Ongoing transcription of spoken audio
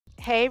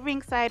Hey,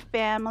 Ringside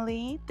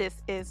family.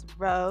 This is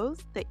Rose,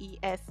 the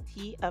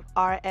EST of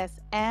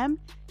RSM,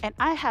 and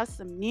I have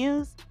some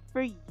news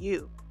for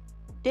you.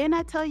 Didn't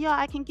I tell y'all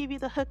I can give you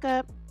the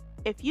hookup?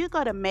 If you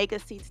go to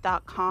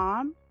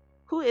megaseats.com,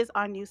 who is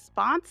our new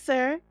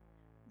sponsor,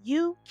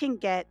 you can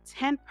get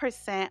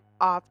 10%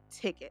 off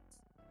tickets.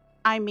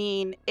 I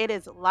mean, it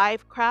is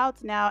live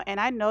crowds now, and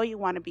I know you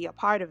want to be a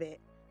part of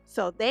it.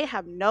 So they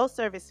have no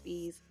service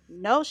fees,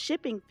 no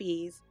shipping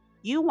fees.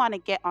 You want to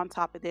get on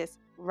top of this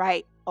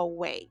right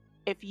away.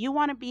 If you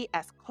want to be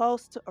as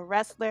close to a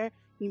wrestler,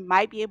 you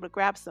might be able to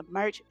grab some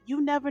merch.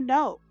 You never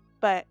know.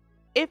 But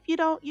if you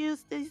don't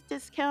use these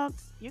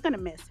discounts, you're going to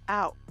miss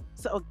out.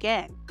 So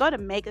again, go to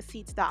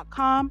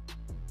megaseats.com,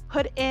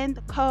 put in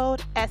the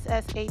code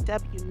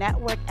SSAW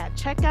Network at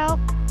checkout,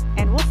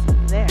 and we'll see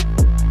you there.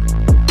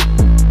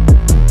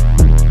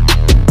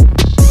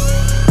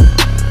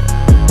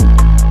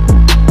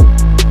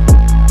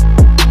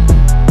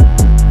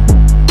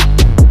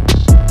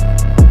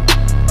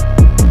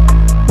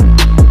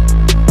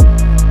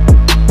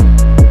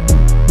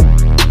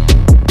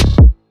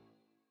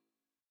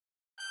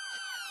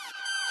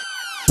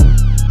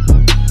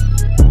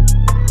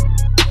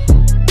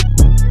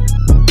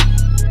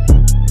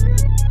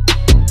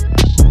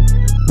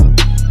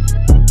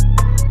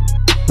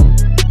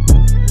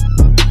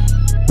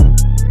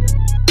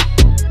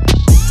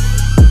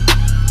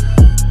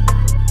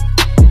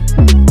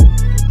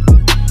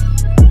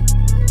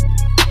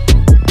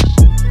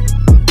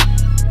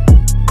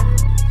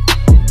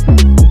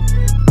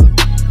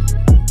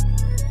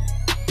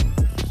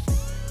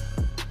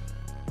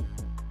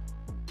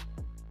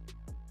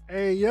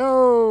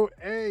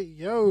 Hey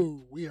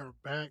yo, we are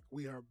back.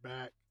 We are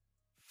back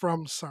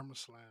from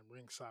SummerSlam.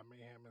 Ringside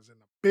Mayhem is in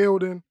the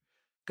building.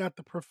 Got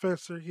the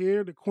professor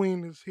here, the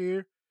queen is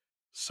here,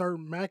 Sir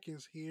Mac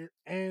is here,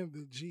 and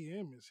the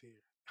GM is here.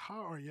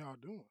 How are y'all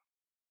doing?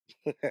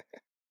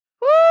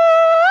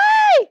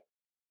 Woo!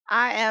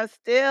 I am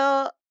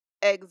still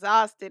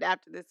exhausted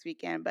after this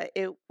weekend, but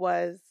it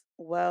was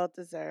well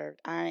deserved.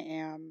 I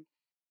am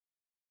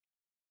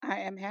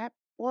happy.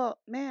 Well,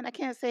 man, I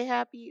can't say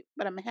happy,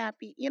 but I'm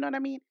happy. You know what I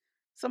mean?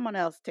 Someone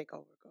else take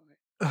over. Go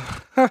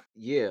ahead.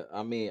 Yeah,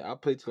 I mean, I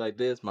put it like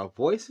this. My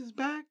voice is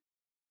back,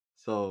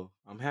 so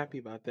I'm happy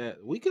about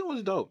that. Weekend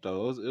was dope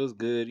though. It was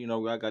good.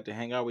 I got to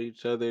hang out with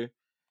each other.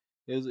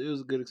 It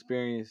was a good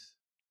experience.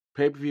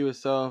 Pay per view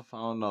itself, I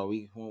don't know.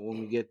 When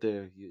we get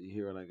there, you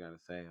hear what I gotta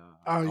say. Oh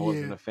I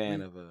wasn't yeah, a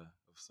fan of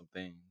some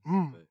things,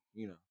 mm, but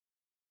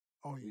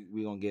oh yeah,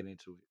 we gonna get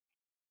into it.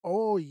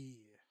 oh yeah.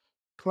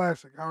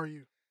 Classic. How are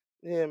you?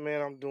 Yeah,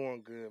 man, I'm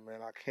doing good,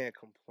 man. I can't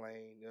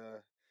complain.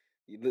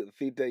 You look the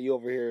feet that you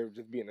over here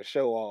just being a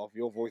show off.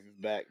 Your voice is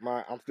back.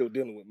 I'm still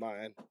dealing with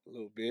mine a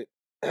little bit.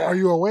 Are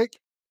you awake?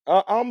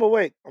 I'm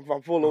awake.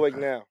 I'm full awake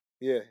Okay. now.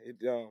 Yeah,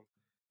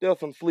 there were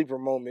some sleeper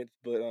moments,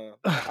 but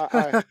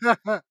I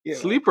you know,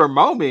 Sleeper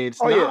moments,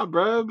 oh yeah, nah,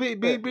 bro. Be yeah,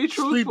 be be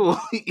Sleep. truthful.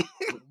 a It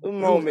was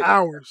moment,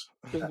 hours,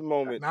 just a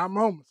moment, not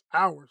moments.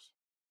 Hours.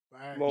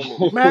 Hey.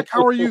 moment. Mac,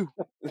 how are you?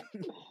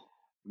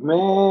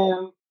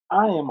 Man,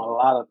 I am a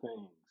lot of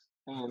things.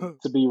 And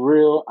to be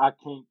real, I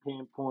can't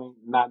pinpoint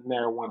not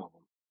near one of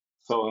them.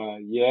 So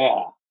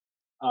yeah.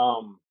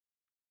 Um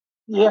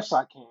yes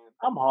I can.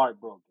 I'm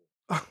heartbroken.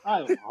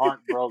 I am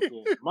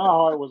heartbroken. My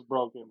heart was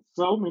broken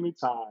so many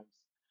times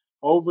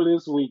over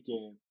this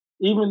weekend.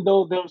 Even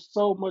though there's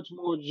so much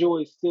more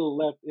joy still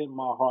left in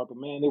my heart. But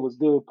man, it was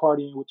good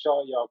partying with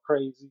y'all. Y'all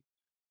crazy.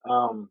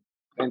 Um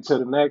and to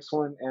the next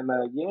one. And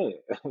yeah,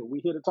 we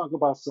here to talk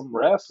about some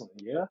wrestling,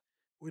 yeah?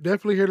 We're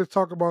definitely here to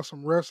talk about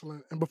some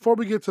wrestling. And before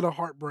we get to the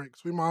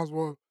heartbreaks, we might as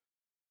well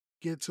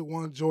get to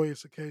one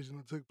joyous occasion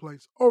that took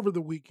place over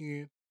the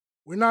weekend.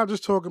 We're not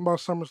just talking about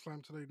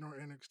SummerSlam today nor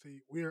NXT.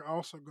 We are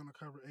also going to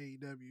cover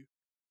AEW.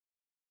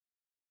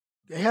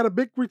 They had a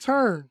big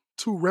return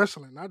to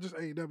wrestling, not just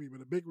AEW,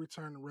 but a big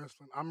return to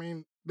wrestling. I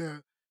mean,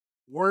 the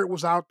word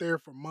was out there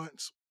for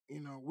months.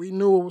 We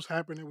knew it was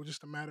happening. It was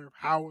just a matter of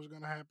how it was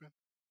going to happen.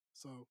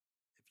 So,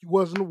 if you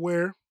wasn't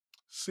aware,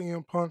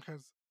 CM Punk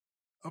has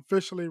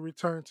officially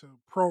returned to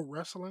pro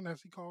wrestling,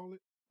 as he called it.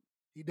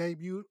 He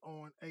debuted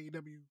on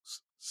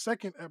AEW's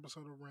second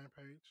episode of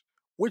Rampage,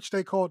 which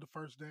they called the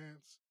First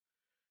Dance.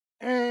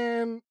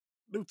 And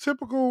the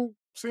typical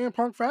CM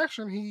Punk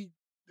fashion, he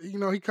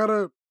cut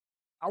a,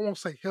 I won't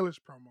say hellish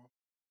promo.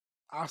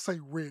 I'll say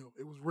real.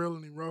 It was real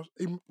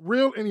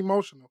and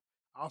emotional.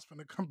 I was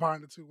finna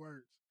combine the two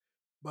words.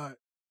 But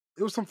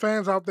there was some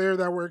fans out there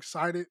that were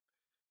excited.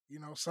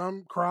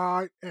 Some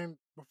cried. And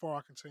before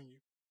I continue,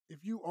 if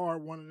you are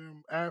one of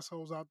them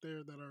assholes out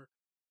there that are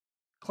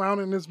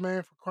clowning this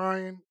man for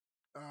crying,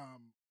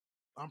 um,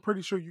 I'm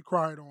pretty sure you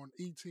cried on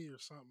ET or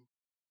something.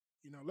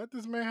 Let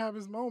this man have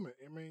his moment.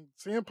 I mean,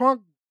 CM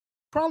Punk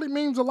probably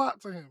means a lot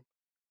to him.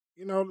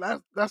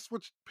 That's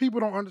what people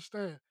don't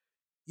understand.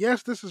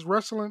 Yes, this is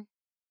wrestling.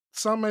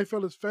 Some may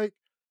feel it's fake,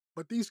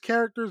 but these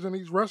characters and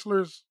these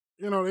wrestlers,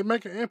 they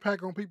make an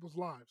impact on people's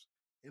lives.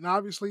 And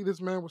obviously,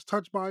 this man was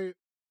touched by it.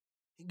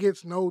 He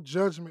gets no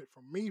judgment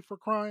from me for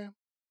crying.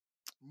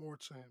 More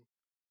to him.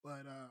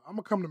 But I'm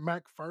gonna come to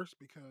Mac first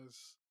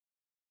because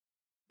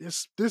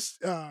this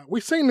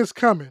we seen this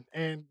coming,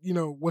 and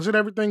was it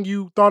everything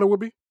you thought it would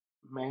be?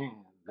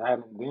 Man, that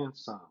and then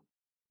some,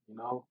 you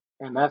know?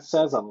 And that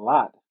says a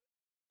lot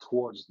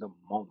towards the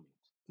moment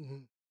Hmm.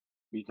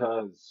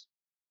 because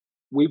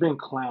we've been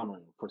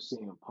clamoring for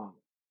CM Punk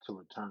to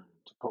return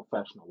to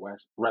professional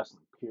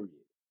wrestling, period.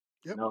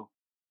 You Yep. know,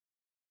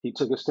 he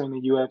took a stint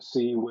in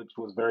UFC, which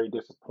was very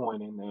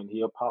disappointing, and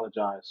he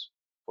apologized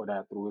for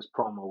that through his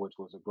promo, which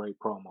was a great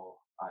promo,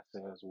 I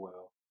say as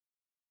well.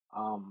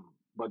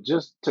 But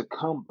just to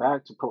come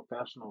back to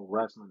professional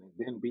wrestling and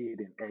then be it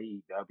in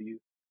AEW,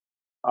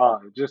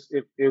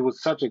 it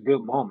was such a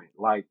good moment.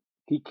 Like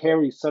he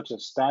carried such a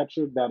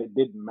stature that it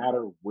didn't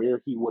matter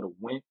where he would have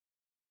went,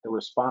 the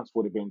response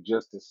would have been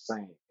just the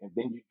same. And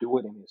then you do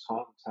it in his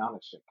hometown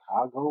of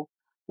Chicago,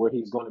 where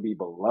he's going to be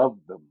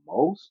beloved the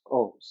most.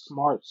 Oh,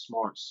 smart,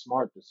 smart,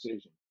 smart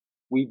decision.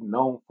 We've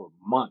known for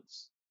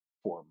months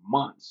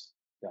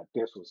that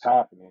this was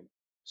happening.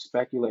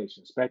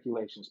 Speculation,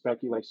 speculation,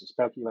 speculation,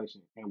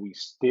 speculation, and we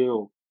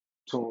still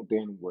tuned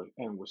in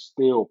and we're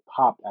still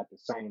popped at the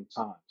same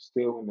time,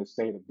 still in the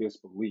state of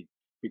disbelief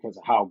because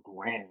of how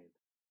grand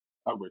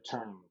a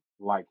return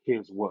like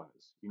his was.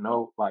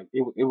 Like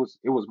it was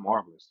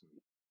marvelous to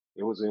me.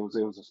 It was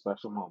a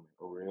special moment,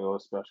 a real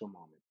special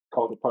moment.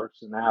 Cult of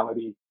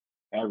personality,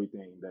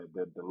 everything.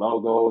 The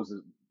logos,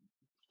 the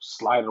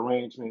slight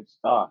arrangements.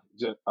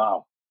 Just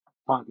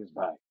Punk is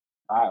back.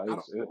 I don't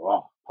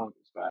Punk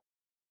is back.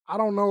 I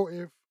don't know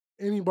if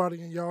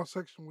anybody in y'all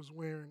section was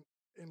wearing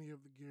any of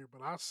the gear,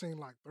 but I seen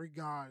like three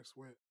guys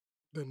with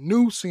the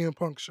new CM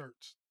Punk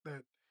shirts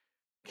that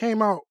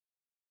came out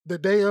the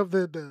day of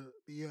the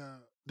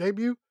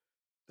debut.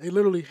 They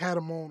literally had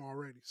them on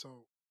already.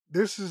 So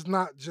this is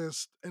not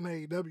just an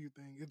AEW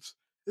thing.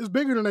 It's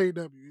bigger than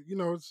AEW.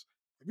 It's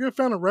if you're a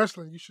fan of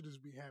wrestling, you should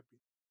just be happy.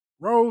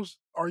 Rose,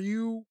 are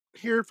you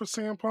here for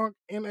CM Punk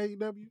in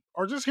AEW,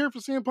 or just here for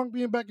CM Punk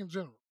being back in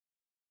general?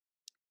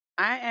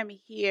 I am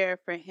here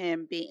for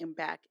him being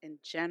back in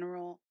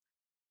general,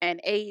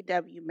 and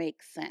AEW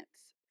makes sense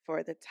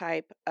for the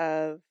type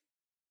of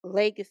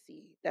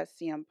legacy that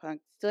CM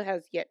Punk still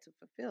has yet to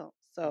fulfill.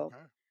 So Okay.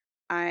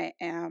 I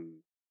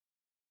am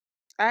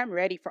I'm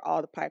ready for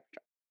all the pipe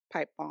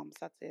bombs.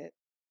 That's it.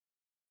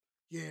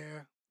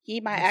 Yeah.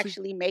 He might Let's see.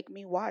 actually make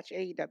me watch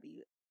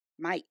AEW.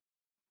 Might.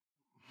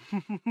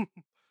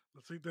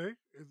 Let's see, Dave.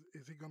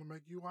 Is he gonna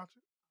make you watch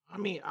it? I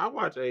mean, I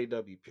watch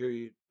AEW.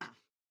 Period.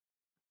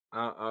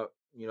 I'm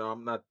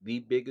not the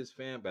biggest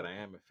fan, but I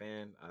am a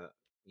fan.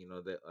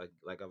 That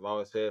like I've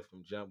always said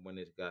from jump when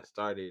it got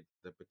started,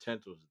 the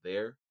potential's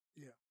there.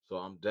 Yeah. So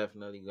I'm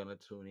definitely gonna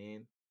tune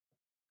in.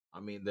 I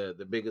mean,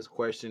 the biggest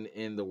question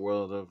in the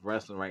world of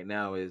wrestling right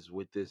now is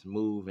with this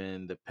move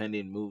and the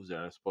pending moves that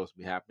are supposed to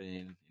be happening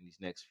in these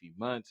next few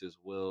months is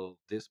will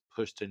this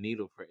push the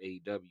needle for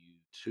AEW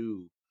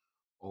to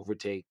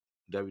overtake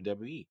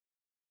WWE?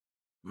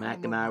 I don't Mac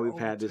know and I, about we've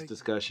had this overtaking.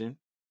 discussion.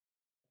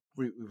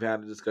 We've had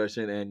a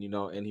discussion, and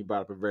and he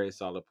brought up a very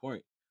solid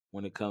point.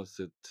 When it comes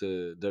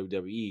to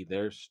WWE,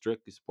 they're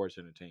strictly sports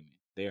entertainment.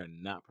 They are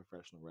not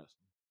professional wrestling.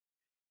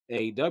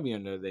 AEW,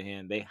 on the other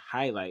hand, they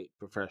highlight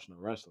professional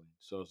wrestling.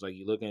 So it's like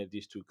you're looking at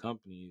these two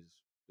companies.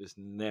 It's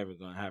never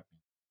gonna happen.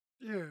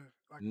 Yeah,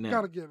 like you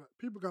gotta Never. get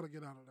people gotta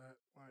get out of that.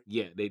 Like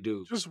Yeah, they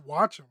do. just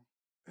watch them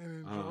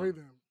and enjoy Um,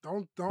 them.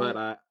 Don't but don't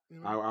I,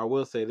 you I know? I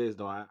will say this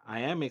though. I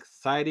am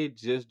excited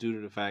just due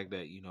to the fact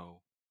that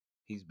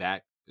he's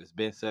back. It's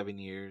been 7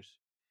 years.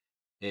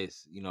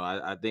 It's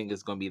I think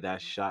it's gonna be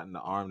that shot in the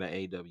arm that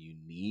AW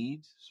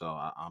needs. So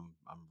I'm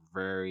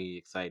very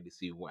excited to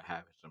see what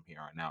happens from here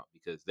on out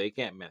because they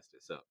can't mess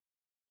this up.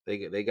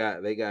 They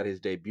got his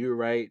debut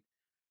right.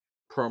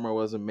 Promo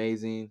was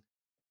amazing.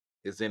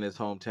 It's in his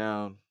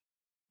hometown.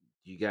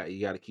 You got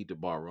to keep the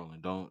ball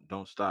rolling.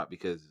 Don't stop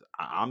because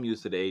I'm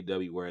used to the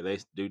AW where they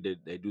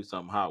do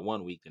something hot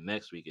one week, the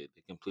next week it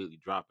completely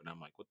drop, and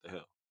I'm like, what the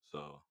hell?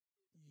 So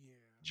Yeah.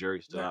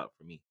 jury's still Now out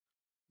for me.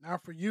 now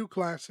for you,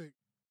 classic.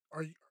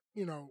 Are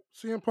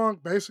CM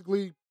Punk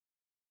basically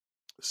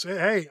said,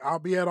 "Hey, I'll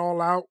be at All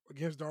Out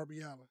against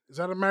Darby Allin." Is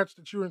that a match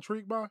that you're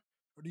intrigued by,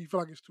 or do you feel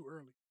like it's too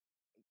early?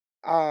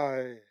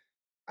 I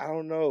I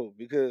don't know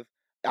because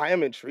I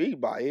am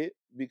intrigued by it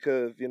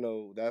because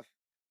that's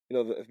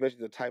especially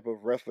the type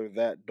of wrestler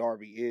that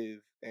Darby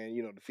is, and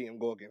to see him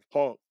go against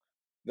Punk,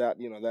 that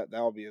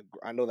that'll be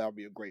I know that'll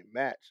be a great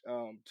match.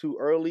 Too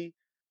early.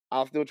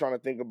 I'm still trying to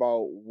think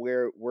about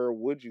where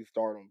would you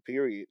start him.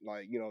 Period.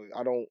 Like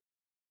I don't.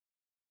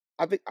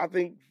 I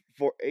think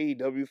for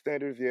AEW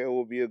standards, yeah, it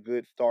will be a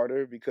good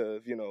starter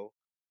because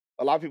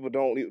a lot of people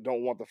don't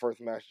want the first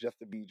match just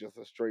to be just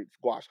a straight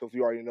squash because we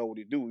already know what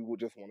he do. We would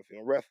just want to see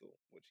him wrestle,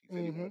 which he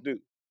said he Mm-hmm. want to do.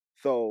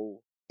 So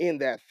in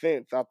that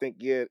sense, I think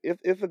yeah,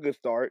 it's a good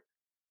start.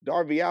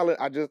 Darby Allen,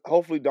 I just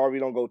hopefully Darby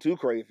don't go too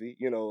crazy,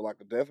 like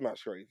a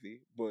deathmatch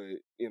crazy, but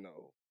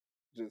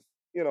just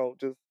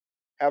just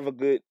have a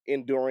good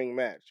enduring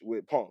match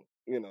with Punk.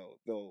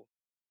 So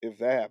if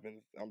that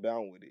happens, I'm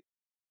down with it.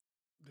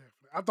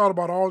 Definitely. I thought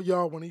about all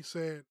y'all when he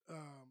said,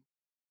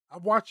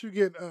 "I've watched you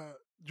get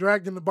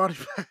dragged in the body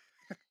bag.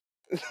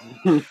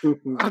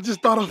 I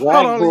just thought about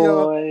Drag all of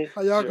y'all. boy.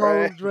 How y'all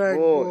call him Drag drag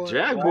boy. boy.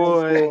 Drag Drag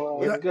boy,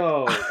 boy. let's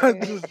go. I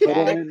just Put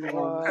him Drag in there.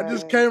 I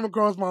just boy. came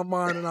across my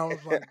mind and I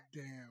was like,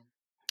 damn.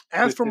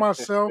 As for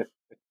myself,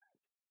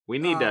 We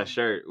need that um,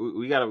 shirt.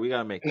 We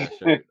gotta make that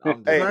shirt.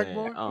 I'm just Hey, drag saying.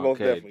 boy.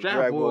 most Okay, definitely. drag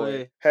Drag boy.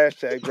 boy.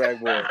 Hashtag drag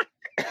boy.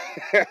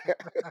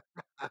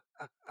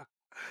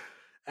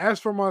 As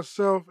for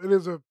myself, it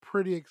is a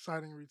pretty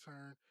exciting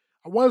return.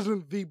 I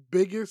wasn't the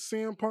biggest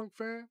CM Punk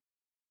fan,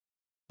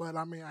 but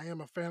I mean, I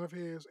am a fan of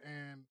his.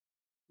 And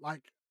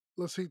like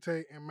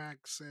Lasite and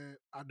Max said,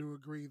 I do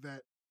agree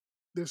that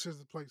this is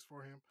the place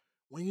for him.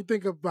 When you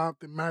think about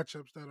the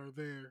matchups that are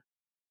there,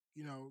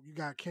 you know, you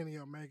got Kenny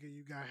Omega,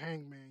 you got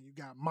Hangman, you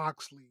got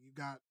Moxley, you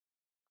got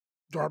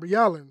Darby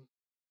Allin,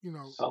 you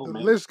know, So the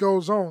many. list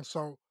goes on.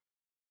 So,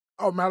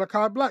 oh,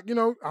 Malachi Black, you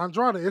know,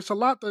 Andrade, it's a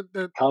lot that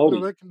you know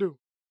Cody. they can do.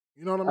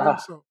 You know what I mean? Ah,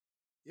 So,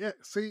 yeah,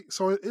 see,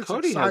 so it's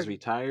Cody has exciting.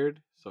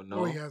 retired, so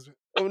No, he no. hasn't.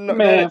 Oh, no,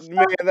 man,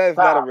 that is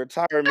not a stop.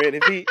 retirement.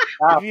 If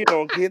Stop you it.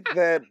 don't get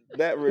that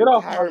Get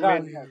off my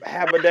retirement Yeah. goddamn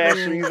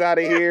haberdasheries out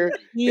of here,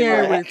 He and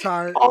ain't the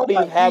retired. all these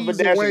He's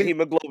haberdashing away.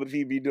 hemoglobins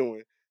he be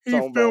doing. He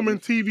Talking about filming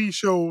TV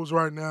shows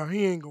right now.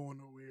 He ain't going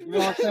nowhere. You know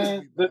what I'm He'll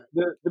saying? be back.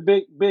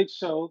 The big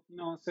show, you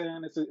know what I'm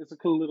saying? It's a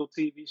cool little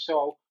TV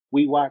show.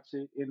 We watch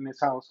it in this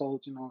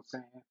household, you know what I'm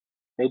saying?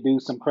 They do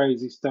some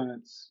crazy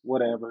stunts,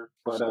 whatever.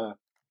 But So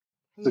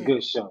it's a he ain't good gonna go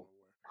show. nowhere.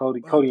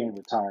 But Cody ain't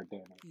retired, damn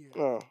it. yeah,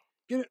 no.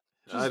 get it.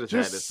 I just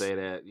had to say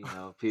that, you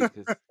know,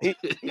 because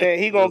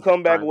He gonna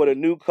come back with a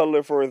new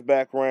color for his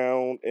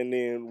background, and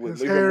then with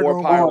his even hair more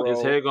gonna Throwing, his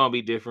pyro. hair gonna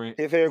be different.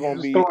 His hair be gonna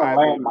yeah, just be throwing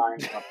either.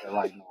 landmines up there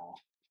right now.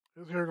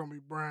 his hair gonna be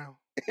brown.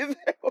 His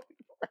hair gonna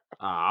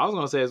I was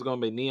gonna say it's gonna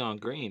be neon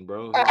green,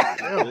 bro. be- He's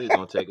Yeah. really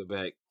gonna take it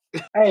back.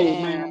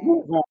 Hey man,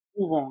 move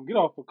on. Get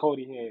off of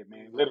Cody head,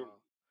 man. Literally.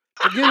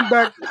 But getting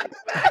back,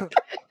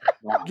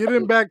 Nah,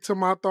 getting back to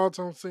my thoughts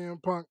on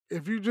CM Punk,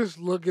 if you just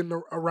looking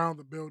around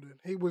the building,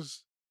 he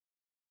was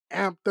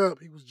amped up.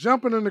 He was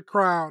jumping in the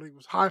crowd. He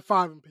was high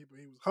fiving people.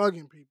 He was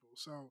hugging people.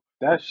 So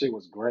that shit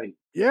was great.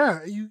 yeah,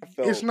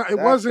 it's not. It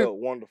wasn't. felt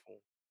wonderful.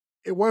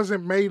 It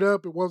wasn't made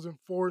up. It wasn't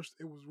forced.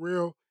 It was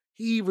real.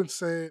 He even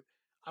said,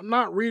 "I'm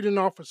not reading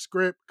off a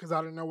script because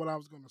I didn't know what I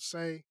was going to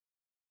say."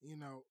 You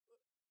know,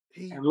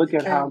 And look it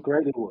at how came.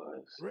 great it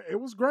was. It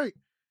was great.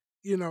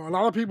 You know, a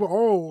lot of people,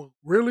 oh,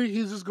 really?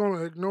 He's just going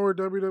to ignore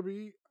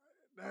WWE?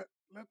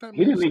 Let that He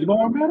man didn't say ignore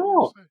whatever him he at want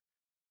all. to say.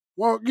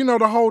 Well, you know,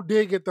 the whole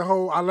dig at the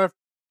whole I left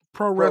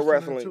pro Pro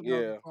wrestling in wrestling,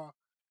 yeah. 2005.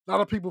 A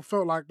lot of people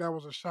felt like that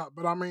was a shot,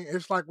 but I mean,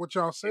 it's like what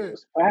y'all It said.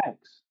 was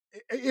facts.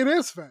 It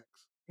is facts.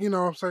 You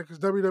know what I'm saying? Because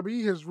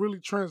WWE has really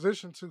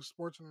transitioned to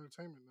sports and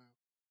entertainment now.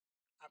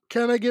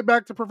 Can they get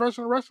back to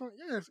professional wrestling?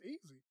 Yeah, it's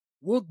easy.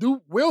 Will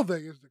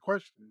they is the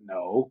question.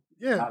 No,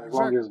 Yeah, not as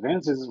long exactly. as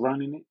Vince is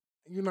running it.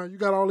 You know, you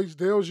got all these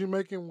deals you're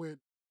making with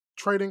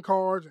trading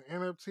cards and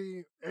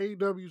NFT.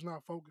 AEW's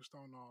not focused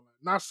on all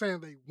that. Not saying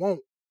they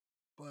won't,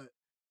 but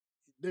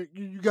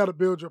you got to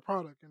build your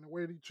product, and the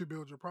way that you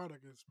build your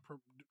product is,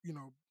 you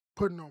know,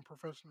 putting on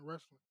professional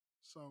wrestling.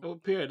 So Oh,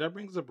 Pierre, that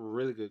brings up a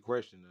really good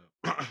question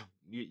though.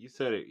 You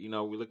said it. You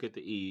know, we look at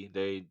the E.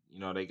 They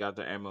got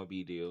the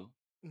MLB deal.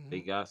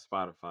 They mhm, got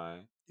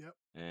Spotify, yep,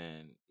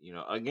 and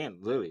again,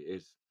 literally,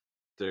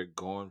 they're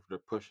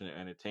pushing the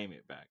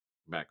entertainment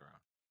background.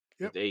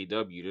 yep, With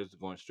AEW, they're just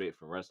going straight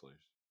for wrestlers.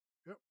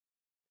 yep.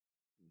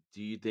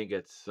 Do you think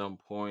at some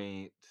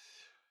point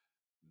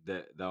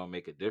that'll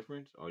make a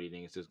difference, or do you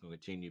think it's just going to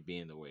continue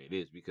being the way it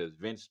is? Because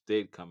Vince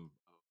did come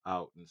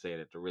out and say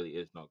that there really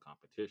is no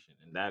competition,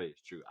 and that is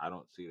true. I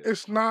don't see that as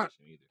It's not.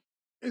 competition either.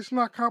 It's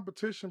not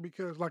competition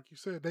because, like you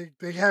said,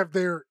 they have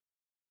their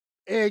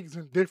eggs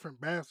in different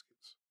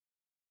baskets.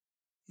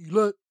 You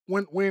look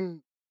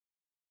when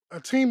a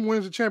team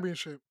wins a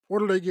championship, what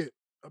do they get?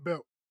 A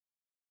belt.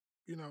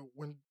 You know,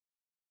 when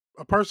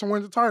a person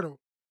wins a title,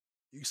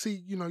 you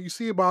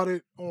see about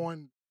it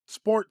on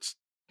sports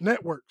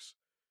networks.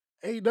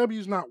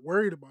 AEW's not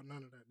worried about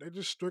none of that. They're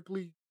just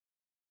strictly,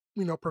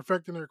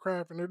 perfecting their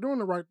craft and they're doing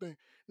the right thing.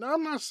 Now,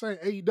 I'm not saying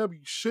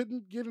AEW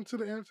shouldn't get into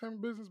the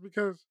entertainment business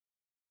because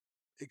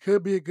it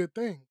could be a good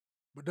thing,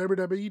 but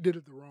WWE did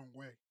it the wrong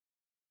way.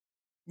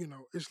 You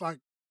know, it's like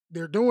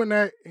they're doing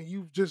that and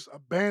you've just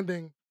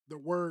abandoned the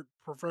word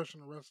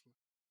professional wrestling.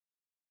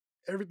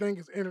 Everything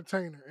is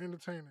entertainer.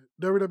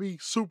 WWE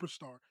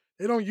superstar.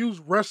 They don't use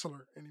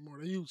wrestler anymore.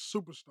 They use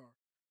superstar.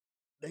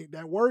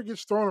 That word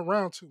gets thrown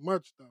around too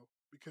much though,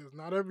 because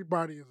not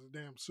everybody is a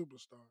damn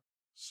superstar.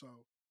 So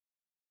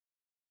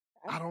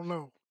I don't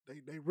know.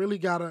 They really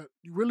gotta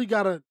you really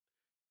gotta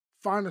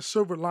find a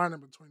silver lining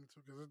between the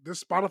two. Because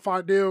this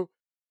Spotify deal,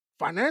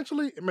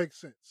 financially, it makes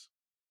sense.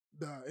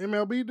 The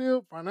MLB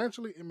deal,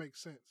 financially, it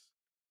makes sense.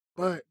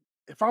 But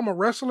if I'm a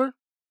wrestler,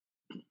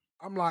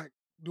 I'm like,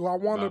 do I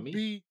What want to about me?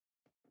 be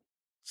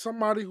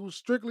somebody who's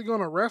strictly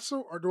going to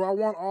wrestle, or do I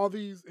want all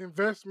these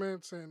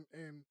investments and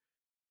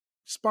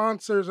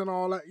sponsors and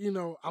all that? You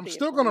know, I'm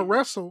still going to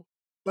wrestle,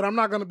 but I'm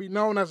not going to be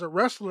known as a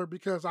wrestler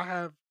because I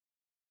have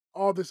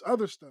all this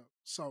other stuff.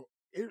 So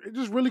it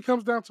just really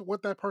comes down to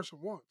what that person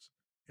wants.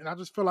 And I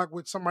just feel like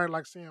with somebody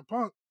like CM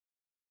Punk,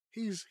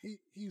 he's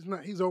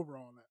over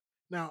all that.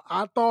 Now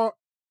I thought,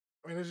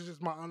 and this is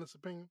just my honest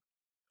opinion.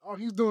 Oh,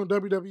 he's doing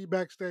WWE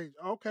backstage.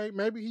 Okay,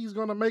 maybe he's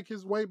gonna make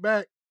his way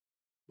back,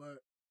 but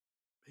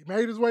he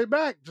made his way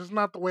back, just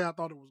not the way I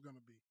thought it was gonna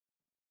be.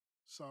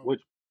 So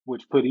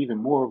which put even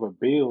more of a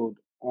build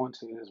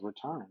onto his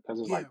return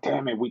because it's yeah, like,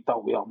 damn it, we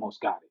thought we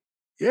almost got it.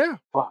 yeah,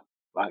 Fuck,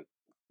 like,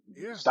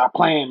 yeah. stop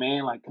playing,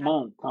 man. Like, come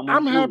on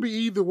I'm through. happy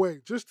either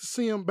way, just to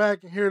see him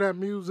back and hear that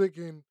music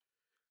and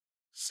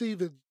see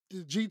the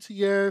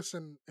GTS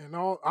and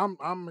all.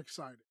 I'm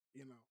excited,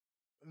 you know.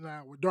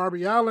 Now with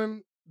Darby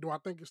Allin, do I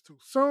think it's too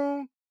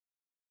soon?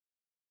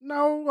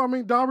 No, I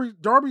mean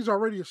Darby's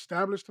already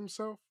established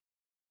himself,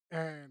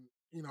 and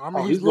you know, I mean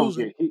Oh, he's he's gonna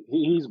losing. get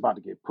he's about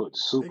to get put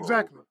super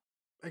Exactly, over.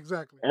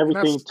 exactly. And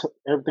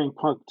Everything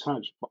Punk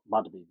touched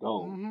about to be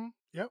gold.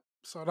 Yep.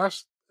 So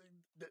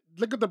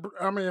look at the.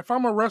 I mean, if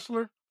I'm a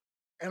wrestler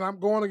and I'm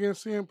going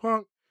against CM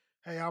Punk,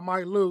 hey, I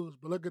might lose,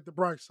 but look at the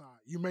bright side.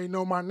 You may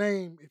know my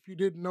name if you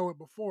didn't know it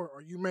before,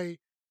 or you may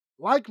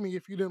like me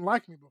if you didn't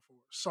like me before.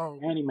 So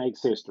And he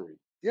makes history.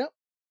 Yep.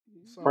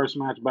 So First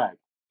match back,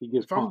 he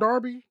gets. If I'm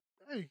Darby,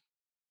 hey,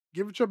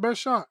 give it your best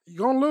shot.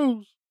 You're gonna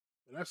lose,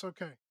 but that's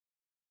okay.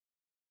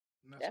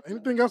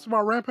 Anything else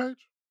about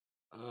Rampage?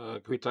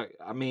 Can we talk?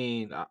 I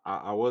mean,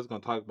 I was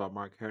gonna talk about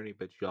Mark Henry,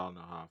 but y'all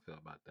know how I feel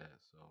about that.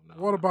 So no.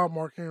 What about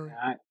Mark Henry?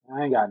 I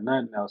ain't got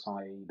nothing else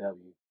on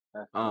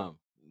AEW.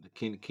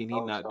 Can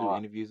he not do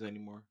interviews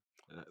anymore?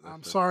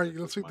 I'm sorry,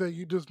 let's see that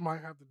you just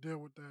might have to deal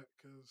with that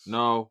because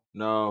no,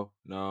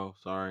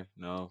 sorry,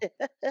 no.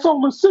 So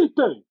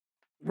Lasite,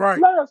 right?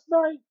 Last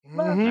night,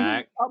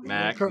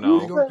 Mac, no,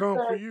 he gonna come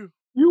for you.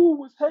 You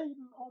was hating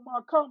on my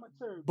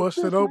commentary.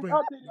 Busted open.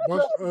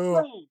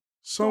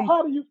 So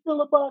how do you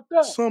feel about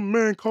that? Some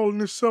man calling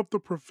himself the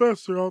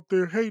professor out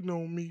there hating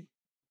on me.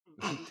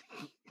 Let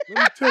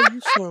me tell you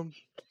something.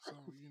 So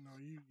you know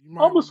you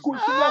might. I'm gonna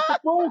squish him like a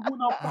bug when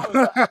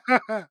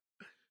I'm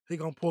He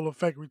gonna pull a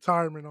fake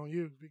retirement on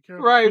you. Be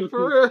careful. Right,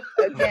 for real.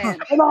 Again.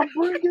 And I'm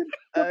bringing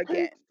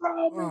again.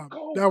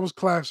 That was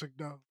classic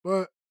though.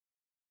 But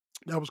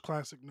that was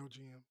classic, no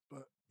GM.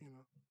 But you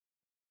know.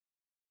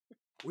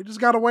 We just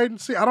gotta wait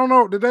and see. I don't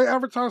know. Did they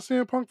advertise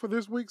CM Punk for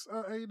this week's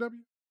AEW?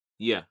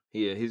 Yeah.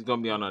 He's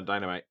gonna be on a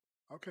Dynamite.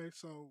 Okay,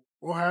 so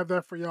we'll have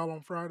that for y'all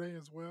on Friday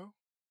as well.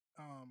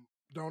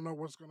 Don't know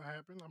what's gonna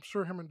happen. I'm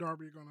sure him and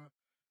Darby are gonna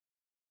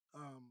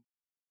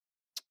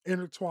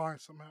intertwine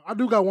somehow. I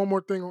do got one more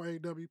thing on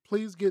AEW.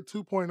 Please get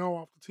 2.0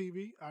 off the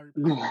TV. I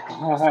repeat,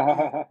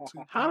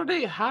 How do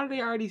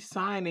they already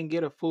sign and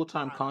get a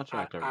full-time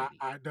contract already?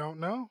 I don't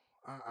know.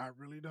 I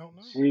really don't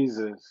know.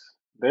 Jesus.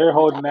 They're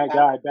holding that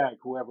guy back,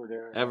 whoever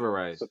they're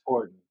Everrise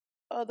supporting.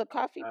 Oh, the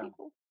coffee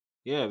people?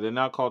 Yeah, they're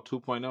now called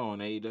 2.0 on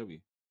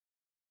AEW.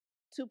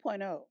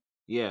 2.0.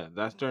 Yeah,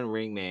 that's their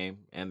ring name,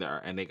 and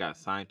they got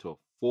signed to a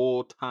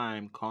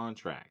full-time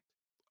contract.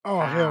 Oh,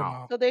 hell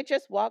no. So they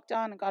just walked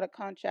on and got a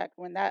contract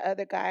when that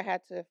other guy had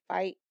to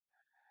fight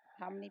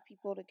how many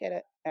people to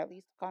get at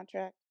least a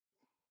contract?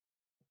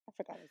 I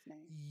forgot his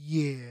name.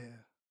 Yeah.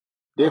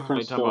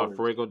 Different story. Talking about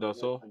Fuego del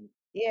Sol?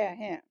 Yeah,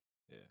 him.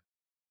 Yeah.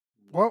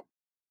 Well,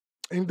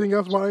 anything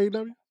else about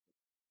AEW?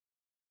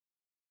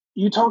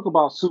 You talk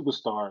about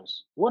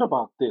superstars. What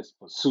about this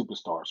for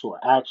superstars who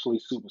are actually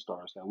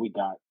superstars that we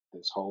got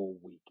this whole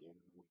weekend?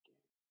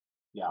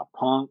 You got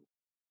Punk.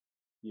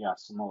 You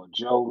got Samoa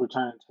Joe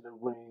returning to the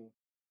ring.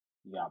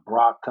 You got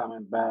Brock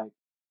coming back.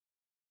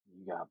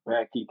 You got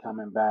Becky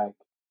coming back.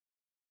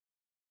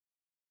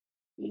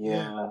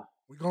 Yeah.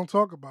 We're going to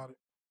talk about it.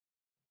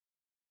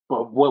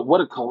 But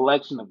what a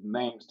collection of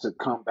names to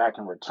come back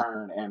and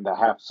return and to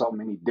have so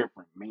many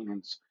different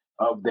meanings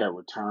of their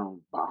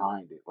return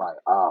behind it. Like,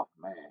 oh,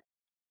 man.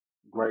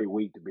 Great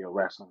week to be a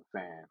wrestling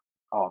fan,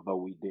 although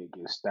we did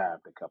get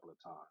stabbed a couple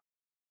of times.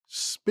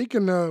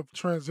 Speaking of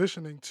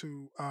transitioning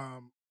to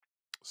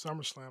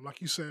SummerSlam,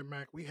 like you said,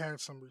 Mac, we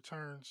had some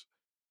returns.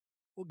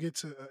 We'll get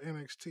to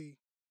NXT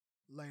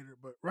later,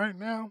 but right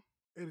now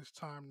it is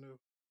time to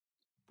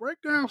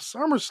break down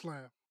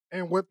SummerSlam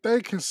and what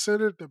they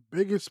considered the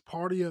biggest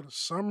party of the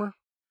summer.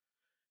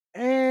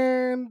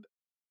 And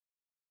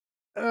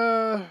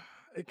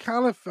it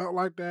kind of felt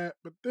like that,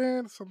 but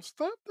then some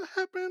stuff that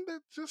happened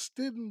that just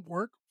didn't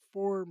work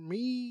for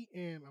me,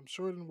 and I'm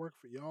sure it didn't work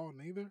for y'all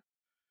neither.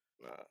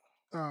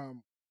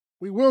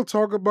 We will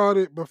talk about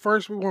it, but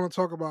first we want to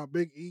talk about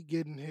Big E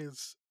getting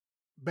his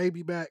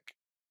baby back.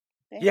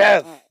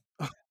 Yes.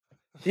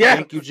 Yes.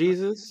 Thank you,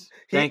 Jesus.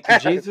 Thank you,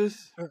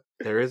 Jesus.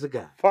 There is a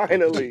God.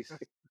 Finally.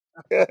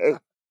 Yes.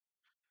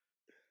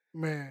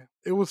 Man,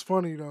 it was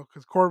funny though,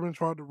 because Corbin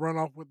tried to run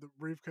off with the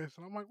briefcase,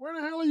 and I'm like, "Where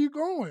the hell are you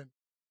going?"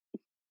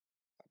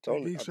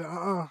 He said,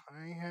 I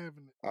ain't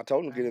having it. I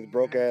told him to get his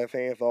broke ass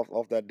hands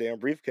off that damn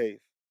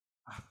briefcase.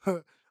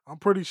 I'm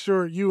pretty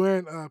sure you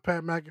and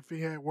Pat McAfee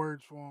had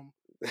words for him.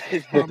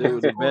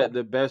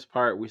 The best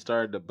part, we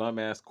started the bum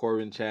ass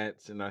Corbin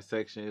chats in our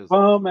section. It was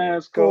bum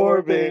ass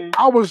Corbin.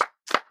 I was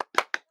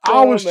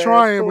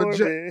trying, but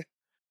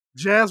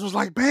Jazz was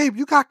like, "Babe,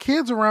 you got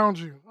kids around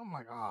you." I'm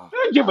like, "Ah." I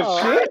don't give a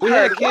Oh, shit. We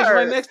had word, kids right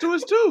word. next to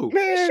us too.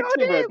 Man, Sure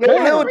Give a did. We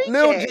had Lil, damn. three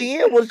Lil kids.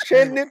 GM was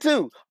chanting Man. it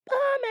too. Bum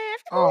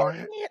ass Oh,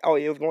 nigga. Oh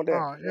yeah, it was going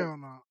down. oh, hell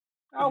no.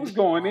 I was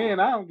going Wow. in.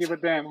 I don't give a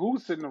damn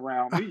who's sitting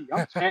around me.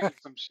 I'm chanting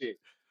some shit.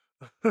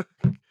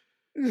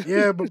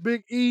 Yeah, but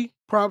Big E,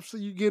 props to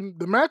you getting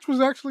the match was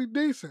actually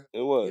decent.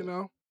 It was. You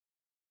know,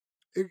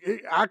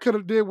 I could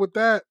have did with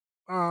that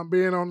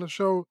being on the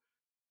show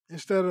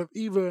instead of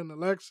Eva and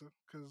Alexa.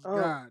 Because Oh,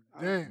 God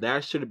oh. damn,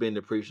 That should have been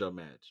the pre-show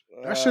match.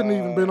 that shouldn't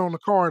even been on the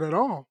card at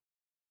all.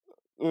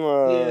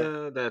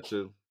 Yeah, that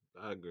too.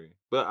 I agree.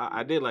 But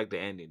I did like the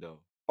ending though.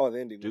 Oh, the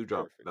ending was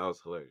Dewdrop, perfect. that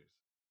was hilarious.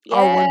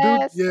 Oh, when dude,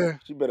 Yes. yeah,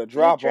 She better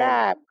drop on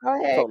it. Go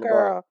I'm ahead, talking about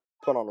girl.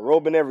 put on the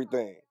robe and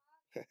everything.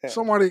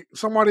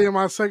 somebody in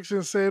my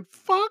section said,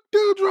 "Fuck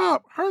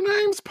Dewdrop, her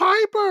name's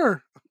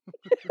Piper."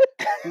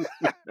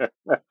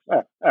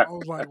 I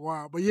was like,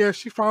 wow. But yeah,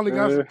 she finally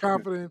got some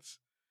confidence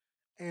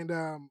and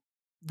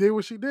did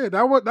what she did.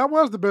 That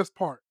was the best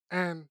part.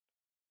 And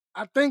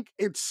I think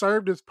it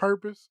served its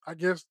purpose, I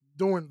guess,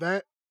 doing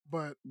that.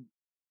 But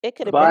It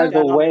could the have been By back, the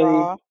done on way,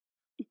 Raw.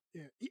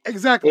 yeah,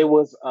 exactly. it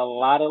was a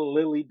lot of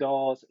Lily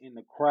dolls in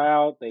the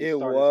crowd. They It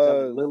started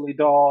selling was. Lily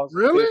dolls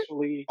Really?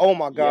 officially. Oh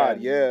my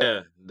God, Yes. yeah.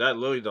 Yeah, that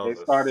Lily They doll's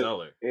a started.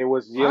 seller. It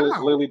was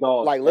Wow. Lily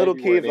dolls Like little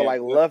everywhere. kids They are like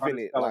started loving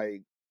it. selling.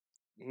 Like,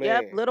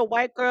 Yep, man. little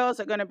white girls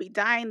are gonna be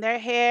dyeing their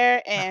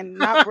hair and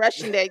not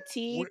brushing their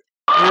teeth,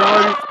 We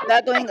already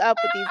snuggling up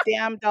with these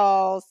damn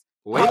dolls.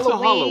 Wait till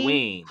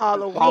Halloween,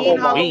 Halloween. Oh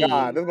my Halloween.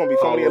 God, there's gonna be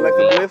so many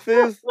Alexa Halloween.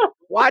 Blisses.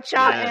 Watch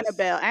out, Yes.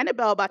 Annabelle.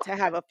 Annabelle about to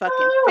have a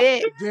fucking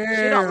fit.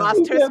 She done damn. lost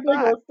She her said they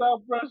spot. gonna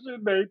stop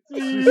brushing their She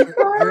teeth. said,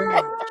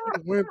 damn,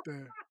 she went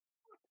there.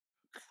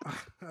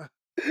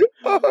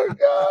 Oh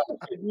God.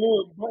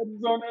 Little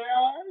buttons on their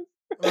eyes.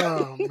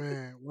 Oh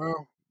man.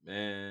 Well,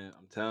 Man,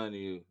 I'm telling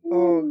you,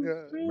 Oh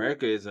God.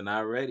 America is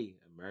not ready.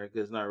 America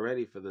is not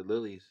ready for the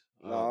lilies.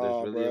 There's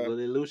Nah, really a bruh.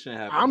 Lily illusion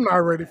happening. I'm not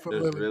ready for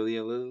There's Lily. really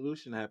a Lily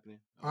illusion happening.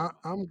 Oh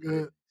I'm my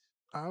good.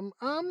 goodness.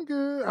 I'm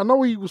good. I know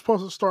we was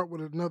supposed to start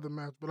with another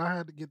match, but I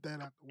had to get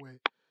that out the way.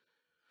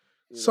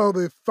 So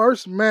Yeah. the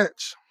first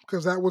match,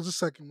 because that was the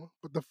second one,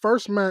 but the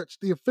first match,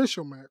 the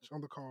official match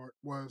on the card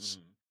was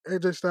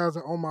AJ Styles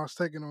and Omos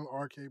taking on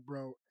RK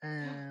Bro.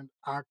 And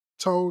I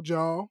told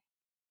y'all,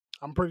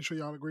 I'm pretty sure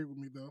y'all agree with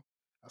me though.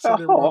 I said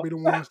they were gonna be the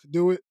ones to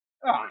do it,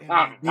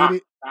 and they did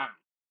it.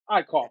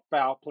 I call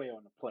foul play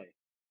on the play.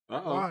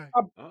 Uh-oh. Why?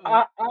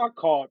 I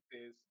called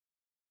this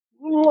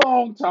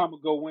long time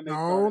ago when they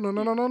No, started no,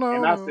 no, no, feuding. no, no,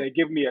 And I no. said,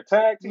 give me a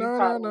tag team No, no,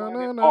 title no, run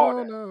no, and all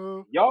no, that.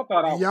 no. Y'all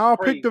thought I And was y'all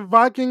crazy. picked the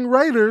Viking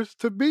Raiders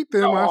to beat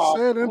them. I Oh,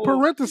 said in bullshit.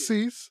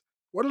 parentheses.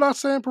 What did I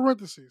say in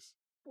parentheses?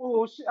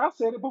 Bullshit. I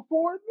said it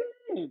before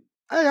then.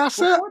 Hey, I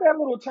said Before that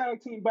little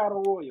tag team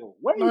battle royal.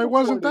 Way no, it before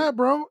wasn't then. that,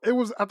 bro. It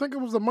was. I think it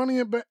was the Money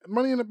in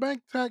the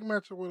Bank tag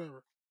match or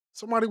whatever.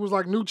 Somebody was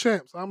like new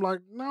champs. I'm like,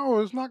 no,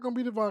 it's not gonna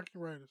be the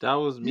Viking Raiders. That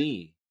was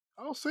me.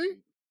 Oh, see,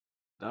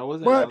 That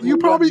wasn't. but you It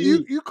probably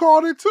wasn't me. you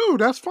called it too.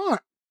 That's fine.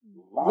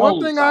 One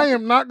Long thing time I ago.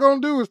 am not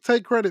gonna do is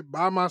take credit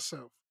by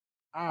myself.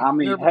 I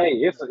mean, never hey,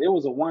 gonna do that. it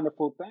was a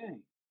wonderful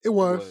thing. It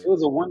was. It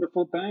was a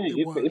wonderful thing.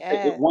 It was.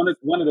 Yes. One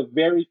of the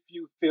very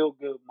few feel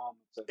good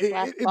moments. Of It,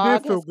 Black it, it did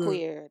fog feel has good.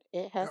 cleared.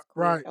 It has Yeah,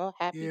 cleared. right. Oh,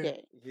 happy Yeah.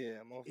 day.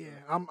 Yeah, most Yeah,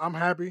 definitely. I'm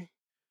happy.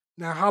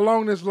 Now, how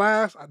long this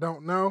lasts, I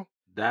don't know.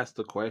 That's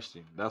the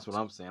question. That's what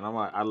I'm saying. I'm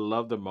like, I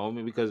love the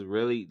moment because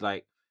really,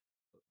 like,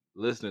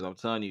 listeners, I'm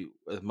telling you,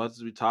 as much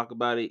as we talk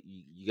about it,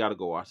 you got to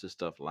go watch this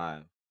stuff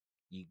live.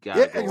 You got to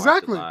Yeah, go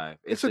exactly. watch it live.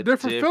 It's a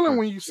different feeling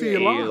when you see it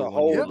Yeah, live. it's a when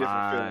whole you're different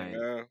live.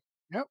 feeling, man.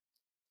 Yep.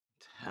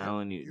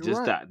 Telling you, You're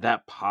just right.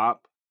 that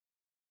pop,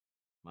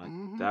 like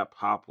Mhm. that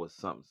pop was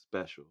something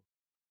special.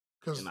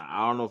 'Cause And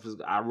I don't know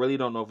if I really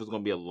don't know if it's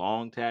gonna be a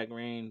long tag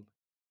reign,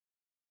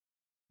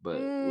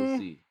 but we'll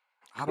see.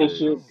 I It don't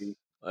should know. be.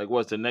 Like,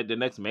 what's the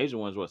next major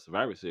one's what,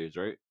 Survivor Series,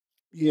 right?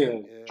 Yeah.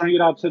 String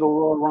it out to the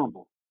Royal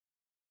Rumble.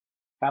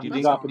 Have Do you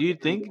them That's think? drop fine. Do you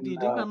it think? in, Do you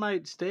think that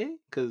might stay?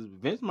 Because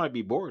Vince might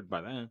be bored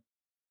by then. I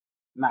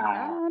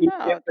nah. don't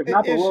know. If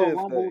not the It Royal should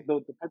Rumble, stay.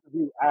 the pay per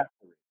view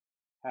after it.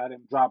 Have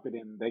them drop it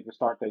and they can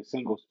start their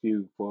singles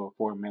feud for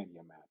a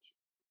Mania match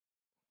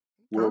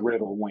where Okay.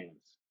 Riddle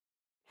wins.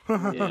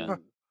 Yeah.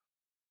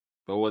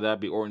 But will that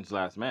be Orton's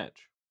last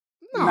match?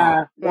 No.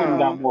 Nah, Orton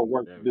got No. more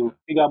work There to we do. go.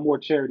 He got more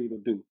charity to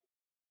do.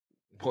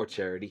 More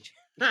charity.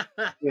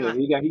 Yeah,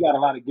 he got a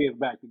lot of give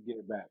back to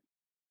get back.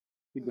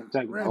 He's been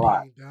taking a Randy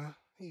lot. ain't done.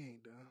 He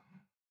ain't done.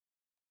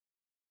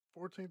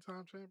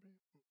 14-time champion.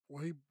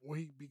 Will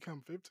he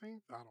become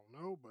 15th? I don't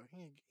know, but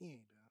he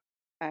ain't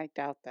done. I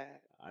doubt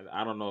that.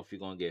 I don't know if you're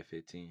gonna get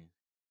 15.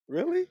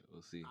 Really?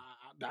 We'll see.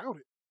 I doubt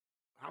it.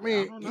 I I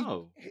mean, don't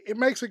know. it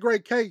makes a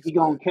great case. He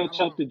gonna but I catch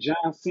don't up know. to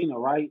John Cena,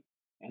 right?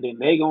 And then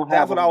they gonna That's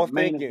have what him I in was the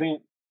main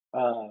thinking.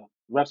 event,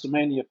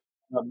 WrestleMania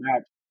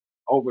match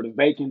over the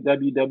vacant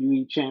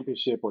WWE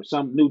Championship or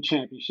some new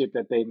championship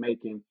that they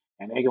making,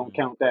 and they gonna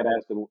count that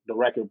as the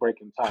record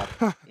breaking title.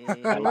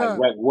 And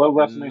like what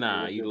WrestleMania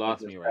Nah, was you just,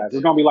 lost me right past?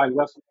 It's there. gonna be like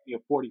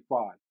WrestleMania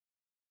 45.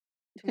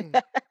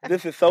 Mm.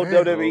 This is so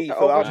Damn. WWE, The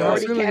so over I'm John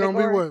 40 Nah, Cena gonna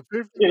be category. what,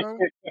 50, brother?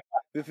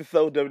 this is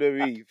so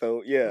WWE.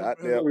 So yeah, Yeah. I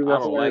don't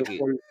WrestleMania like it.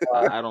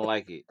 45. I don't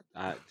like it.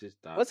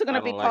 What's it I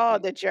gonna be don't like called?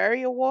 it. The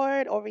Jerry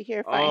Award over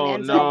here fighting Oh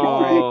Enzo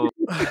Amore.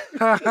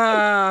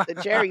 no. The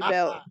Jerry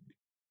Belt.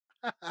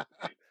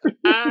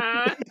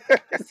 Ah.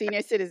 The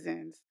senior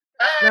citizens.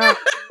 Now,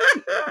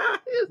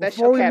 Special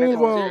before we move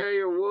category. on,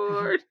 Jerry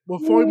Award.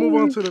 before we move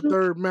on to the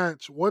third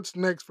match, what's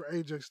next for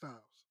AJ Styles?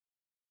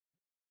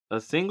 A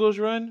singles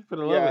run? For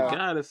the love of yeah,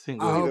 God, a I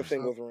singles he's a hope run. so.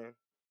 singles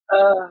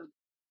run.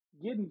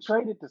 Getting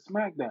traded to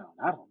SmackDown.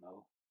 I don't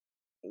know.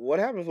 What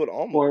happens with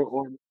Or Omos?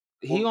 or,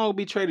 He or gonna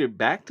be traded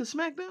back to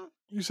SmackDown?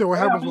 You said what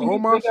yeah, I happens with mean they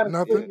Omos? got to steal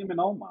Nothing. him and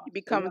Omos. He They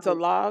becomes a gotta,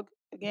 log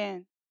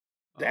again.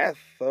 That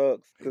Oh.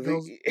 sucks He because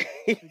goes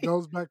he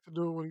goes back to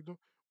doing what he do.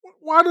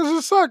 Why does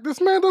it suck? This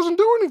man doesn't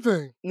do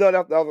anything. no,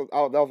 I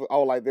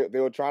was like they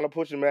were trying to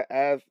push him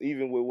as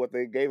even with what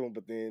they gave him,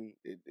 but then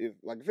it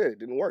like I said, it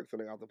didn't work, so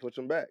they have to push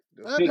him back.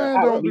 That big man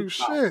That don't pop sucks. do meat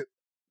pie.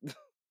 shit.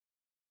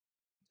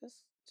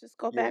 Just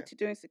go Yeah, back to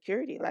doing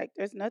security. Like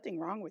there's nothing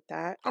wrong with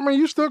that. I mean,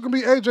 you still can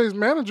be AJ's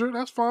manager.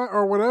 That's fine,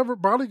 or whatever,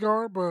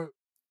 bodyguard. But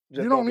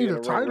just you don't don't be need in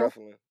a the ring title.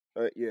 wrestling.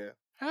 Yeah,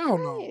 Hell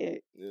no.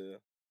 Right. yeah.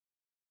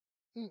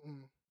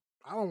 Mm-mm.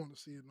 I don't want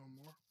to see it no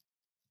more.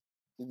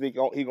 You think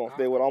he gonna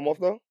stay I, with Omos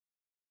though?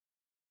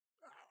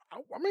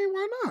 I mean,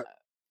 why not?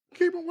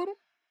 Keep him with him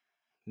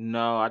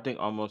No, I think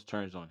almost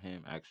turns on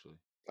him actually.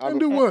 and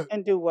do what?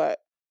 And do what?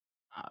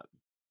 Uh,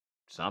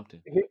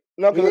 something.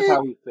 No, Here's because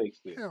how he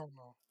fixed it. Hell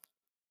no.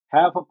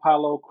 Have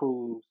Apollo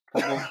Crews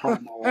cut a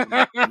promo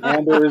on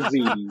Commander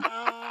Aziz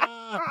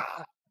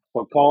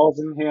for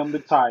causing him the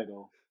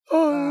title,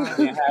 and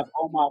then have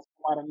Omos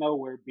come out of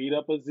nowhere, beat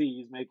up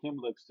Aziz, make him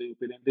look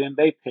stupid, and then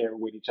they pair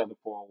with each other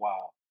for a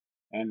while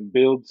and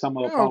build some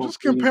of No, Apollo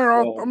just Crews. compare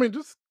all. I mean,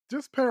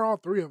 just pair all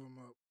three of them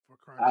up for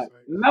Christ's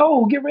sake.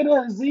 No, get rid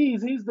of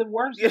Aziz. He's the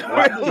worst.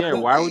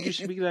 Why would you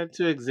speak that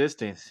into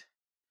existence?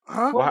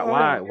 Huh?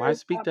 Why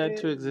speak that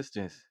into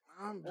existence?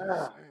 I'm just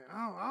saying.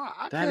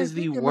 I That can't is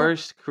the think of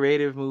worst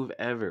creative move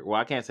ever. Well,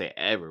 I can't say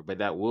ever, but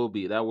that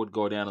would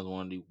go down as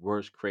one of the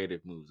worst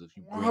creative moves if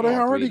you bring Well, they all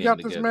three already of them got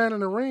this together. man in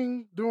the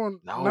ring doing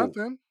No.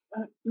 nothing.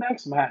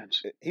 Next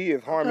match. he is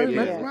Okay, harming.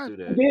 next Yeah, match. let's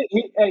do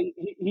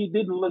that. He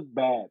didn't look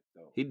bad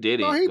though. He did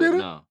No, it, he but didn't.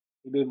 no.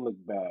 He didn't look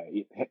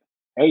bad.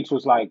 H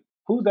was like,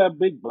 "Who's that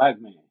big black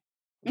man?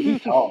 He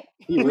tall.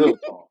 He real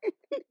tall."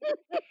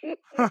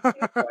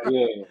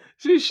 Yeah.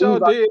 She He sure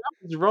was like, did.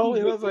 I was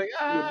rolling. I was like,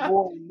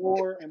 more and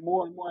more and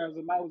more and more as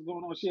the night was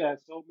going on. She had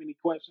so many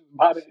questions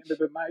by the end of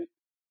the night.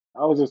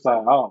 I was just like,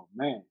 oh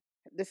man,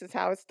 This is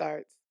how it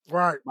starts.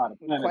 Right. might have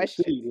With planted a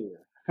questions. seed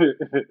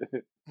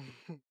here.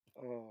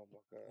 Oh my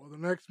god. Well, the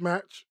next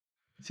match.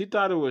 She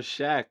thought it was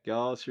Shaq,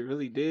 y'all. She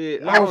really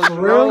did. No, I was for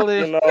real?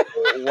 rolling. You know,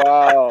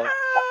 wow.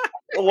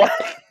 What?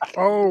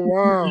 Oh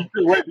wow. You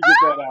couldn't wait to get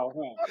that out,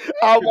 huh?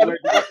 I was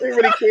about to say,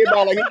 when he came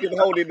out, like he couldn't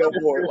hold it no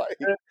more. Like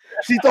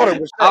she thought it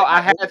was. Oh, Shaq.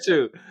 I had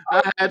to.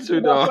 I had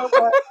to, though.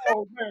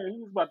 Oh man, he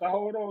was about to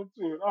hold on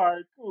to it. All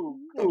right, cool.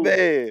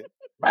 Man,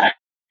 Back.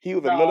 he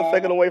was a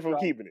millisecond away from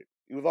keeping it.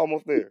 He was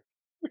almost there.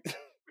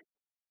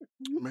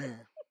 Man.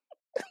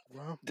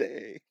 Well,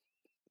 Dang.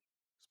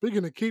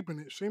 speaking of keeping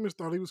it, Sheamus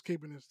thought he was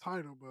keeping his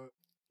title, but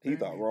He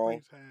thought Damian wrong.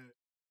 Priest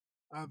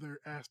had other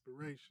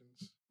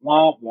aspirations.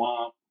 Womp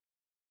womp.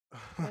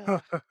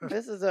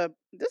 This is a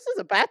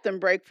bathroom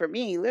break for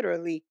me,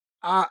 literally.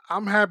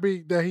 I'm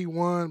happy that he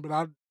won,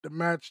 but the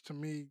match to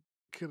me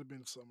could have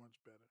been so much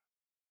better.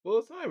 Well,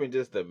 it's not even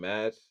just the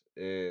match.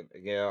 And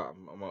again,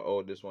 I'm gonna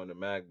owe this one to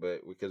Mac,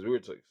 but because we were,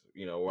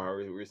 while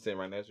we were sitting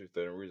right next to each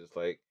other, and we were just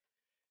like,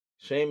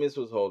 Sheamus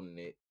was holding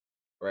it,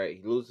 right?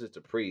 He loses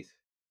to Priest.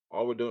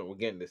 All we're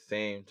getting the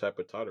same type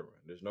of title run.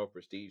 There's no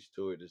prestige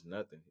to it. There's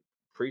nothing.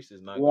 Priest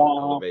is not going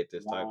to elevate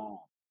this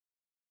title.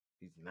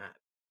 He's not.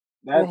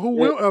 Well, who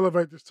will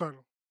elevate this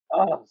title?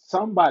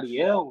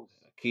 Somebody else.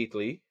 Keith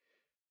Lee.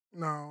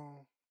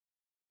 No.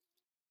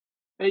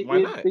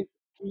 Why not?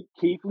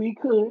 Keith Lee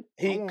could.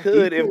 He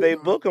could if they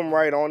book him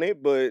right on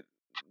it, but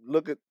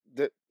look at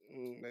that.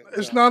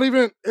 It's not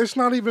even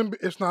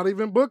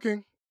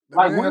booking.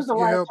 Like, when's the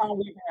last time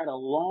we've had a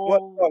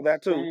long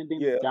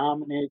standing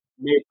dominant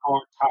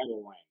mid-card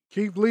title reign?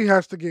 Keith Lee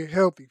has to get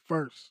healthy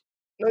first.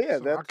 No, yeah,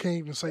 so I can't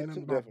even say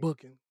nothing about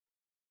booking.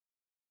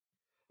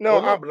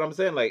 No, but I'm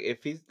saying, like,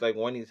 if he's like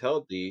when he's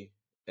healthy,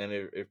 and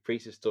if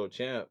Priest is still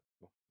champ,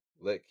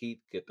 let Keith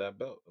get that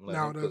belt. And let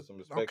him put some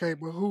respect. Okay,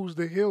 but who's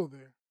the heel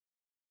there?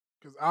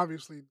 Because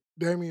obviously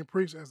Damian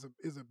Priest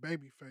is a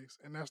baby face,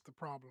 and that's the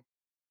problem.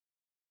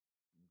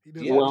 He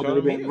doesn't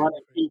they've been running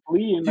Keith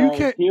Lee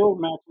in heel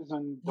matches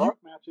and dark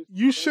matches.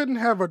 You shouldn't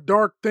have a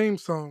dark theme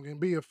song and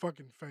be a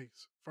fucking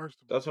face. First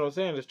of all, that's what I'm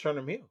saying. Just turn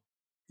him heel.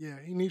 Yeah,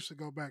 he needs to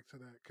go back to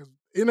that because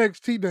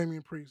NXT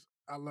Damian Priest,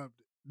 I loved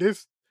it.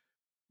 This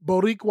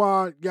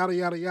Boricua yada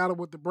yada yada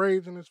with the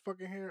braids in his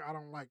fucking hair, I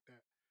don't like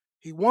that.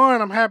 He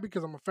won. I'm happy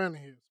because I'm a fan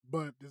of his,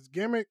 but this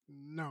gimmick,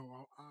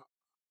 no,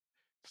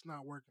 it's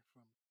not working for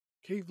me.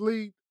 Keith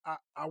Lee,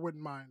 I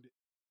wouldn't mind it.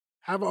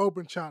 Have an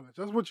open challenge.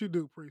 That's what you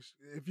do, Priest.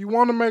 If you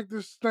want to make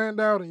this stand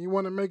out and you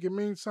want to make it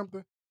mean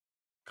something,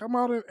 come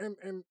out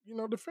and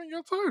defend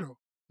your title.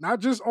 Not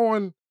just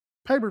on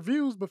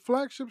pay-per-views, but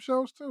flagship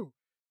shows too.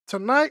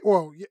 Tonight,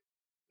 well, yeah,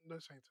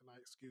 this ain't tonight,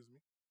 excuse me.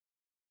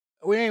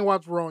 We ain't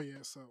watched Raw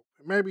yet, so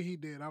maybe he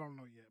did. I don't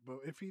know yet. But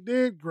if he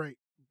did, great.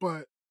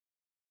 But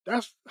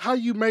that's how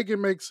you make it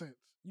make sense.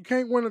 You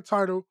can't win a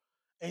title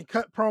and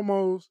cut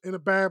promos in a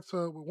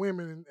bathtub with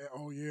women and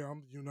oh yeah,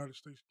 I'm the United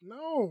States.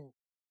 No.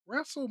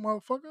 Wrestle,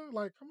 motherfucker.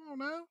 Like, come on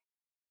now.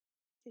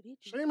 Did he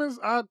do? Sheamus,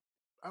 I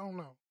don't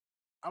know.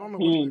 I don't know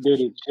He what's ain't next for did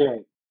it Sheamus.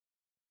 yet,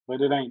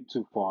 but it ain't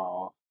too far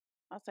off.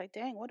 I was like,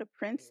 dang, what a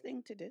Prince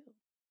thing to do.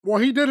 Well,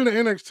 he did it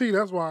in NXT.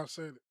 That's why I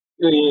said it.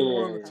 Yeah, When he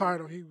won the yeah.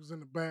 title, he was in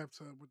the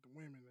bathtub with the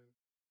women. And,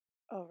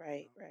 Oh,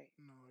 right, right.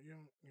 no, you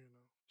don't,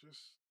 just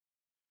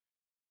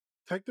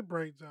take the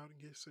braids out and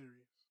get serious.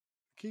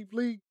 Keith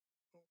Lee,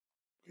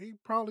 he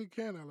probably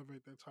can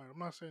elevate that title. I'm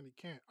not saying he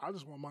can't. I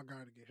just want my guy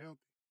to get healthy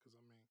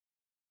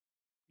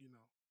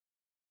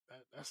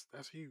because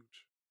that's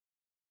huge.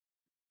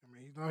 I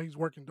mean, he's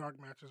working dark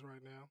matches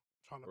right now,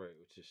 trying to Right,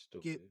 which is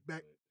stupid. get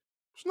back. but-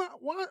 It's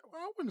not why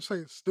I wouldn't say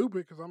it's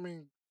stupid because I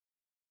mean,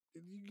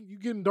 you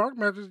getting dark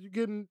matches, you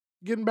getting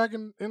back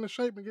in the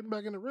shape and getting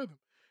back in the rhythm.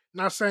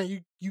 Not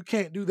saying you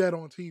can't do that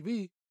on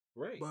TV,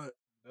 Right. but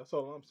That's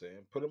all I'm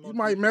saying. Put him you on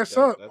might TV. mess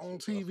That's- up that's on what-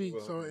 that's TV.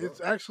 what So will help it's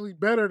him grow. actually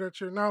better that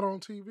you're not on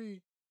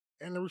TV.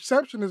 And the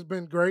reception has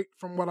been great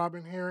from what I've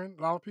been hearing.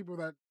 A lot of people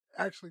that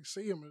actually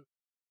see him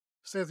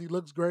says he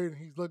looks great and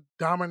he's looked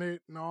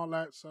dominant and all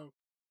that. So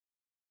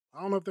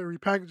I don't know if they're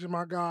repackaging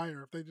my guy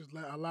or if they just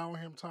allowing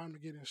him time to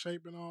get in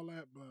shape and all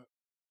that. But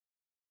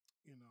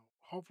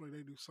hopefully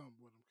they do something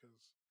with him because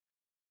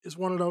it's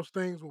one of those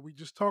things what we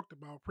just talked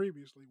about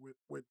previously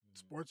with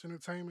sports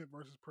entertainment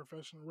versus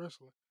professional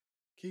wrestling.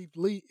 Keith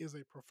Lee is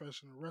a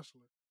professional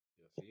wrestler.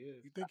 Yes, he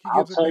is. You think he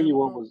I'll gets a tell damn you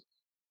what about? was.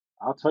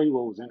 I'll tell you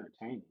what was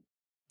entertaining.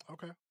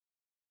 Okay.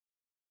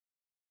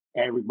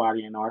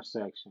 Everybody in our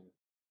section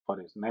for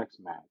this next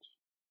match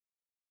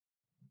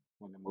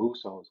when the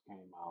Usos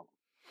came out.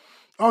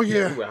 Oh Yeah,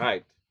 yeah. we were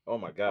hyped. Oh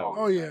my god. Oh,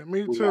 Oh we were yeah, hyped.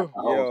 me we had too.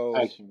 the whole Yo,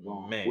 section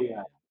going. We Man.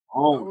 had I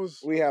on.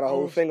 was we had a I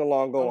whole was sing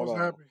along I going was on.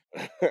 happy.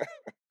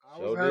 I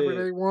was Sure happy did.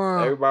 they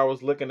won. Everybody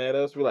was looking at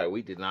us. We like,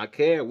 we did not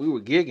care. We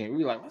were gigging.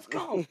 We were like, let's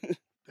go.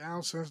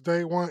 Down since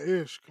day one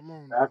ish. Come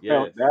on now. That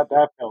felt Yes.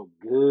 that felt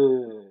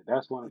good.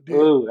 That's when It did.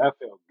 that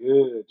felt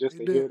good. Just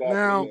It to hear did. that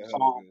Now, theme Yeah, hella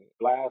song good.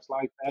 blast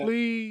like that.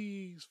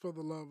 please, for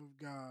the love of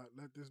God,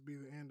 let this be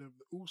the end of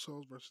the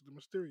Usos versus the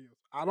Mysterios.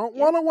 I don't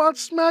Yes, want to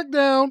watch please.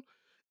 SmackDown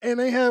and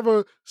they have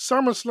a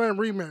SummerSlam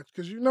rematch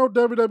because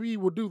WWE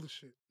will do the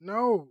shit.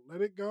 No,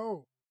 let it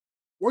go.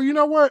 Well, you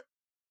know what?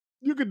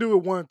 You could do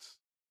it once,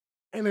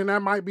 and then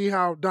that might be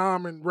how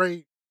Dom and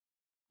Ray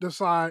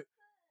decide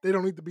they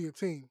don't need to be a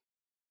team.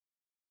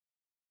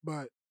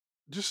 But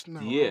just no.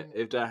 I Yeah, don't-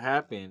 if that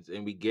happens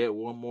and we get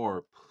one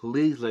more,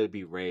 please let it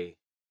be Ray,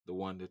 the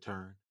one to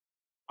turn.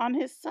 On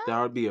his side?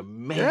 That would be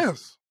amazing.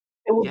 Yes.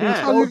 It would Yes.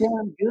 be how so you-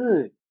 damn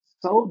good.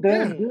 So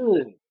damn Yeah.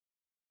 good.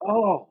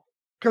 Oh.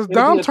 Because It'll be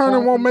Dom a turning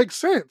turn. won't make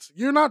sense.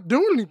 You're not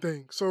doing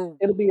anything. So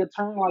It'll be a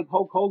turn like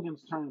Hulk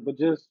Hogan's turn, but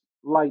just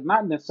like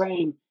not in the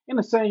same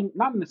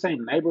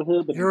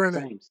neighborhood, but in you're the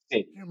in it. same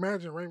city. You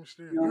imagine Rey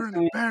Mysterio. You know You're what an I'm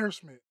saying?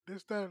 embarrassment.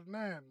 This, that, and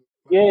that.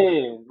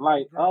 Yeah,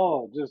 like great.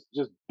 oh,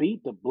 just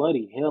beat the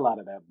bloody hell out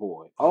of that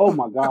boy. Oh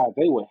my God,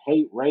 they would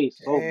hate Ray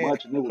so Damn.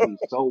 much, and it would be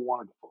so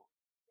wonderful.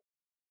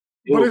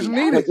 It But would it's be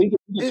needed. because he can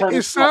turn It into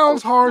like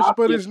sounds a harsh, but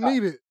mafia it's type.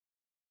 needed. It is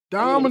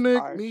Dominic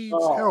harsh. needs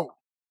help.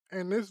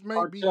 And this may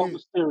be Cartel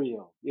it.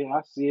 Mysterio. Yeah,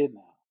 I see it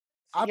now.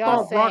 I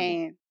Y'all thought Brock.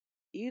 saying,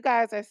 you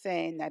guys are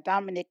saying that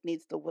Dominic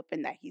needs the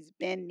whipping that he's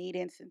been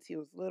needing since he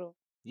was little.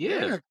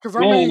 Yeah. Yeah, because I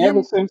Man, mean, ever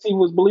him since he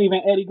was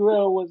believing Eddie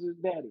Guerrero was his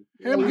daddy.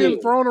 getting Yeah.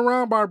 thrown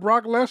around by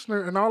Brock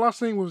Lesnar, and all I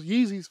seen was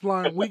Yeezys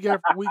flying week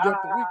after week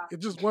after week. It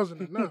just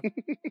wasn't enough.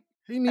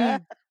 He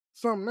needs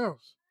something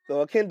else.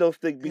 So a kendo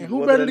stick And beat who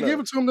wasn't better to enough. give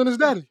it to him than his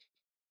daddy?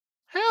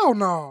 Hell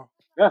no.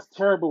 That's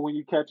terrible when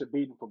you catch a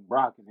beating from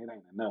Brock and it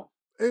ain't enough.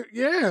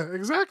 Yeah,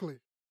 exactly.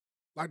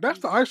 Like that's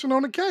the icing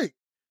on the cake.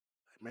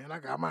 Man, I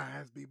got my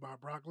ass beat by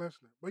Brock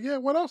Lesnar. But yeah,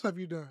 what else have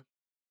you done?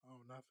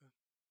 Oh, nothing.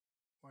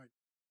 Like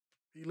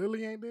he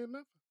literally ain't did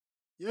nothing.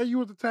 Yeah, you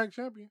was the tag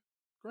champion.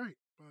 Great.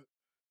 But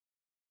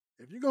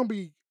if you're gonna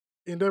be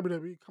in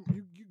WWE,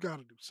 you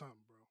gotta do something,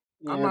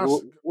 bro. I'm Yeah,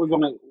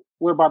 not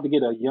we're about to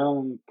get a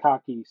young,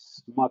 cocky,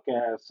 smuck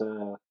ass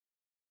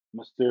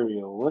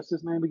Mysterio. What's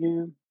his name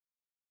again?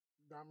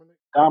 Dominic.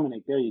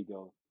 Dominic. There you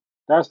go.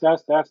 That's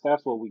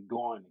what we're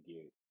going to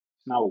get.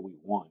 It's not what we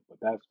want, but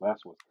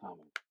that's what's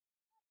coming.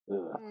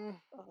 Ugh.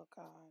 Oh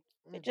God!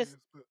 I It just guess,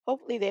 but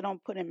hopefully they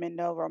don't put him in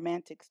no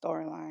romantic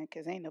storyline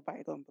because ain't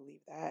nobody gonna believe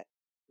that.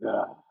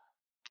 Ugh.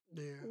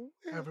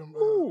 yeah, have him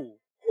Who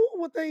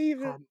would they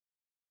even? Car-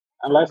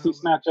 Unless he Carmella.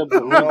 snatch up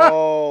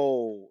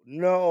Zelina.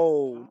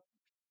 No.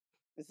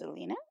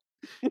 Zelina?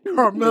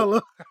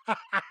 Carmella.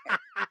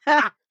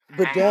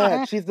 But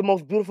Dad, she's the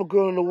most beautiful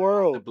girl in the The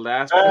world.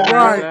 blasphemy of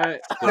Right,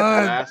 that. The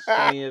son.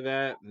 blasphemy of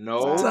that.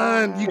 No.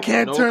 Son, you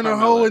can't No, turn a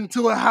hoe Carmella.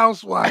 into a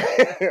housewife.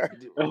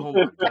 Oh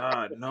my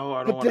God. No,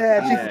 I don't But want to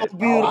Dad, see she's that. so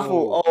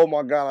beautiful. No. Oh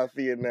my God, I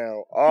see it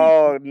now.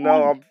 Oh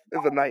no,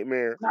 it's a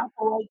nightmare. It's not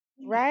the right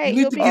thing. Right. You need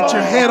He'll to be get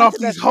your going head down off to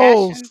the these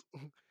hoes.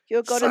 fashion.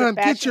 He'll go to the Son,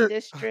 get fashion your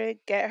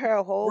district, get her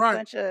a whole right.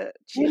 bunch of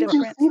cheetah Didn't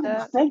you print see the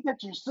stuff. mistake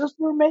that your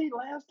sister made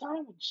last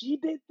time when she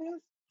did this?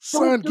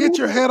 Son, Don't get do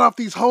your this. head off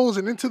these hoes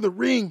and into the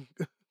ring.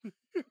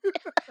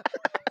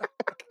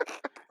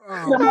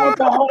 Oh Them other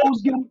man.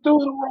 hoes get them through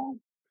the room.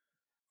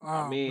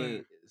 I Oh man.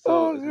 mean, so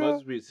Oh as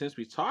much God. as since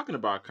we're talking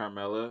about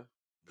Carmella,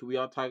 could we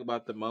all talk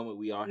about the moment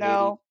we all hated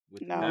No,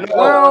 with the no, past? No,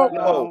 Well,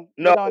 no,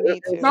 we no. don't need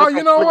It's to. no, so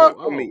you know conflicting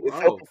what? for me. It's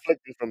so Oh.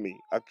 conflicting for me.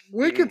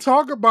 We can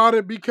talk about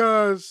it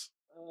because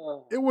Uh,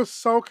 it was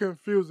so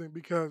confusing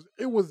because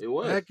it was It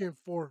was. back and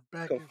forth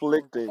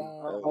conflicting.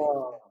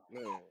 all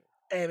week. uh, Man.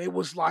 And it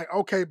was like,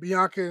 okay,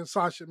 Bianca and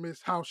Sasha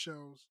missed house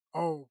shows.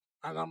 Oh,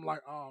 and I'm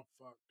like, oh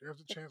fuck, there's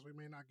a chance we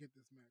may not get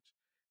this match.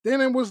 Then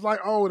it was like,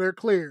 oh, they're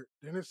cleared.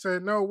 Then it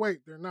said, no, wait,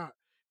 they're not.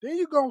 Then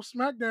you go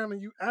SmackDown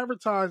and you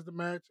advertise the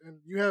match, and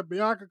you have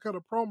Bianca cut a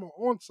promo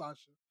on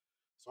Sasha.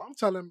 So I'm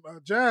telling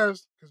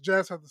Jazz, because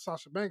Jazz has the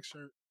Sasha Banks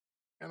shirt,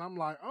 and I'm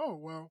like, oh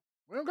well,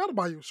 we don't gotta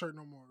buy you a shirt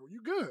no more.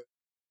 You good?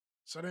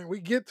 So then we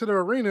get to the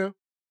arena,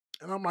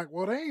 and I'm like,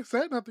 well, they ain't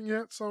said nothing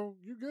yet, so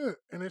you good.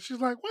 And then she's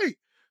like, wait,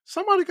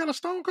 somebody got a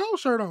Stone Cold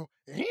shirt on,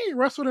 and he ain't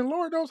wrestled in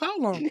Lord knows how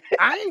long.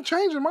 I ain't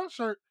changing my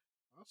shirt.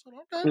 I said,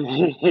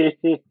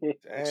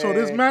 okay. So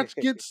this match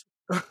Dang. gets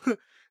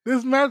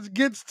this match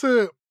gets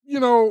to, you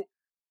know,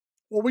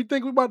 well, we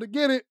think we about to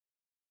get it.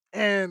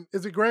 And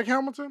is it Greg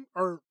Hamilton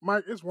or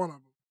Mike? It's one of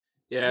them.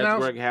 Yeah, it's Now,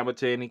 Greg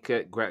Hamilton. He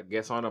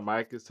gets on the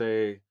mic and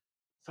say,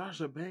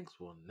 Sasha Banks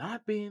will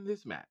not be in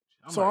this match.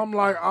 I'm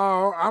like,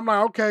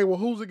 okay, well,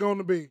 who's it going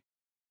to be?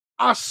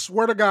 I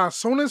swear to God, as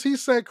soon as he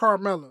said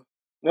Carmella,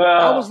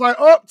 I was like,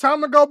 oh,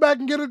 time to go back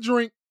and get a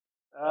drink.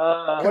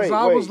 Because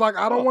I was like,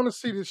 I don't want to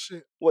see this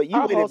shit. Wait, you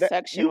Our whole waited that?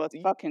 section was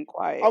fucking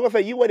quiet. I was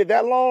gonna say you waited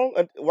that long,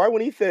 right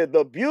when he said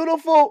the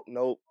beautiful.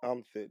 Nope,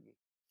 I'm sitting.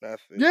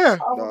 That's it. Yeah.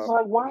 I was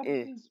like,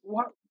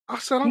 why? I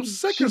said, I'm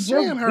sick of She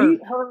seeing just her. beat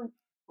her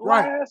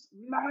last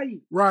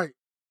night. Right.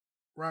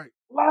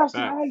 Last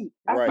Facts. night.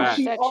 Right. After Our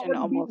she section already beat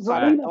almost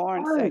got a Zelina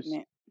thorn first.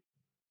 segment.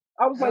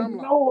 I was And like, I'm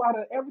like- no, out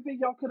of everything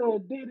y'all could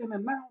have did and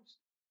announced,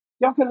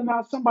 y'all could have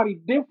announced somebody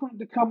different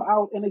to come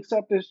out and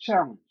accept this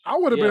challenge. I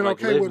would have Yeah, been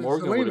like okay Liv with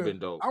Morgan would have Zelina. been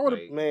dope. I would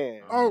have. Like,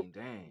 Man. I mean,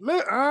 dang.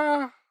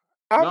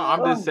 No,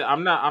 I'm just saying.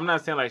 I'm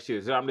not saying like she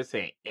was. I'm just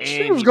saying.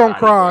 She was gonna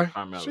cry.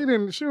 Carmella. She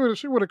didn't. She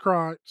would have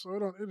cried. So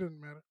it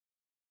didn't matter.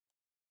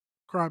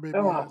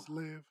 Crybaby ass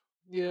Liv.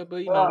 Yeah, but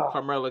you know,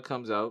 Carmella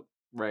comes out,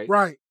 right?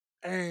 Right.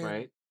 And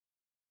Right.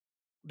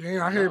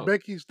 then I hear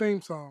Becky's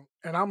theme song,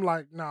 and I'm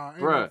like, nah, ain't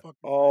no Bruh. fucking.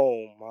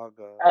 Oh my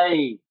God.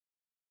 Hey,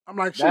 I'm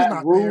like, she's that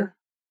not roof there.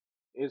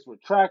 is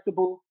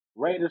retractable.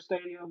 Raider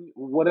Stadium,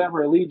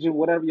 whatever Allegiant,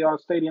 whatever y'all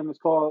stadium is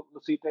called,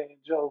 Lucite and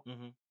Joe.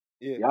 Mm-hmm.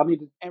 Yeah. Y'all need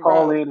to And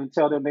call Rose. in and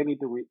tell them they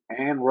need to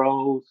and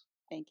Rose.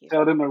 Thank you.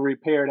 Tell them to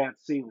repair that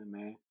ceiling,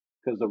 man,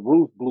 because the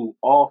roof blew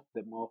off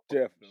the motherfucking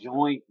Definitely.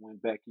 joint when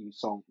Becky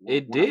song.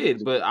 It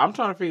did, but I'm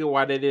trying to figure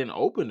why they didn't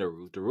open the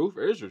roof. The roof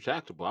is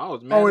retractable. I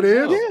was mad. Oh, it as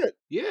is? hell.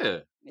 Yeah.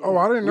 Oh,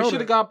 I didn't know We should that.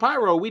 have got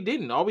pyro. We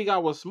didn't. All we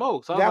got was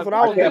smoke. So That's I what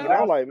I was what the thinking.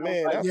 hell? I'm like,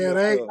 man, that's Yeah,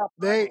 messed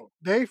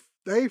up.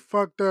 they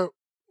fucked up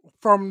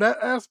from that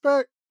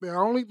aspect. The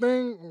only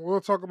thing,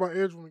 we'll talk about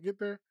Edge when we get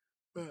there,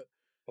 but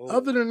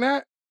other than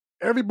that,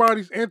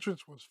 everybody's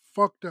entrance was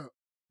fucked up.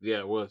 Yeah,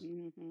 it was.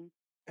 Mm-hmm.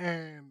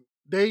 And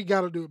they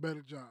got to do a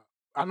better job.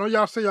 I know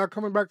y'all say y'all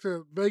coming back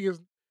to Vegas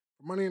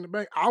for Money in the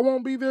Bank. I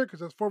won't be there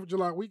because that's 4th of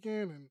July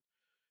weekend, and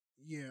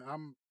yeah,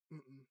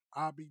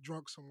 I'll be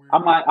drunk somewhere. I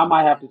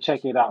might have to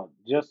check it out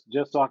just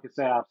so I can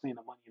say I've seen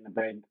the Money in the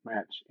Bank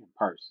match in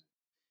person.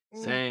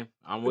 Same.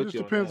 I'm It with just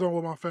you. depends on on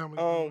what my family's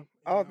doing.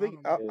 I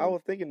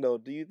was thinking though,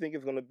 do you think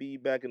it's gonna be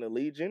back in the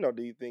Legion, or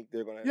do you think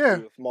they're gonna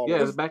do a smaller?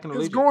 Yeah, it's back in the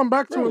It's Legion. going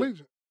back to Really?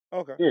 Allegiant.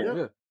 Okay.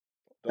 Yeah.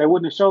 They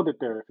wouldn't have showed it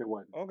there if it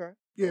wasn't. Okay.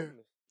 Yeah.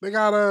 They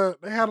had a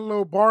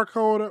little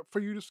barcode up for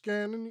you to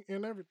scan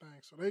and everything.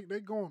 So they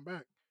going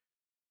back.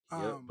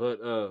 Yeah, but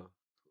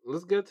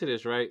let's get to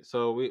this, right?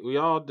 So we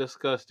all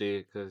discussed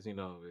it because you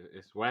know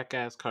it's whack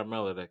ass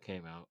Carmella that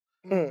came out,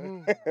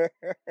 Mhm.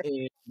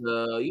 and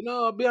you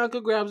know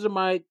Bianca grabs the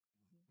mic,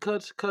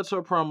 cuts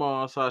her promo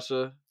on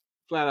Sasha,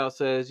 flat out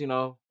says, you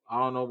know, I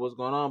don't know what's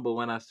going on, but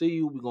when I see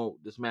you,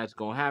 this match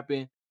gonna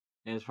happen.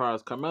 And as far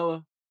as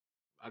Carmella,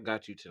 I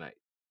got you tonight.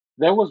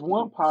 There was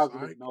one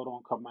positive note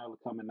on Carmella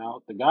coming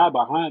out. The guy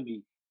behind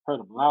me heard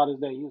him loud as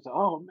day. He was like,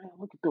 "Oh man,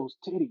 look at those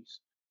titties."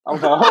 I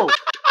was like,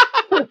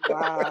 "Oh,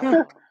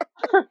 Wow."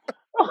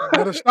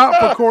 Better stop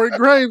for Corey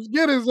Graves.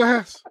 Get his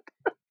ass.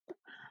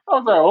 I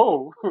was like,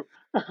 "Oh."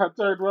 I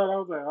turned around. I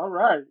was like, "All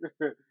right."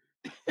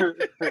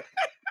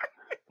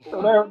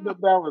 So that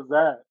was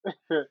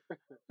that.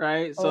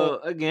 Right. So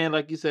again,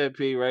 like you said,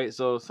 P. Right.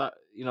 So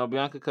you know,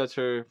 Bianca cuts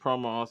her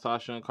promo on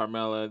Sasha and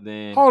Carmella.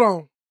 Then Hold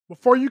on,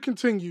 before you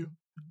continue,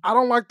 I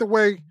don't like the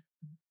way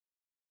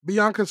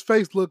Bianca's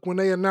face look when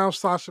they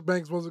announced Sasha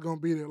Banks wasn't gonna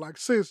be there. Like,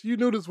 sis, you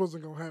knew this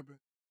wasn't gonna happen,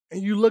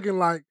 and you looking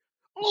like,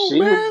 oh She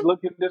was man,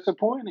 looking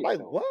disappointed Like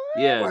though. what?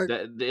 Yeah, like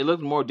it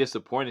looked more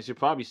disappointing. She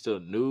probably still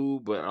knew,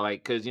 but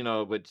like, cause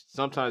but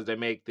sometimes they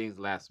make things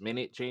last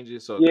minute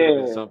changes, so it could have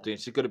been Yeah, something.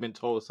 She could have been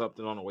told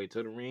something on the way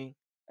to the ring,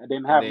 and then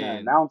and having to then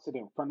announce it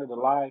in front of the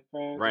live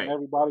fans and right,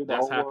 everybody, the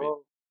that's whole happened.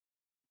 world.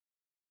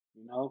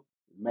 You know,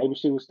 maybe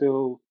she was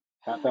still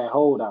got that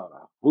hold out.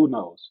 Who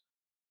knows?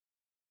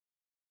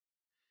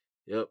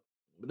 Yep.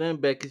 But then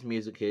Becky's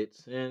music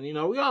hits, and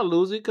we all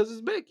lose it because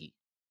it's Becky.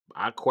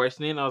 I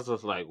questioned it. I was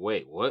just like,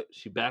 wait, what?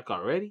 She back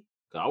already?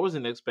 'Cause I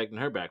wasn't expecting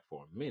her back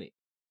for a minute.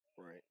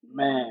 Right.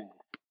 Man,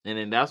 And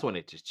then that's when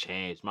it just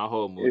changed. My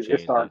whole mood it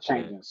changed started after that.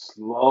 changing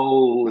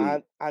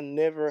slowly, I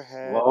never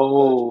had such a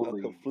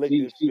slowly.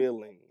 conflicted She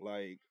feeling.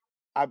 Like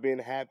I've been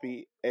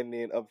happy and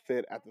then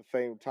upset at the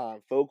same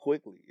time so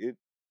quickly. It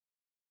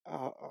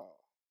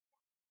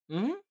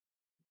hmm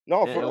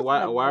no And, It for and was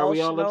an why are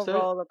we all emotional upset?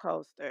 roller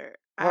coaster.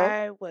 huh?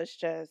 I was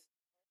just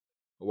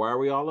Why are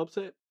we all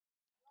upset?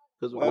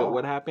 Because what Well,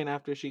 what happened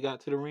after she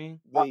got to the ring?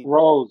 they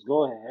Rose,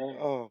 go ahead.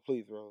 oh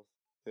please Rose,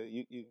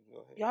 you can go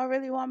ahead. y'all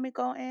really want me to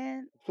go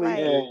in? Please Like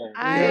Yeah, do, yeah.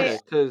 I Yeah,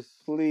 because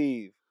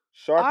please our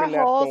sharpen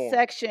that whole thorn.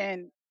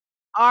 section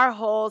our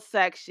whole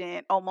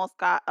section almost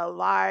got a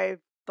live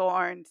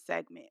thorn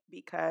segment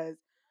because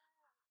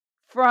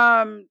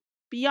from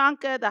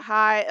Bianca, the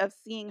high of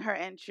seeing her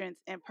entrance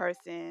in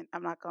person,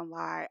 I'm not gonna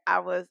lie, I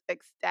was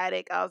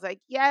ecstatic. I was like,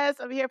 yes,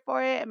 I'm here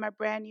for it. And my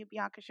brand new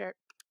Bianca shirt,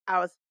 I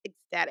was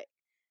ecstatic.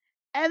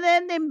 And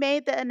then they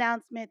made the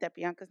announcement that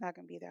Bianca's not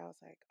gonna be there. I was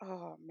like,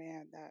 oh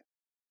man,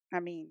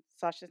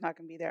 Sasha's not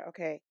gonna be there.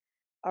 Okay.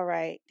 All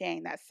right,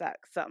 dang, that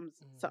sucks.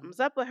 Something's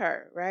up with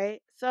her,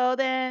 right? So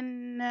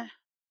then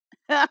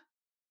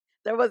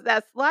there was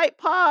that slight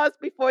pause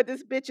before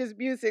this bitch's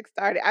music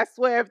started. I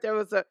swear if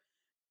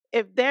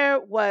there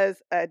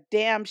was a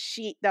damn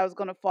sheet that was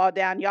gonna fall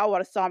down, y'all would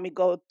have saw me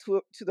go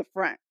to the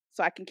front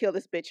so I can kill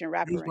this bitch and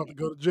wrap he was her in about to it.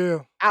 go to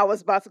jail. I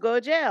was about to go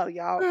to jail,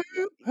 y'all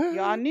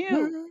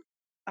knew.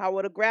 I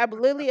would have grabbed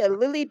Lily, a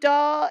Lily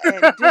doll,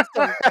 and did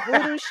some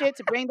voodoo shit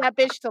to bring that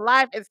bitch to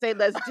life and say,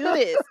 "Let's do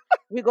this.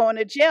 We're going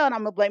to jail, and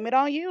I'm gonna blame it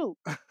on you."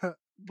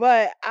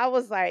 But I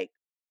was like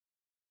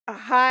a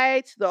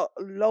high to the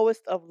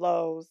lowest of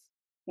lows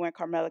when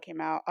Carmella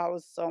came out. I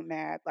was so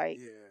mad. Like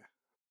Yeah.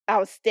 I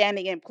was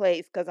standing in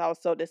place because I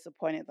was so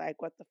disappointed.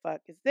 Like, what the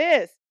fuck is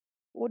this?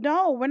 Well,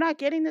 no, we're not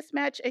getting this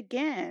match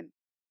again.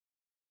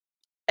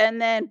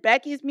 And then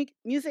Becky's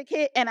music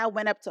hit, and I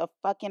went up to a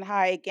fucking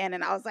high again,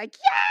 and I was like,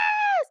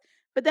 yes!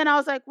 But then I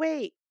was like,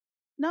 wait,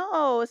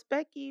 no, it's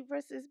Becky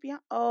versus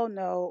Bianca. Oh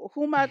no,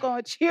 who am I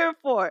going to cheer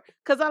for?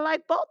 Because I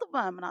like both of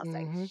them. And I was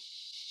like, hmm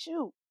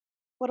shoot,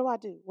 what do I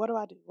do? What do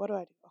I do? What do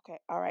I do? Okay,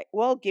 all right.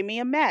 Well, give me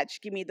a match.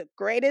 Give me the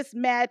greatest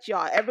match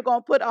y'all ever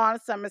gonna put on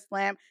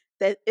SummerSlam.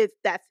 That's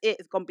it.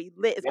 It's gonna be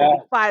lit. It's gonna be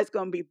Yes, fire. It's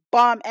gonna be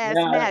bomb ass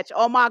yes, match.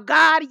 Oh my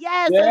god,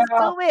 yes, let's yeah,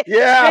 do it.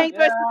 Yeah, Strength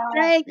versus yeah,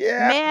 strength,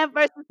 yeah. man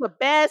versus the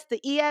best, the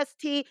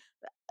EST.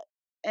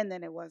 And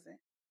then it wasn't.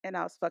 And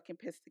I was fucking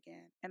pissed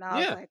again. And I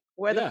was yeah, like,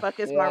 where the yeah, fuck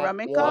is my Wah, rum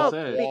and well wah, coke?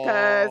 said.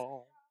 Because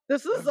wah.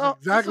 That's this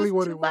exactly was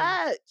what too it was.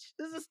 much.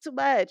 This is too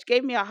much.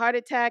 Gave me a heart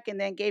attack and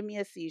then gave me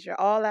a seizure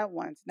all at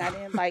once. And I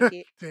didn't like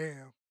it.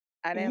 Damn.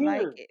 I and didn't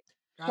like here, it.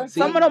 God check my Someone See,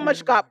 damn, you almost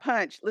didn't man. like got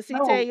punched. Listen,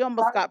 No, you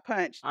almost got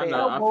punched I know.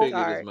 there. I I'm elbow. figured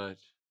as sorry. much.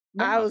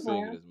 I Man, I was figured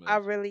man. as I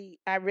much. really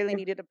I really And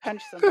needed to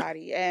punch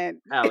somebody. And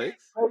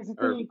Alex crazy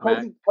or thing,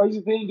 Mac.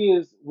 crazy thing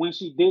is when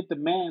she did the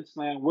man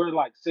slam, we're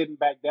like sitting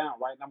back down,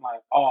 right? And I'm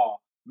like, oh,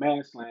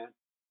 man slam.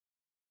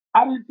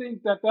 I didn't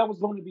think that was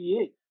going to be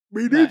it.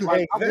 Me Mac. neither.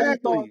 Like I really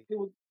thought Exactly. it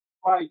was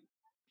like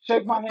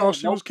shake I my thought hand,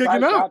 she was nope,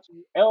 kicking out. got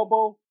you,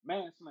 elbow,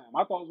 man slam.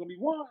 I thought it was gonna be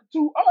 1,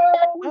 2,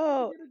 oh, we finna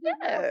oh get it, the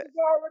match yeah. is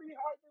already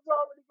hype, is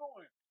already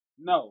going.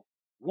 No,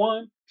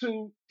 1,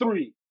 2,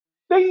 3,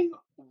 ding.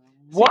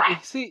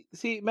 See,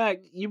 What? Mac.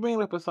 You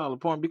bring up a solid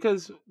point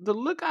because the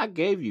look I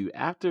gave you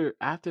after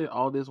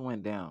all this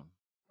went down,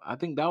 I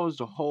think that was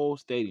the whole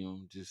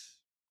stadium just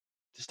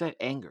that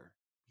anger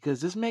because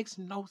this makes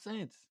no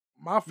sense.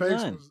 My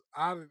face None. was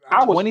I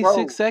I was just 26 froze.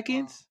 wow.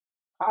 seconds.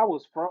 I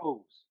was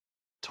froze.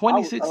 I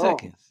was 26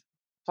 seconds.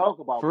 talk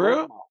about For broke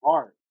real, my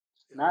heart,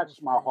 Yeah, I was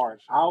snatched my froze for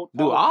heart sure. out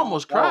dude. I of my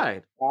almost body.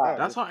 cried. God, That was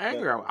That's how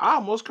angry disrespectful. I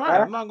almost cried.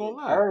 that I'm not gonna shit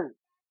lie. hurt.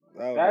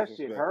 That was That shit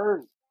disrespectful.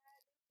 hurt.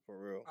 For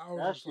real. I was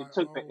That just like,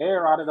 shit took the oh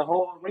air out of the man.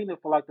 whole arena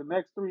for like the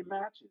next 3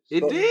 matches. It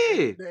So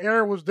did. The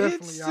air was It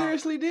definitely out.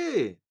 seriously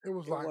did. It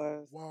was It like,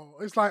 was. whoa.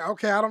 It's like,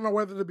 okay, I don't know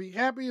whether to be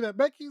happy that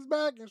Becky's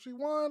back and she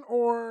won,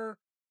 or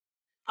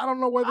I don't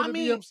know whether I to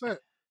be mean, upset.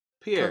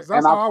 Because Pierre.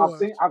 that's And how I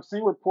was. I've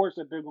seen reports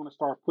that they're going to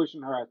start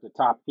pushing her as the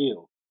top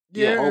heel.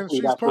 So Yeah, Yeah, and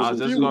hopefully she's that's what supposed I to was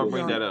we just feud see with gonna this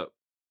bring that Bianca.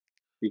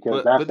 week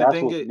up. because But that's the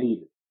thing what's is,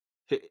 needed.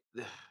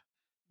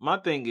 my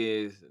thing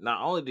is,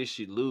 not only did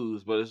she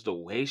lose, but it's the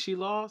way she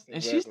lost,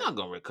 and she's exactly. not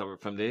gonna recover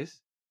from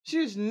this.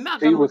 She's not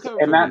She gonna was, recover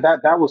and from this.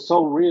 that was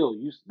so real.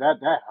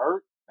 That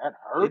hurt. That It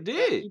hurt that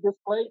did. she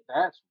displayed.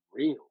 That's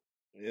real.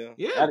 Yeah.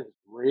 Yeah, That is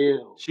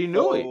real. she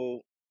knew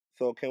it.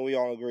 So can we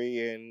all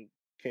agree and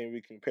can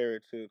we compare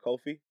it to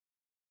Kofi?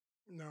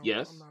 No, I'm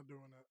Yes. not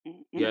doing that.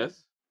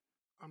 Yes.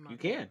 I'm not You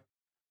doing can. that.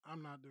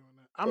 I'm not doing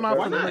that. I'm not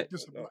Why gonna not? make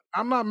this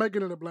I'm not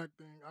making it a black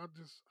thing. I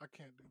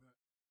can't do that.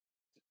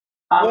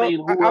 I Well, mean,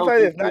 who I'll else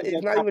say would this. take It's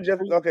that not type even of just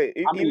treatment? okay. I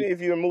Even mean,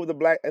 if you remove the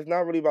black, it's not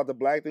really about the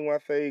black thing. When I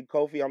say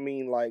Kofi, I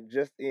mean like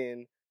just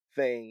in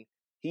saying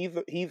he's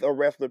a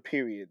wrestler.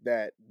 Period.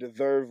 That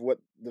deserved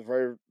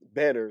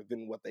better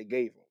than what they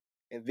gave him.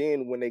 And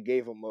then when they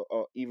gave him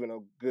even a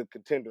good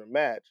contender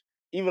match,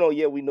 even though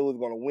we knew he was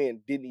going to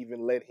win, didn't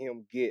even let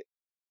him get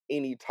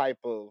any type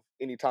of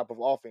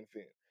offense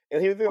in.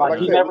 And here's the thing, like like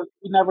I No. said,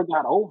 he never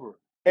got over.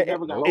 He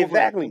never got Nope. over as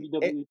exactly. WWE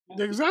champion.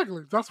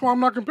 Exactly. That's why I'm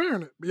not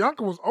comparing it.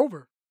 Bianca was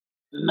over.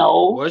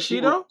 No, Was she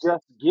she was though?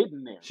 just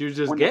getting there. She was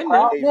just When the getting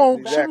crowd there. Well,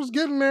 came she back, was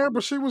Exactly. getting there,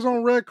 but she was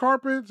on red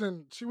carpets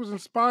and she was That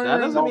inspiring.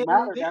 doesn't don't mean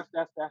matter. anything.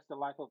 That's the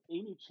life of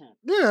any champion.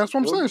 Yeah, that's what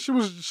I'm Feel saying.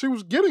 me? She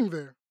was getting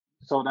there.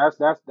 So that's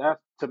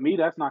to me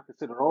that's not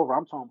considered over.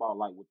 I'm talking about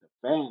like with the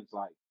fans.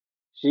 Like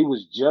she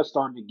was just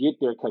starting to get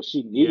there because she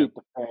Yeah. needed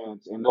the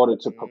fans in order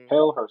to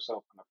propel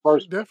herself in the She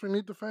first place. definitely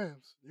need the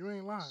fans. You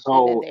ain't lying. And then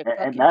So they and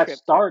fucking that tripped her.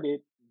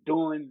 started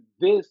doing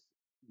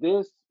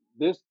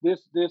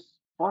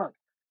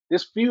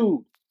this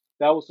feud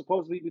that was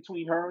supposed to be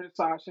between her and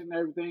Sasha and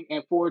everything,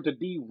 and for it to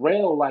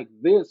derail like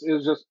this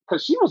is just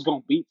because she was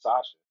gonna beat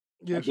Sasha,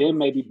 Yeah, and she then was.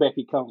 maybe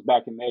Becky comes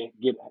back and they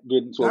get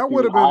into a That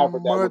would feud. have been However,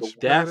 that would have much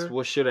That's better.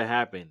 what should have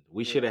happened.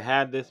 We should have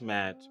had this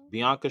match.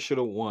 Bianca should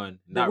have won.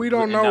 But Not we re-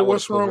 don't and know that would have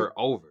what's put wrong. her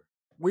over.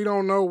 We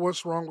don't know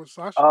what's wrong with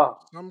Sasha. uh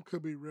Something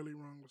could be really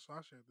wrong with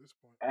Sasha at this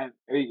point. and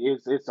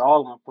it's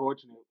all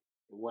unfortunate.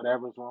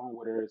 Whatever's wrong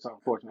with her, it's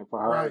unfortunate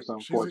for her. Right. It's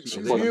unfortunate It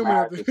She's for the is. human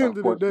at match. the It's end of the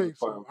unfortunate day.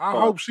 So I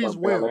hope she's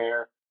well.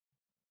 Belair,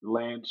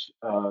 Lynch,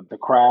 the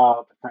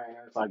crowd, the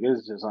fans. Like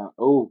it's just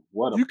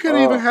what a You could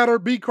even had her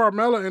beat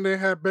Carmella and then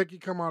have Becky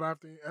come out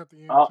at the end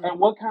too. and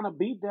what kind of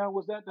beatdown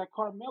was that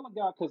Carmella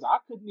got? Because I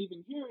couldn't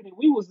even hear it, and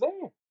we was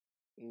there.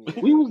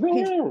 We was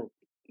there.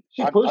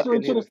 She I pushed her couldn't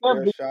into hear the the step.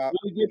 stair Didn't shot.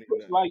 really get Couldn't hear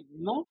pushed nothing. like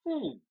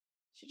nothing.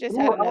 She just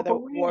Threw had her out the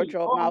another ring.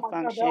 wardrobe Oh my god,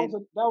 malfunction.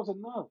 that was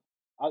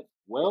enough.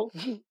 Well,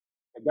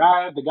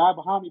 the guy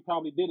behind me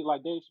probably did it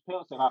like Dave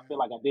Chappelle said. I feel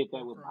like I did that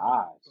Poor with my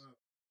Carmella, eyes.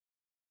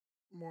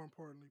 but more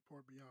importantly,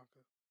 poor Bianca.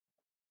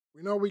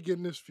 We know we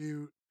getting this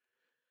feud.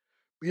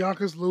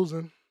 Bianca's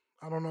losing.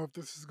 I don't know if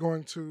this is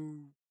going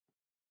to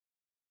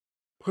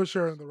push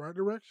her in the right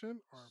direction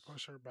or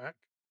push her back.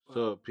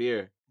 So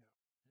Pierre,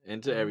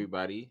 and to Mhm.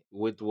 everybody,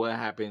 with what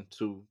happened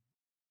to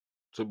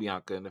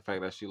Bianca and the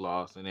fact that she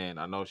lost, and then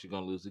I know she's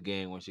gonna lose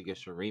again when she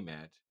gets her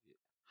rematch.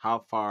 How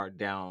far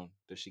down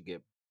does she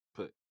get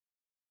put?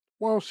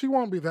 Well, she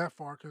won't be that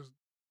far because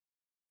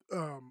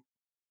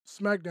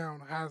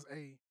SmackDown has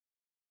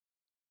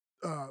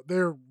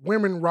their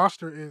women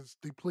roster is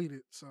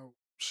depleted, so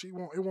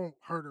it won't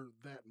hurt her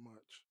that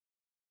much.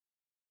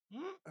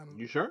 And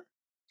You sure?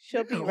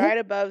 She'll be right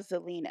above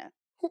Zelina.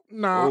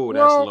 nah, Oh, that's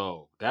well,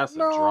 low. That's a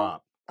no.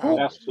 drop. Who, Oh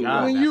my That's too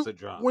god, low. that's a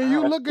drop. when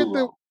you That's look too at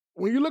the low.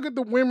 when you look at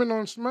the women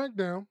on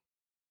SmackDown,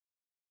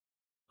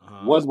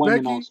 What it's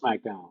women on Becky.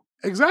 SmackDown?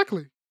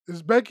 Exactly,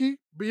 it's Becky,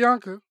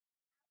 Bianca,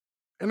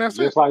 and that's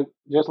Just it.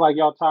 like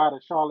y'all tired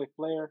of Charlotte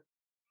Flair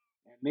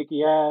and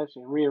Nikki Ash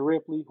and Rhea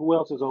Ripley. Who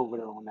else is over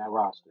there on that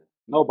roster?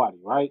 Nobody,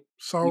 right?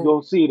 So You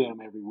gonna see them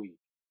every week.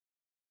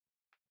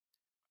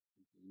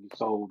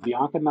 So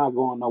Bianca not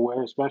going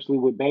nowhere, especially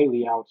with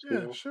Bailey out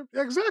yeah, still.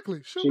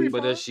 exactly. She'll be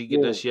But fine.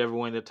 does she ever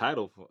win the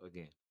title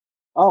again?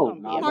 Oh gonna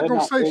be no, I'm a not they're gonna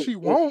not. say she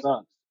It won't.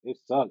 sucks. It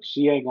sucks.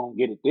 She ain't gonna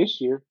get it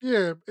this year.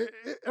 Yeah,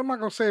 I'm not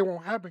gonna say it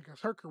won't happen because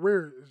her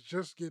career is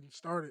just getting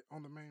started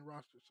on the main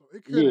roster, so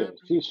it could Yeah,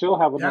 happen she'll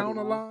have another down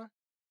the run. line.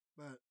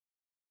 But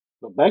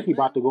But right Becky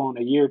about now, to go on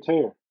a year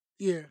tear.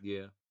 yeah,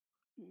 Yeah.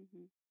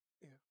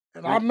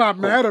 and I'm not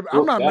mad at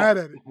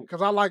it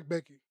because I like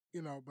Becky,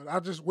 but I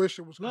just wish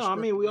it was. No, I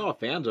mean we all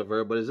fans of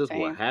her, but it's just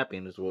what Same.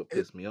 happened is what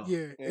pissed me off.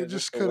 Yeah, it just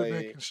just the could have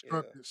way, been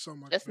constructed so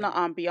much Just better. not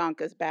on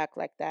Bianca's back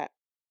like that.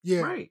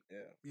 Yeah, Right.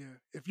 yeah.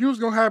 If you was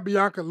gonna have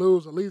Bianca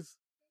lose, at least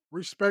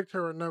respect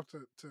her enough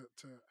to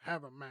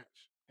have a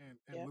match and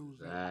lose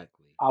that.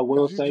 Exactly. I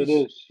will 'Cause you say just-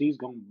 this: she's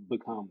gonna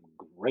become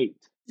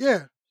great.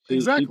 Yeah, She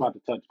exactly. about to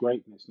touch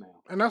greatness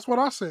now. And that's what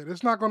I said.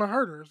 It's not gonna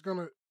hurt her.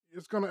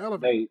 It's gonna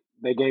elevate.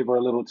 They gave her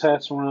a little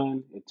test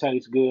run. It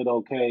tastes good,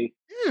 okay.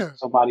 Yeah.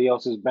 Somebody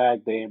else is back.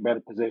 They're in better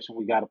position.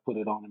 We got to put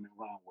it on them and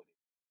run with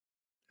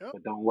it. Yep.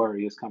 But don't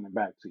worry, it's coming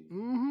back to you.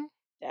 Mm-hmm.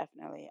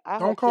 Definitely. I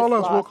Don't hope call this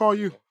us. We'll loss call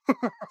you.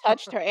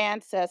 touched her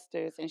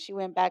ancestors and she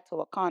went back to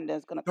Wakanda.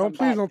 Is gonna come Please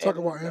back don't talk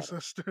even about better.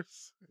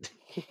 ancestors.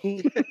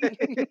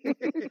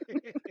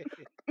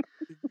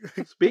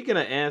 Speaking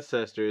of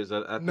ancestors,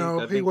 I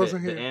think he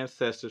wasn't the here.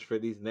 ancestors for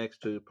these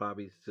next two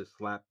probably just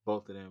slap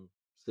both of them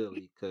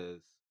silly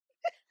because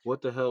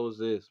what the hell was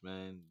this,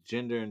 man?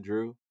 Jinder and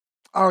Drew.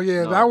 Oh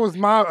yeah, that No. was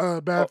my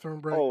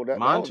bathroom break. Oh, that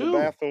Mine was too. the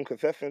bathroom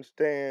concession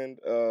stand.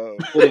 No,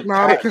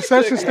 the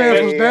concession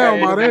stands was Hey, down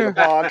hey, by this is then.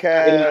 the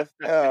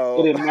podcast.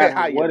 It didn't matter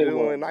How you what it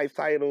doing? was Nice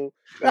title.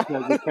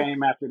 because it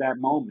came after that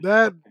moment.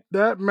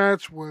 That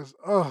match was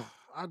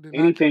I did not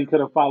Anything care. could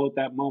have followed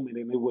that moment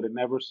and it would have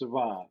never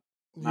survived.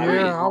 Not Three.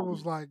 even Yeah, I close.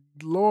 was like,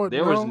 Lord,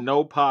 There was no.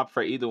 no pop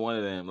for either one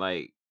of them.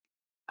 Like,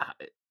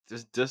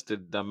 just the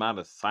amount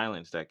of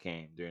silence that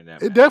came during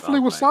that It match. I definitely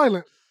was was like,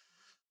 silent.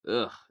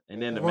 ugh.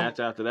 And then the Yeah. Well, match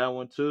after that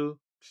one too.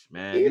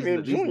 Man, Even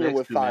these Junior next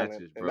was two silent,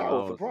 matches, and bro, that I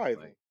was was just surprising.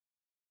 like,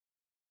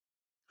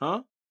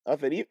 huh? I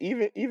said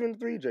even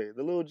 3J,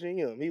 the little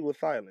GM, he was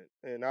silent,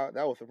 and that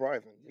was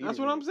surprising. He That's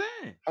didn't what I'm even.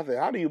 saying. I said,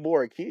 how do you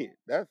bore a kid?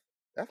 That's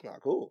not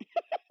cool.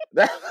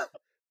 That,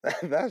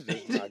 that's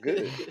just not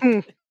good.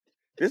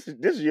 This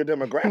is your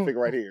demographic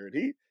right here. And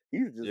he's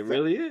It just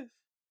really is.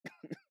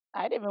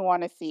 I didn't even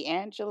want to see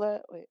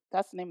Angela. Wait,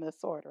 that's the name of the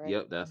sword, right?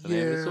 Yep, that's the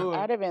name of the yeah. sword.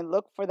 I didn't even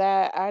look for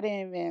that. I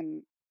didn't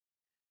even.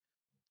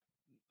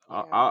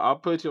 Yeah. I'll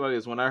put it to you like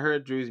this. When I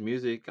heard Drew's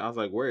music, I was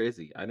like, "Where is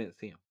he?" I didn't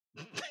see him.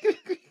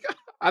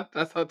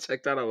 That's how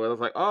checked out I was. I was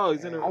like, "Oh,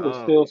 he's in I a." was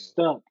Man. still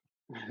stuck.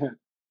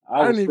 I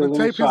I was didn't even still in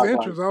tape his shock. Like,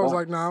 entrance. I was what?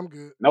 like, nah, I'm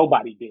good.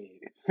 Nobody did.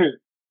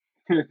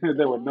 Did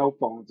There were I? no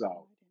phones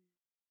out.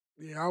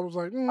 Yeah, I was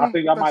like, I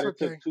think I that's might have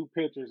okay. took 2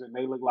 pictures and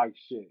they look like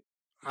shit.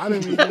 I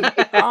didn't even.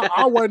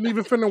 I wasn't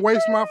even finna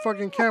waste my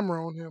fucking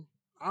camera on him.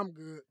 I'm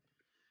good.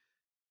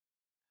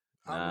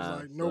 I was Nah,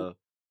 like, nope. so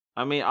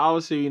I mean,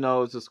 obviously,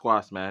 it's a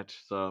squash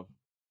match, so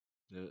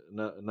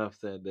enough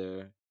said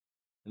there.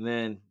 And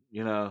then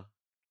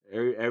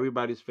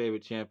everybody's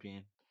favorite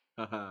champion,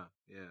 haha,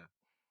 yeah,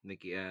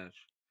 Nikki Ash.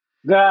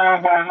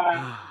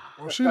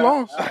 Well, she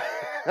lost.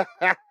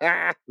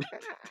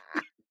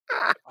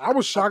 I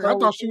was shocked. I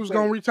told thought she was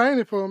gonna Lucite. retain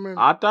it for a minute.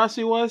 I thought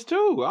she was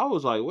too. I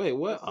was like, wait,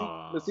 what?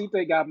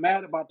 Lucite got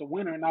mad about the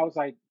winner, and I was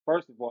like,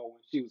 first of all,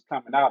 when she was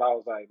coming out, I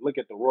was like, look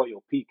at the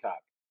Royal Peacock.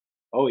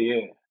 Oh,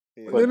 yeah.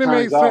 But But then it made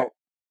turns sense. out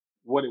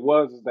what it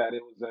was is that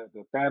it was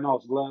the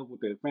Thanos glove with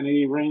the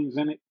infinity rings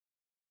in it.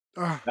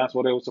 That's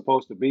what it was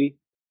supposed to be.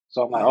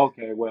 So I'm like, Yeah.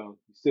 okay, well,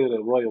 it's still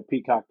the Royal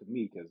Peacock to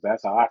me because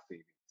that's how I see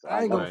it. So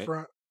I ain't love gonna it.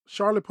 front.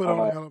 Charlotte put on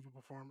a hell of a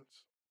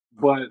performance.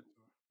 But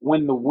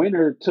when the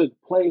winner took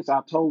place, I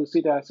told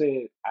Lucita, I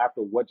said,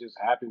 after what just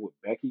happened with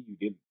Becky, you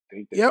didn't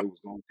think that Yep. they was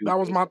going to do That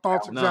was this my and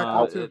thoughts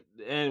balance it exactly out.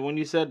 too. And when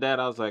you said that,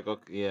 I was like,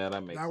 okay, yeah,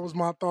 that makes That sense. was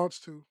my thoughts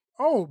too.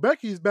 Oh,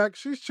 Becky's back.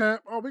 She's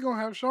champ. Oh, we're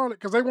gonna have Charlotte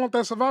because they want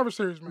that Survivor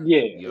Series match.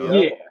 Yeah,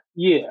 Yup.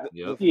 yeah.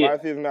 The Survivor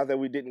Series match that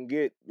we didn't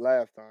get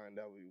last time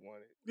that we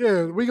wanted.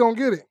 Yeah, we gonna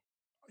get it.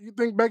 You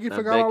think Becky That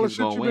forgot all the Becky's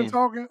shit gonna you've been win.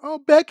 talking? Oh,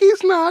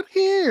 Becky's not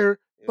here,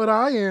 but Yeah.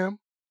 I am.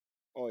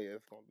 Oh yeah,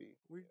 it's gonna be.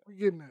 We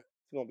getting that.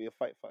 It's gonna be a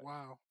fight.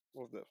 Wow.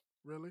 What's that?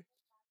 Really?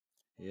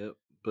 Yep.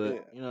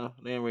 But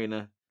they ain't really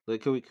nothing.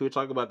 Like, can we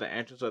talk about the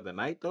entrance of the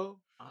night though?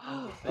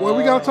 Well,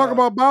 we gotta talk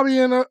about Bobby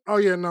and oh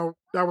yeah, no,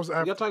 that was We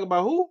after. gotta talk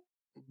about who?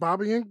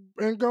 Bobby and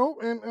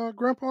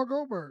Grandpa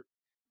Goldberg.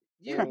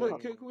 Yeah,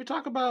 but can we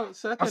talk about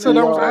Seth? I and said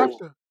that was AJ?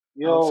 after.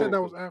 Yo, I said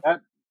that was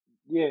after.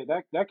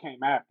 that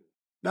came after.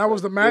 That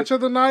was the match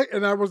of the night,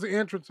 and that was the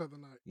entrance of the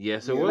night.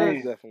 Yes, it Yeah, was. Man,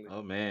 definitely.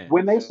 Oh man.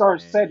 When they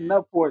started Man. setting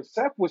up for it,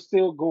 Seth was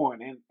still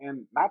going,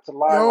 and not to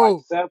lie, Yo,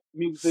 like Seth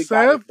music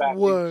got Seth us back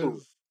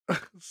into it.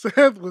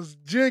 Seth was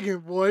jigging,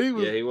 boy. He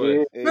was. Yeah, he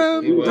was.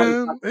 Dun, He was.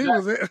 dun. He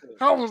was.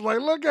 I was like,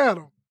 look at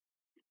him.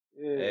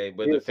 Yeah, Hey,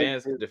 but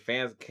the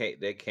fans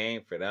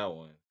came for that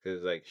one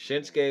because like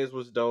Shinsuke's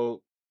was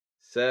dope.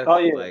 Seth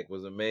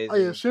was amazing. Oh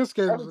yeah,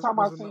 Shinsuke Every time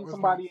I seen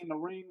somebody in the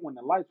ring when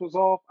the lights was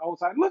off, I was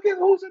like, look at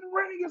who's in the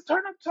ring. It's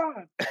turn up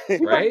time.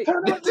 We about to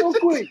turn up real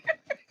quick.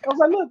 I was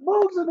like, look,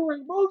 moves in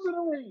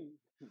the ring.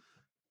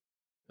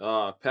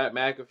 Pat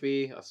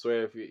McAfee, I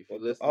swear if you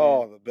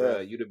listening, the best.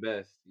 bruh, you the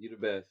best. You the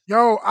best.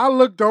 Yo, I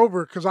looked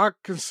over because I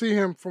can see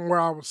him from where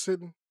I was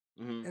sitting,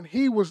 Mm-hmm. and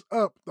he was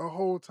up the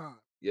whole time.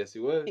 Yes, he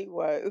was. He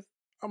was.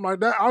 I'm like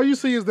that. All you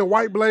see is the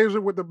white blazer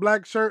with the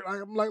black shirt.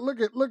 I'm like,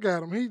 look at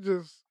him. He's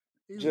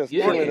just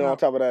killing it on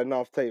top of that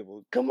announce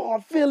table. Come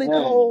on, Philly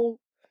Cole.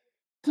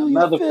 Do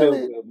Another you feel feel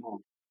it? good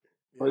moment.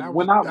 Yeah, But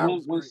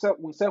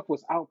when Seth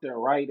was out there,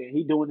 right, and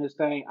he doing his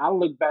thing, I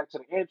look back to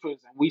the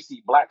entrance and we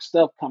see black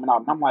stuff coming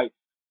out, and I'm like,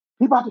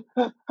 he about to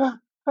do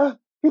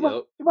That's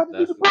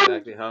the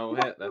exactly how it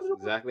went. That's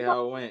exactly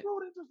how it went.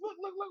 Look,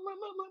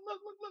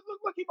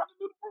 he about to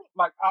do the proof.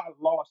 Like, I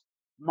lost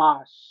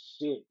my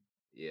shit.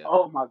 Yeah.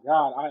 Oh my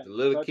God. The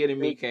little kid in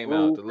me came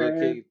out. The little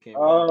kid came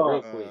out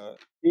real quick.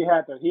 He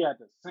had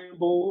the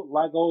symbol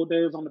like old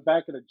days on the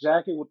back of the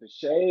jacket with the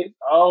shades.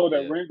 Oh,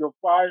 the ring of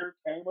fire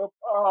came up.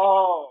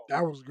 Oh,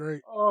 that was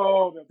great.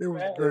 Oh, it was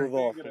best great.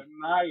 thing of the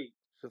night.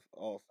 Just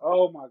awesome.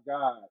 Oh my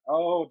God.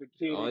 Oh, the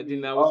kid. The only in thing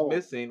me. that was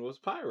missing was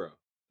pyro.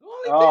 The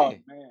Oh only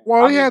thing. man.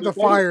 Well, he had the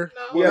fire.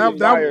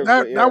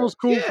 That was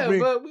cool for me.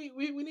 But we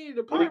needed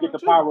the pyro. We didn't get the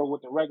too. pyro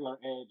with the regular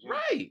edge,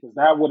 right? Because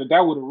that would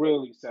have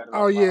really set it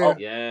Oh up. yeah,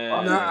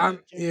 Like,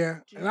 yeah.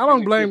 And I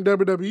don't blame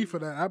WWE for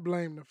that. I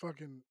blame the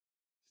fucking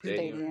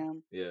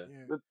stadium. Yeah.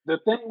 The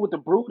thing with the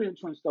Brood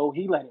entrance though,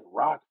 he let it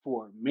rock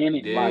for a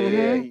minute. He Like,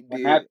 did.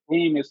 and that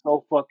theme is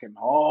so fucking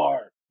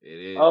hard. It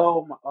is.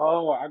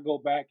 I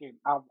go back and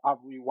I've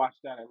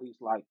rewatched that at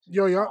least like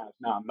 10 times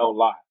now. No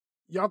lie.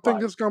 Y'all think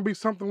this is gonna be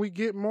something we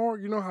get more?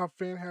 You know how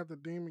Finn had the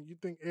demon. You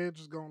think Edge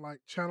is gonna like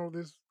channel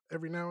this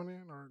every now and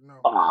then, or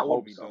no? Oh, I That would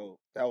hope be so. dope.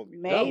 That would be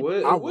dope. Maybe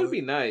I It would would.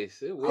 be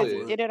nice. It I because he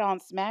would. would. did it on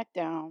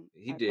SmackDown,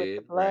 He like with the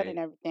did, blood and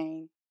right.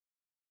 everything.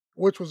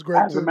 Which was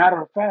great As a too.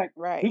 matter of fact,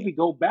 he Right. could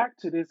go back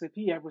to this if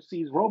he ever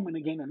sees Roman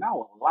again, and I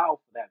will allow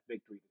for that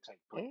victory to take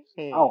place.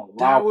 I Mm. will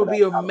That allow for would be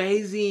that title to take place.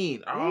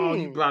 amazing. Oh,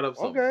 you brought up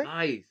something Okay.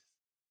 nice.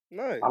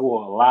 Nice. I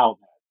will allow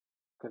that.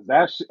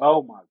 Because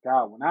oh my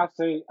God, when I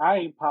say I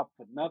ain't popped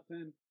for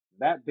nothing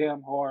that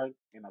damn hard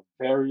in a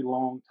very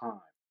long time.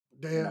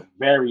 In Yeah, a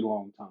very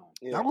long time.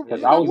 Yeah. that would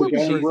Because Yeah, I that you was a were would be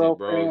great. Gangrel cheesing,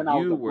 bro. fan, I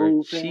was You a were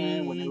Brood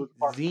fan when it was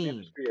part of the cheesing.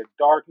 Ministry of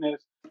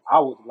Darkness. I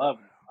was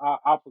loving it.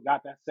 I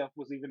forgot that Seth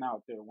was even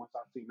out there once I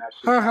seen that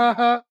shit Ha come ha out.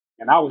 ha.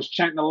 And I was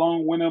chanting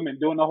along with him and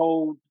doing the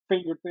whole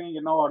finger thing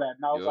and all that.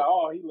 And I was like, Yup.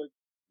 oh, he looked,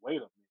 wait a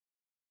minute.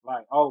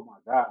 Like, oh my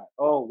God.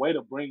 Oh, way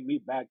to bring me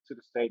back to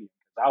the stadium.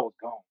 Because I was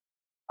gone.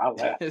 I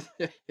left.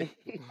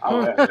 I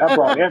left. That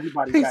brought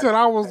everybody He back said to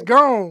I the was stadium.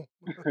 gone.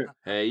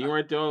 Hey, you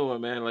weren't the only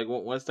one, man. Like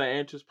once that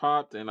entrance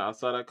popped and I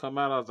saw that come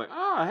out, I was like,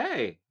 oh,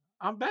 hey,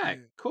 I'm back.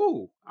 Yeah.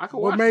 Cool. I can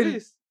What watch made it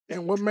this.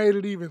 and what made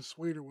it even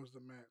sweeter was the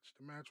match.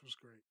 The match was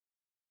great.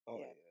 Oh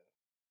Yeah. yeah.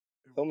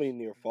 It So was. many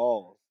near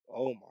falls.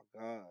 Oh my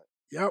God.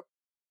 Yep.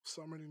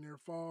 So many near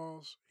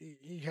falls.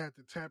 He had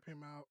to tap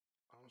him out.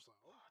 I was like,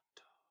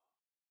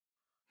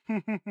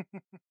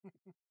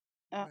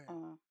 man,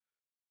 Uh-uh.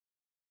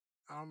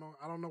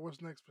 I don't know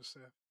what's next for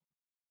Seth,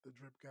 the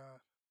drip god.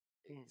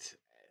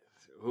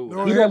 Ooh,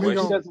 No, that's He the and doesn't. he He question.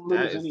 gonna doesn't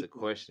That lose is the anything.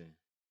 question.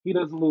 He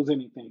doesn't lose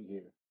anything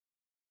here.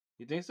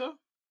 You think so?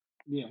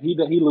 Yeah,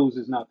 he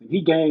loses nothing.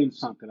 He gains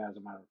something, as a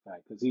matter of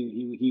fact, because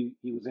he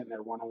was in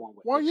there one on one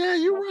with Well, Edge. yeah,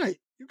 You you're know, right.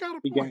 You got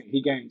a he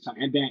point. gained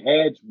something, and then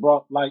Edge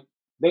brought like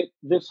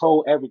this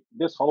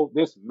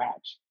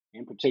match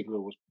in particular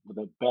was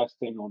the best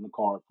thing on the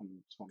card from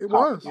It top to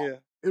was. bottom. Yeah.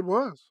 It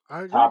was. I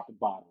agree. Top to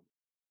bottom.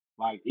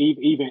 Like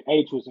even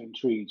H was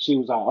intrigued. She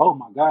was like, "Oh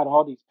my God,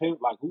 all these people!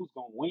 Like, who's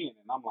gonna win?"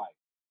 And I'm like,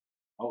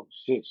 "Oh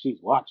shit, she's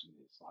watching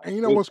this. And Like,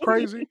 you know what's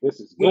crazy? this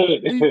is We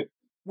good."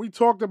 we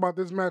talked about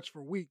this match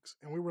for weeks,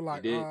 and we were You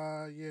like, did.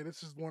 yeah,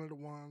 this is one of the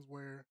ones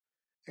where,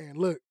 and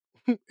look,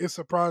 it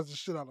surprised the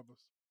shit out of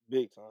us.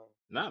 Big time.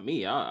 Not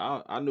me.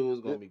 I knew it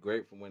was gonna Th- be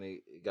great from when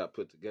it got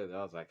put together.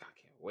 I was like, I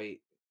can't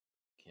wait.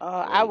 Can't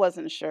I wait.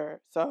 wasn't sure.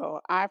 So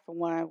I, for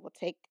one, will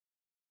take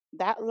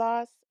that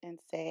loss and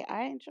say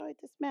I enjoyed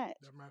this match.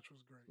 That match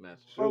was great. Match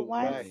It was For Shoot,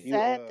 one, Mac, amazing.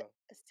 you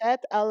Seth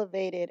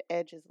elevated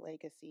Edge's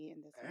legacy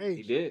in this was. match.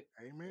 He Hey, did.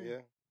 amen.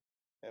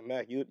 yeah. And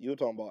Mac, you were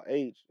talking about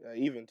H.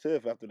 Even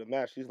Tiff after the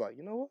match, she's like,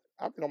 you know what?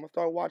 I think I'm gonna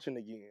start watching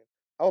again.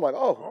 I was like,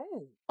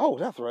 Oh,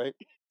 that's right.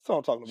 That's what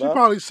I'm talking she about.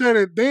 probably said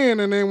it then,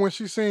 and then when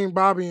she seen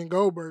Bobby and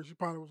Goldberg, she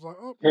probably was like,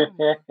 oh, never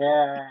mind.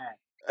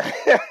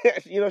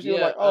 She was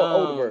Yeah. like,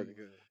 oh, Odeberg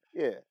again.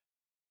 Yeah.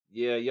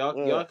 Yeah. Y'all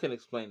Yeah. can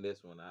explain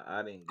this one.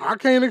 I didn't get I it.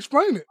 can't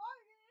explain it.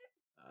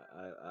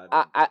 I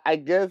didn't. I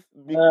guess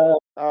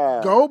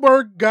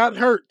Goldberg got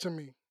hurt to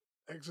me.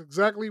 That's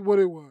exactly what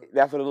it was.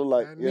 that's what it looked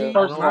like. That Yeah. knee,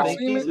 First when of I don't all, think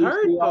seen he's it, at least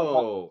hurt we all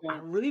got though. to I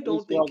thank. really At don't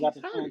least we all think got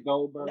he's to hurt. thank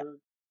Goldberg.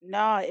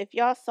 No, if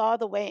y'all saw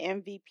the way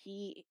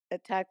MVP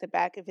attacked the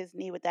back of his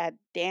knee with that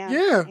damn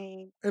yeah.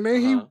 chain, And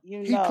then Uh-huh.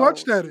 you he know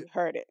clutched at he it,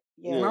 hurt it.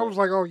 and Yeah. I was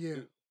like, oh yeah.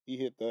 He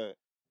hit that.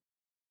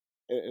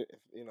 You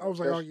I know, was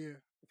like, oh yeah.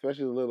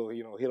 especially the little,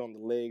 hit on the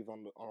legs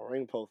on the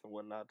ring post and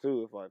whatnot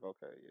too. It's like,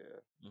 okay,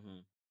 yeah. Hmm.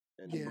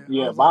 And Yeah. I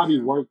Yeah, was like, Bobby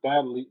yeah. worked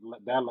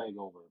that leg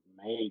over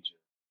major,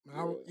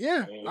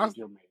 Yeah.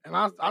 major. And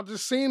I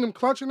just seen him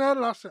clutching at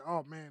it. I said,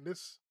 oh man,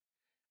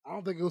 I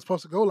don't think it was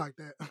supposed to go like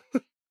that.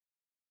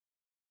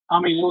 I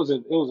mean, it was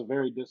a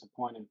very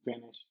disappointing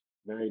finish.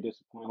 Very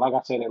disappointing. Like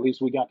I said, at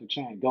least we got to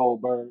chant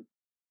Goldberg.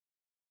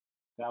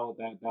 That was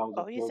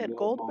Oh, a you feel said good moment.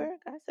 Goldberg?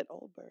 I said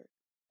Oldberg.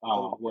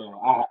 Well,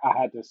 I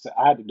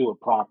had to do it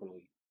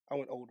properly. I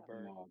went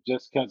Odeberg.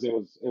 Just because it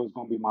was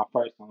going to be my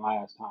first and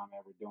last time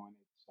ever doing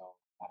it, so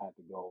I had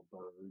to go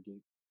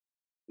Goldberg.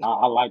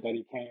 I like that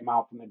he came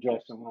out from the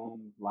dressing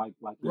room like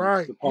he's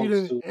Right.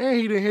 supposed to.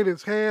 He didn't hit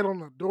his head on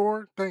the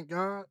door. Thank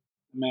God.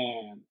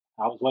 Man,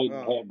 I was waiting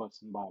to Oh. headbutt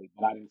somebody,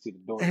 but I didn't see the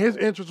door. And his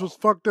close, entrance was so.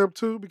 fucked up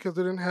too because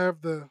they didn't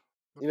have the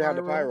You didn't have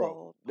the pyro.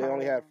 Cold They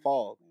only had pyro.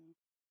 fog.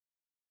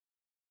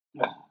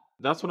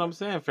 That's what I'm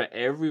saying. For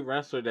every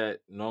wrestler that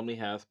normally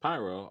has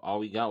pyro, all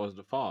we got was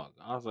the fog.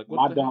 I was like,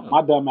 My what the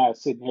dumb hell?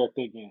 ass sitting here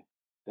thinking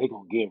they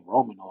gonna give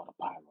Roman all the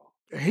pyro.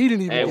 And he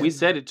didn't even Hey, get we none.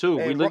 said it too.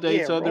 Hey, We looked at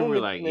each other and we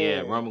were Roman, like, yeah,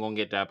 man. Roman gonna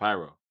get that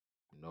pyro.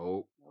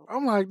 Nope.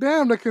 I'm like,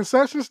 damn, the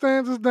concession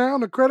stands is down,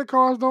 the credit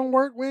cards don't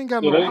work, we ain't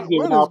got Yeah, no they was giving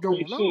what is out free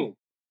going shit. on?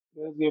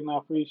 They was giving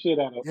out free shit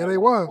at Yeah, at they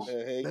one was. point.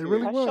 Heck They yeah.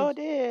 really I was. sure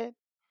did.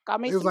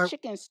 Got me It was some like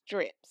chicken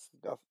strips.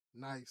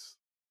 nice.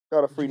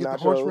 Got a Did free you get the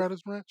nachos.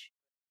 horseradish ranch?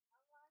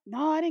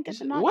 No, I didn't get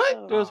the nachos.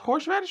 What? There was Oh.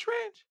 horseradish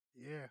ranch?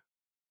 Yeah.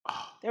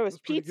 Oh, There was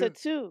That's pretty pizza good.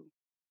 too.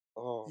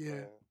 Oh Yeah.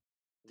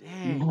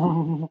 man.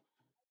 dang.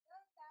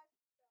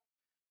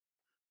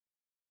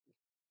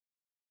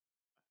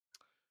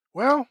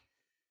 Well,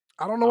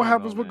 I don't know what I don't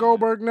happens know, with man.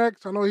 Goldberg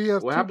next. I know he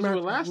has What 2 happens with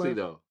matches Lashley left.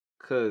 though?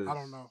 Cause I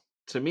don't know.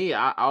 to me,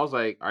 I was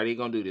like, are they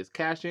gonna do this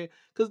cash in?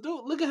 Cause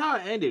dude, look at how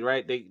it ended,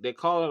 right? They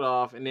call it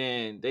off and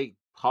then they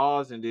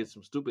paused and did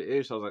some stupid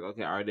ish. I was like,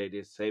 okay, are they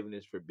just saving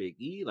this for Big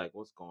E? Like,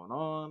 what's going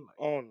on? Like,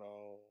 Oh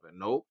no. but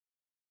nope,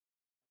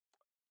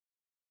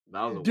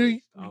 that was a Do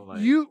waste. I was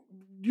like,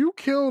 you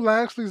kill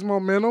Lashley's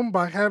momentum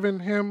by having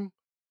him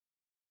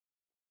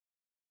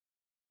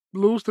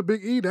lose to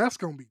Big E? That's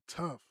gonna be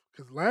tough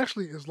because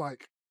Lashley is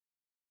like,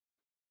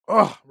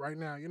 right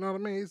now. You know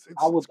what I mean? It's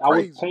I would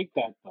crazy. take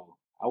that though.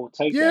 I would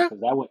take that Yeah.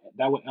 because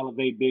that would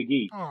elevate Big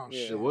E. Oh Yeah.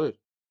 shit. it would.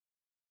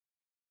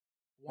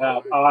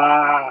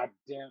 Why?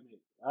 Damn it.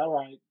 All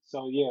right.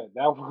 So yeah,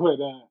 that would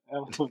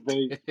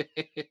elevate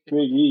Big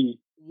E.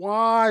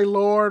 Why,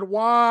 Lord?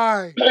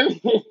 Why?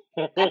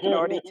 I can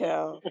already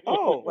tell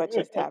Oh. what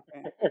just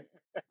happened.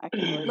 I can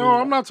already No,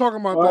 I'm tell. not talking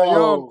about that.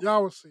 Oh,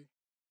 Y'all will see.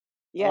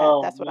 Yeah,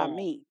 oh that's what I man.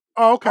 mean.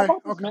 Oh, How okay.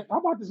 about this Okay. man? How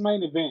about this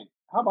main event?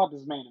 How about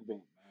this main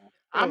event, man?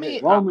 I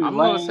mean, Roman I'm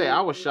gonna say I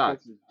Reigns was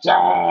shocked. versus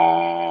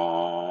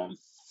John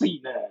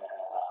Cena. I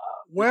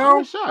Well,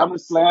 was shocked.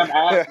 SummerSlam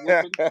ass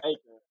whooping taker.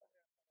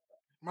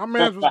 my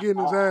man was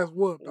getting his ass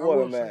whooped. I What a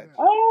will say match.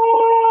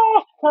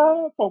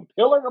 that. From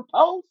pillar to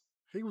post.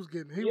 He was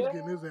getting Yeah.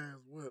 his ass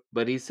whooped.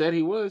 But he said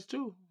he was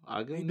too.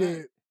 I'll give He him that.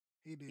 did.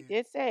 He He did.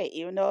 did say,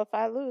 even though if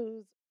I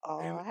lose, all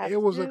I And have it to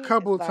was do a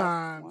couple is of last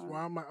times one.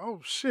 where I'm like, oh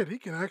shit, he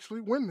can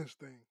actually win this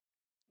thing.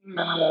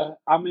 Nah,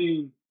 I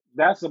mean,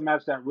 that's a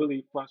match that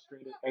really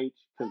frustrated H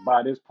because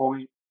by this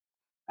point,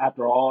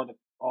 after all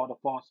the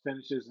false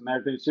finishes and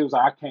everything, she was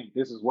like, I can't.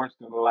 This is worse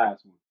than the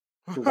last one.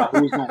 She was like,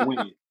 who's gonna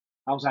win?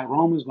 I was like,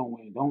 Roman's gonna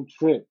win. Don't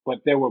trip.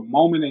 But there were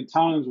moments and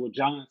times where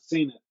John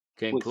Cena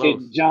Came was close.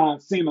 hitting John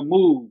Cena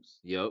moves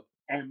Yep.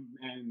 and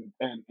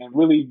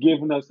really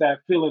giving us that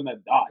feeling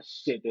that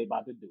shit, they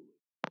about to do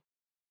it.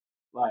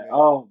 Like, Yeah.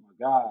 oh my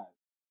god.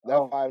 That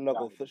Oh five my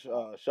knuckle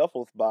God.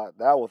 shuffle spot,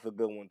 that was a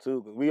good one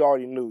too, because we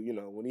already knew,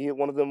 when he hit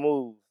one of them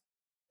moves,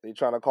 they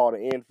trying to call the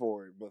end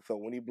for it. But so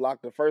when he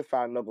blocked the first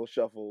five knuckle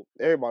shuffle,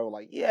 everybody was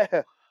like,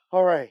 "Yeah,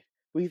 all right,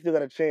 we still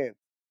got a chance."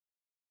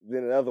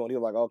 Then the other one, he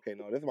was like, "Okay,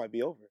 no, this might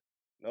be over.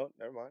 No,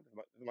 never mind,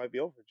 this might be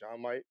over. John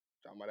might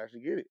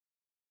actually get it."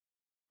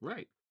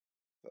 Right.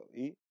 So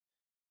he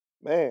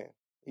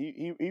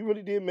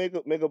really did make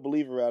a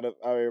believer out of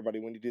everybody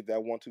when he did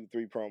that 1, 2,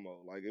 3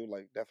 promo. Like it was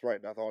like, that's right,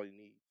 that's all he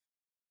needs.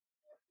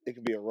 It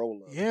could be a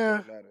roll up. Yeah.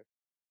 It doesn't matter.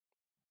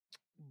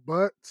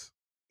 But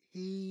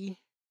he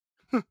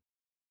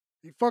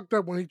he fucked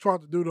up when he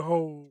tried to do the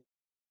whole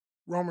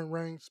Roman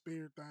Reigns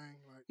spear thing.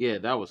 Like, Yeah,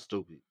 that was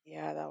stupid.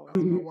 Yeah, that I was.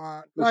 don't know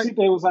why. The Like,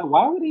 CJ was like,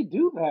 why would he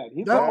do that?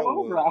 He's That- all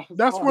over. I was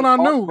that's like, when I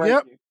knew. Yep.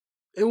 heartbreaking.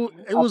 It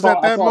I was saw- at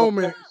I that saw the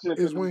moment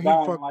friendship is in him when he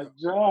dying, fucked like, up.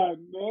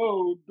 John,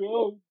 no, don't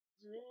do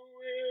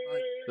Like,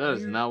 it. That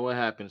is not what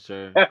happened,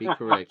 sir. Be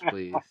correct,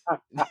 please.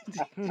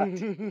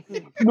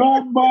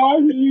 Not my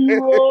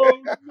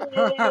hero.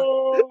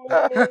 No.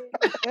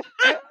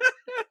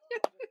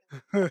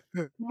 Look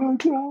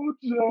out,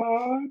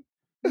 John.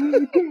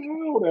 Look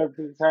out.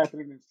 Everything's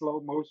happening in slow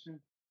motion.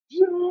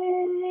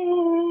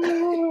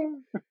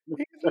 John.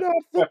 He's not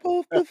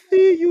supposed to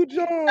see you,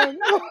 John.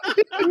 Oh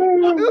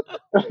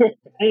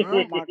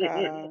my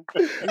God.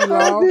 He How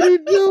lost. did he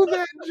do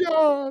that,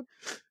 John?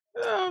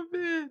 Oh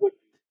man.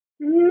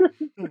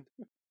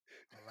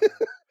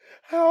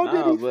 How Nah,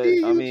 did he but,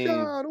 see I you, mean-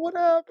 John? What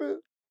happened?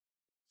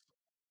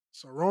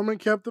 So Roman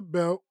kept the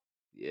belt.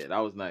 Yeah, that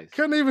was nice.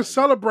 Couldn't even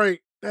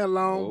celebrate that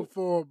long Nope.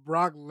 before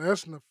Brock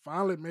Lesnar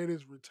finally made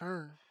his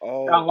return.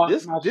 Oh,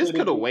 This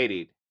could have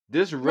waited.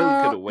 This really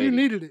Nah, could have waited. You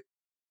needed it.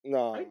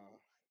 no.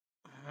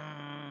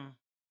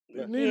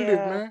 You needed it,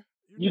 Yeah. man.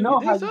 You know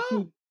think how so? you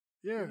keep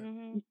Yeah.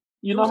 Mhm.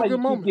 you It know was a how good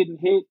you moment. keep getting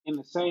hit in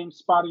the same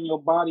spot in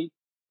your body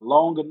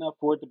long enough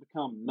for it to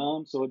become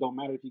numb, so it don't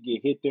matter if you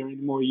get hit there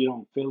anymore, you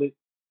don't feel it.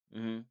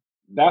 Mm-hmm.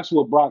 That's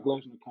what Brock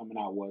Lesnar coming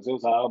out was. It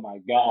was like, oh my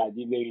God,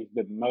 you niggas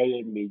been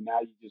murdering me. Now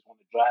you just want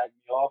to drag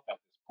me off at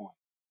this point.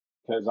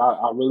 Because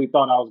I really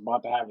thought I was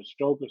about to have a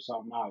stroke or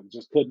something. I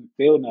just couldn't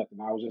feel nothing.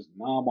 I was just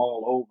numb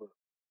all over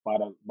by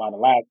the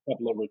last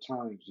couple of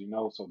returns,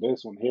 So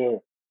this one here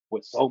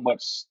with so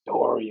much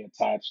story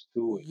attached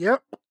to it.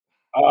 Yep.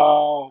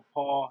 Oh,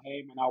 Paul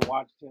Heyman, I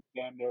watched him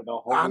damn near the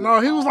whole I know.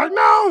 He was like, time.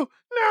 no.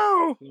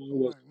 There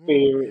was Like,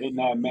 fear yeah, in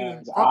that you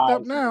man's fucked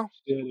up eyes. now.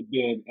 Should have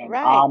been, and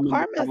Right. I'm in the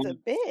Karma's a same.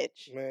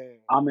 bitch. Man.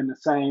 I'm in the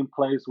same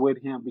place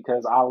with him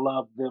because I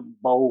love them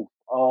both.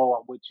 Oh,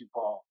 I'm with you,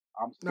 Paul.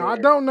 I'm scared. Now, I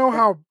don't know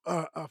how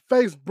a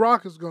face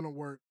Brock is going to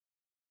work,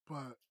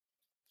 but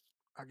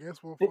I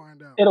guess we'll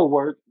find out. It'll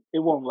work. It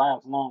won't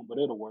last long, but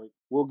it'll work.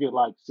 We'll get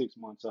like 6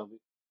 months of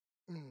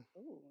it. Ooh,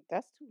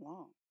 that's too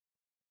long.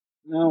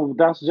 No,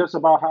 that's just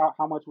about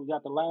how much we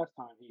got the last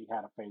time he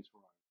had a face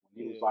run.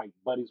 When he was Yeah. like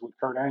buddies with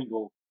Kurt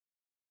Angle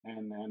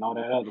and all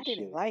that other I shit.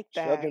 didn't like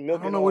Chuck that. and milk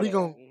I don't and know all what he that.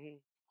 gonna- Mhm.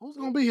 Who's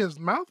going to be his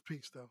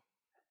mouthpiece, though?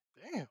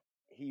 Damn.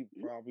 He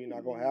probably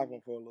not gonna have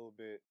one for a little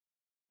bit.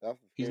 That's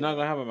the He's scary not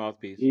gonna part. have a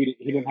mouthpiece. He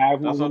didn't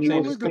have one That's what when I'm he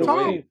saying. was You a This don't could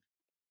need have to face. talk. waited.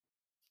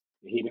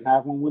 He didn't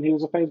have one when he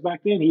was a face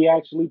back then. He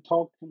actually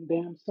talked him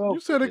damn self. You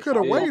said it Yes, could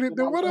have he did. waited.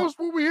 Then what else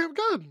would we have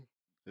gotten?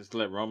 Just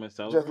let Roman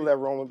celebrate. Just let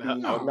Roman be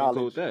I'm cool with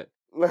acknowledged. that.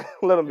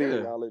 Let him be Yeah.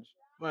 acknowledged.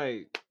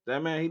 Like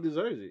that man, he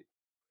deserves it.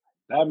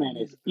 That We man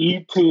needed is that.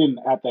 eating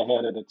at the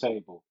head of the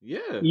table.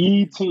 Yeah.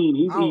 Eating.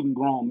 He's I'm, eating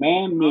grown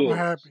man I'm meals.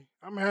 happy.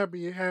 I'm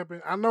happy it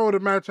happened. I know the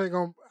match ain't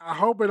gonna. I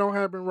hope it don't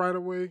happen right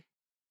away.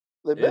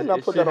 They better not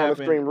It put should that on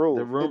happen. Extreme Rules.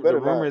 They The better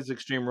rumor not. is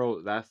Extreme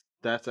Rules. That's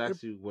It,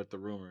 actually what the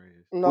rumor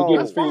is. We're getting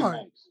that's No. Finn fine.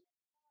 next.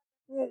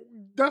 Well,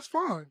 that's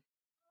fine.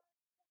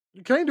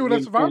 You can't do We're it at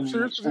getting Survivor Finn in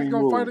Series because he's Extreme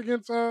gonna fight Rules.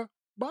 against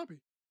Bobby.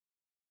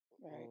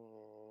 Right.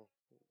 Mm,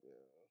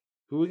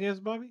 Who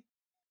against Bobby?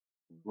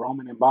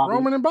 Roman and Bobby.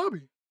 Roman and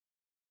Bobby.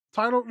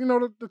 Title,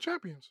 the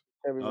champions.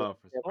 Oh,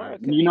 for Or Survivor. it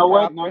could You be know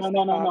what? Brock No, no, versus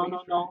no, no, no, Bobby.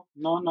 no,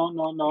 no, no, no,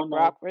 no, no, Be no.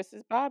 Brock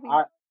versus Bobby.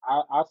 I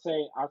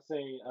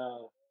say,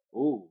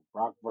 ooh,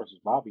 Brock versus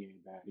Bobby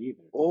ain't bad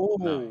either.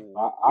 No.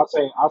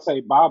 Oh. I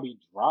say Bobby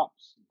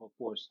drops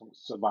before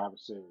Survivor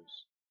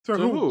Series To To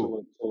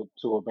who? who?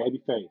 to a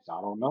baby face. I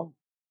don't know.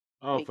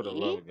 Oh, Big for the E?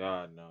 love of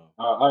God, no.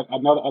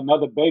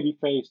 Another baby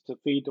face to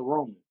feed the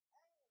Roman.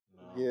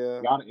 No.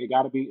 Yeah.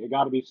 It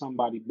gotta be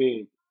somebody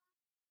big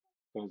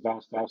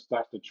because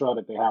that's the trail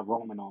that they have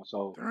Roman on.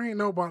 So There ain't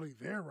nobody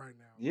there right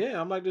now.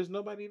 Yeah, I'm like, there's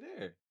nobody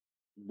there. It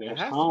there's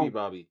has to be time.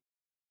 Bobby.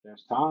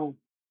 There's time.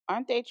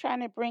 Aren't they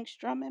trying to bring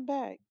Strowman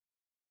back?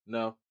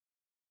 No.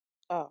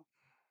 Oh,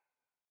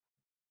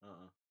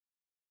 Uh-uh.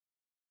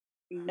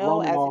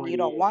 no, Roman as in you already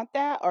don't is. want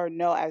that, or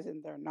no, as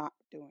in they're not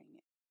doing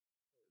it.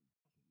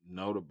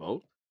 No to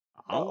both.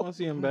 I don't Oh, want to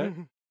see him back.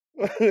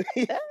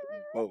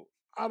 Oh.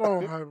 I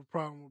don't have a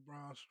problem with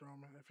Braun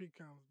Strowman if he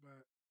comes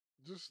back.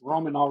 Just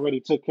Roman already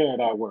took care of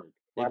that work.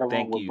 Hey, Right along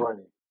thank with you.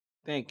 Bray.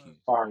 Thank but you.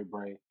 Sorry,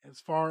 Bray. as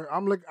far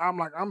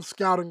I'm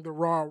scouting the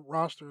Raw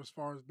roster as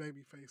far as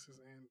baby faces,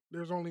 and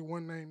there's only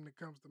one name that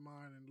comes to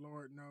mind, and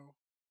Lord no,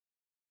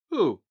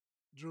 Who?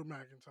 Drew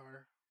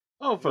McIntyre.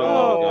 Oh, for the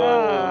love of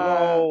God,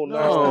 No, no.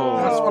 no,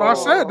 That's what I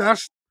said. no.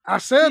 I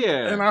said,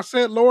 Yeah. and I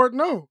said, Lord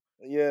no.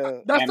 Yeah.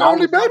 That's And the I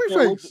only was right baby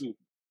there with face. you.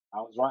 I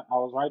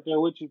was right there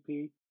with you,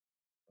 P.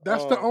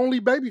 That's the only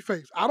baby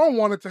face. I don't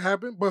want it to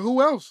happen, but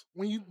who else?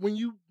 When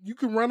you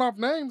can run off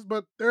names,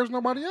 but there's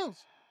nobody else.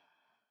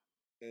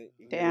 You're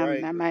damn,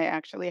 right. that might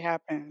actually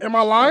happen. Am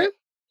I lying?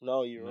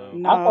 No, you're No.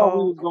 right. I thought we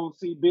No. was gonna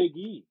see Big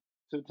E.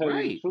 To tell you the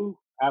Right. truth,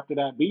 after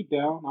that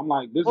beatdown, I'm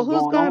like, this Well, is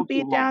who's going gonna on too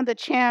beat long. down the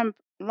champ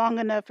long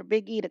enough for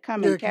Big E to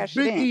come Yeah, and because cash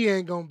it Big in? E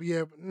ain't gonna be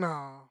able.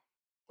 Nah,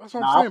 that's what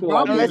I'm Now I saying. feel like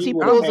Bobby Big Unless is E he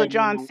would have pulls a came in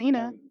John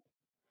Cena. and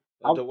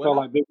I The felt what?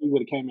 like Big E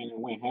would have came in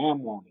and went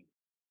ham on him.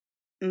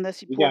 Unless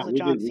he pulls a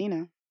John we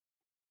Cena.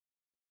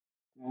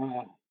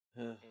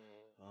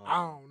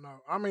 I don't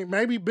know. I mean,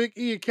 maybe Big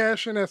E would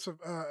cash in at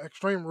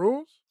Extreme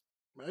Rules,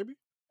 maybe.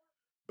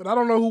 But I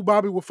don't know who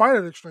Bobby will fight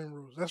at Extreme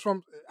Rules. That's what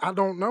I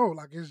don't know.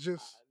 Like it's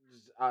just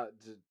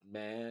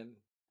Man,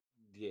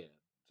 yeah.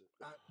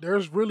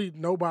 there's really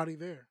nobody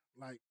there.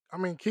 Like I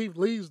mean, Keith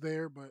Lee's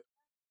there, but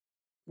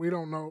we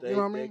don't know. You know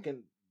what I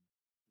mean?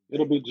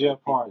 It'll be Jeff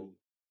Hardy.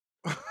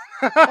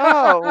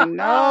 Oh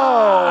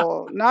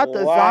no, not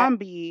the What?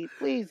 zombie.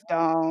 Please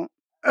don't.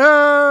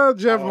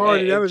 Jeff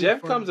Hardy. Hey, That'd if be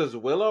Jeff funny. comes as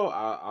Willow,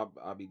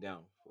 I'll be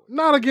down for it.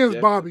 Not against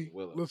Jeff Bobby. as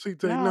Willow.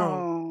 Lasite, no.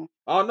 No.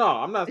 Oh no,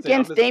 I'm not saying.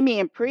 I'm Against just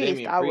Damian Priest,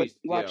 Damian I would Priest.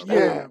 watch Yeah,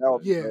 Yeah, that. That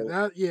would be yeah,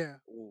 dope. yeah.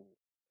 Ooh.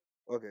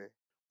 Okay.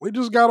 We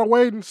just gotta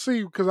wait and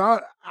see because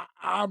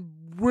I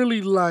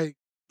really like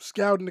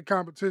scouting the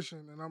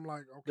competition, and I'm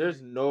like, okay,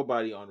 There's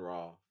nobody on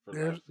Raw for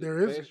there Lashley there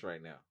to isn't. face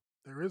right now.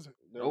 There isn't.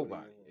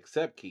 Nobody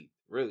except Keith,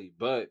 really.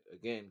 But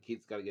again,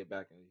 Keith's got to get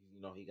back, and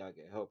he got to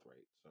get health right.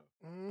 So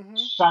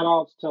Shout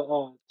outs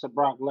to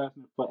Brock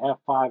Lesnar for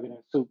F5 and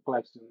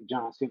suplexing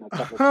John Cena a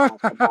couple of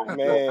times tonight.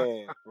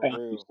 Man, for Thank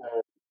real. you,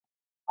 sir.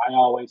 I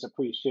always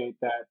appreciate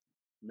that,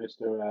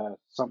 Mr.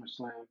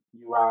 SummerSlam.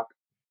 You rock.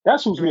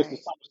 That's who's Mr. Right.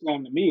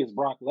 SummerSlam to me is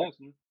Brock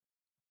Lesnar.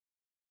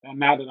 And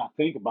now that I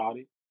think about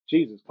it,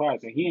 Jesus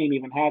Christ, and he ain't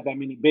even had that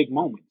many big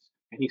moments,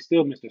 and he's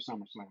still Mr.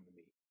 SummerSlam to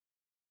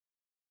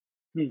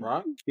me.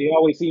 Brock? He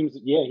always seems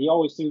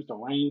to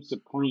reign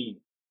supreme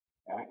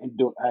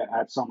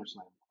at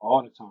SummerSlam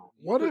all the time.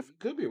 What if You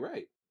could be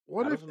right.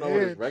 What I if don't know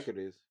what his Edge? record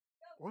is.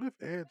 What if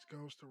Edge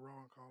goes to Raw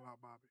and call out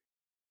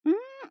Bobby?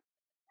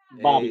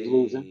 Bobby's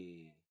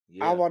losing.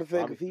 Yeah, I want to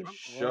say Bobby because for he's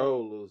sure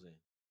losing.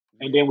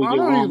 And then we I get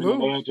know he Roman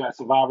and lose. Edge at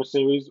Survivor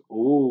Series.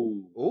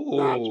 Ooh.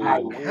 Edge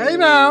might win. Hey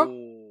now, I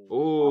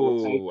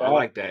would take Ooh, that. I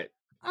like that.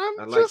 I'm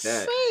I like just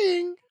that.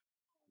 saying.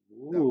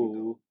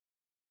 Ooh.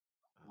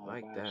 I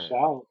like bad that.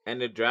 shout.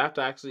 And the draft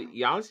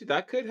actually, honestly,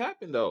 that could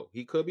happen though.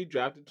 He could be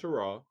drafted to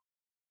Raw.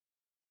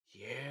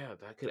 Yeah,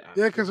 that could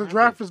actually Yeah, because the happen.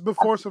 draft is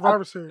before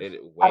Survivor Series.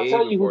 I'll Way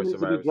tell you who before needs to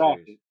be Survivor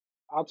drafted. Series.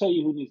 I'll tell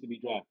you who needs to be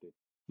drafted.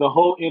 The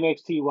whole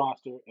NXT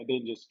roster, and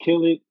then just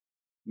kill it,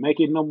 make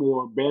it no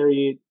more,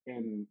 bury it,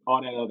 and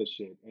all that other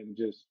shit, and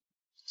just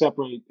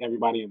separate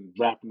everybody and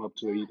draft them up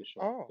to either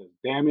show. Oh. Because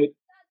damn it,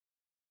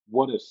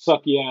 what a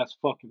sucky ass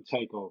fucking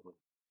takeover.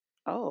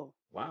 Oh.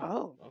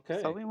 Wow. Oh.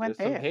 Okay. So we went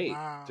There's some there. hate.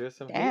 Wow. There's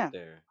some Damn. hate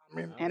there. I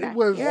mean, And it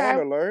was. here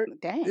Thorn alert.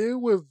 dang. It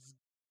was.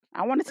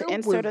 I wanted to It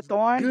insert a was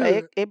thorn, but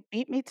good. it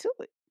beat me to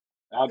it.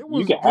 It You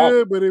was can have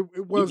good, it. but it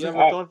You wasn't.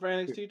 have a thorn for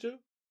NXT too? Do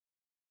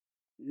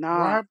I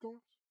Nah. have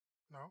thorns?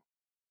 No.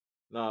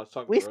 No, I was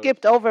talking We to Rose.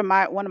 skipped over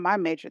one of my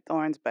major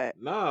thorns, but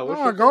Nah, what's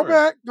No, your go thorn?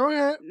 back. Go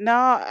ahead.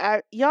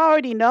 no, y'all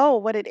already know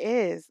what it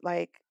is.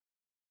 Like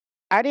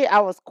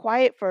I was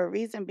quiet for a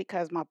reason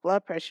because my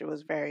blood pressure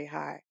was very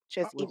high.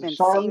 Just Was it even seeing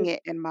Charlotte?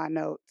 it in my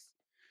notes.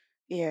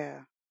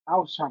 Yeah. I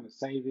was trying to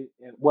save it,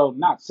 and well,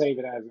 not save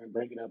it as in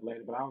bring it up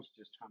later, but I was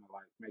just trying to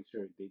like make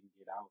sure it didn't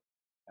get out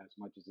as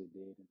much as it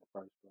did in the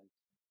first place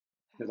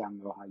because I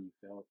know how you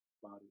felt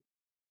about it.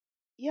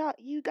 Yeah,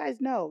 you guys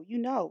know,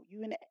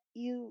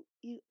 you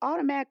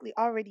automatically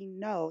already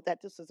know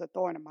that this is a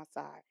thorn in my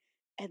side.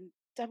 And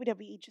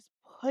WWE just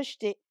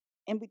pushed it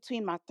in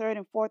between my third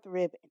and fourth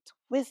rib and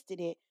twisted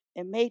it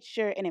and made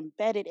sure and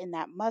embedded in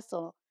that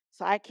muscle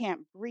so I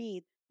can't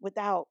breathe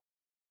without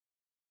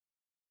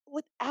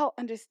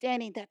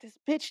understanding that this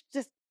bitch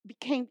just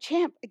became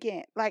champ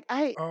again. Like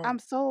Oh, I'm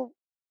so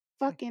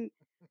fucking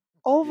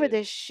over Yeah,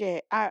 this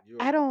shit. I you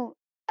I are. don't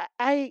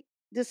I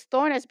this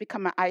thorn has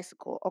become an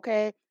icicle,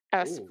 okay?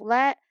 As Ooh.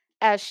 flat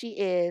as she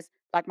is,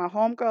 like my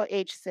homegirl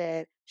H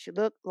said, she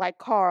looked like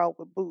Carl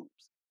with boobs.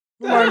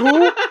 look like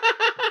who?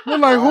 Look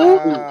like who?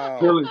 She was Wow,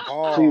 killing.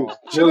 She was Carl.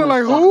 She look killing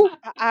like Sonya. who?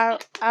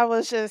 I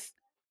was just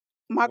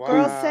my She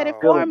girls was said it Wow.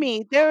 for killing.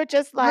 me. They were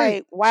just Wait,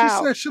 like, she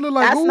 "Wow, said she look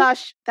like who?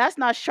 that's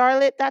not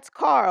Charlotte, that's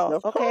Carl."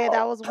 That's Okay, that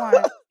Carl. was one.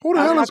 Who the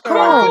That was hell my is girl.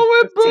 Carl? Carl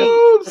with Just, C.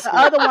 boobs. The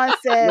other one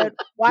just, said,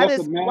 just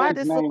a why man's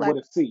this look name like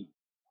with a C.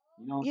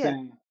 You know what I'm yeah,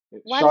 saying?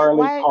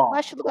 Charlotte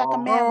why Carl. she look like a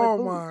Carl. man with Oh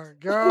boobs?" my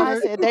God! I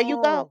said, "There you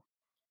go." Oh,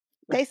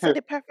 They said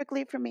it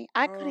perfectly for me.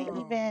 I couldn't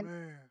oh even man,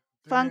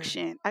 damn.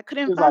 function. I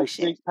couldn't She's like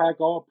function. six pack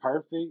all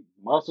perfect,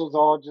 muscles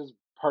all just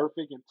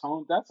perfect and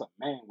toned. That's a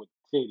man with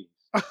titties.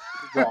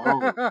 It's like,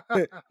 oh,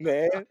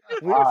 Man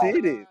with all right.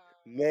 titties.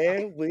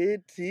 Man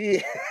with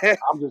titties.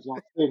 I'm just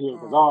gonna sit here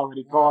because I Oh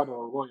already called her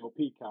wow, a royal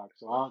peacock.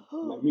 So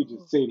let me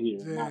just sit here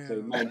and not say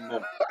damn, nothing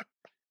else.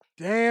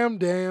 damn,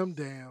 damn,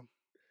 damn.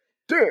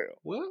 Damn.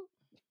 Well,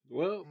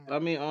 Mm. I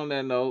mean, on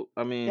that note,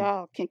 I mean,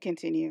 Y'all can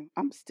continue.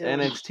 I'm still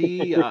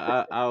NXT,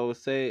 I would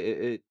say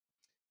it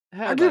I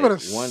had give it like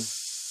a one.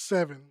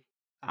 7.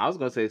 I was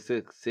gonna say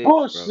six, bro.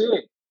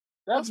 Bullshit.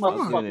 That That's I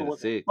was fine. giving motherfucker it a was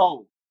a 6.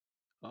 foe.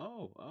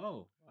 Oh.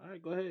 All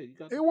right, go ahead. You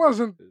got the It floor.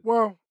 wasn't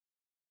well.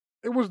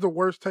 It was the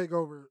worst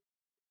takeover.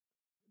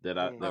 That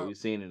Uh, we've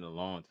seen in a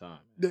long time.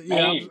 yeah,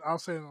 Man. I'll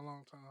say in a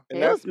long time. And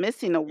it that's was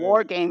missing the uh,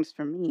 war games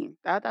for me.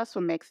 That's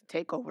what makes a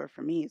takeover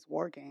for me is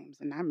war games,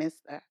 and I miss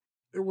that.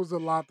 It was a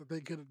lot that they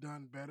could have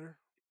done better.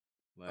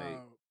 Like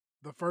Uh,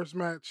 the first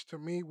match to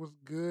me was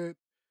good.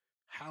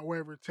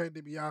 However, Ted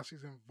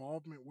DiBiase's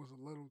involvement was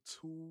a little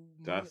too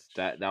much.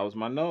 that was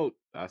my note.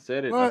 I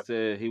said it. I But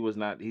said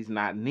he's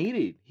not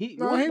needed.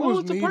 no, he What was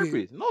was the needed.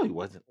 purpose? No, he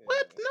wasn't.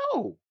 What? yeah.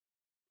 No.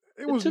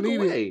 It It was took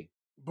needed, away.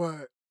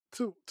 but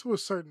to a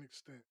certain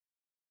extent,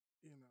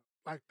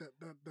 like the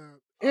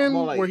More end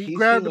where like he he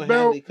grabbed the single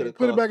belt handedly and could he have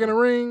put it cost back in the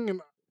them. ring,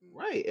 and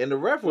Right. And the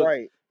ref was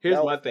Right. here's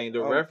That my was thing.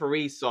 The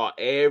referee saw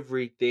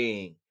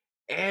everything.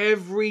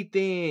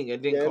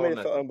 And didn't yeah, it call made it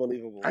feel nothing.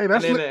 unbelievable. hey, And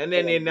that's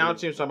then the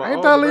announcer was talking about,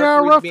 ain't oh, that the Leon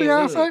referee's Ruff being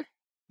lenient. fiance?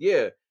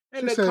 Yeah.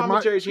 And the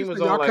commentary She team was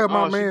said all y'all like, cut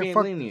my oh, she man. being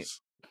Fuck lenient.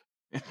 this.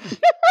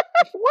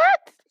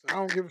 What? I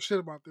don't give a shit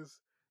about this.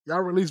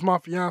 Y'all release my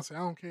fiance. I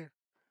don't care.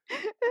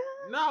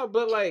 No,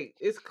 but like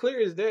it's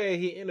clear as day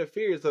he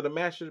interfered, so the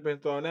match should have been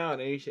thrown out,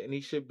 and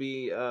he should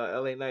be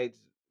LA Knight's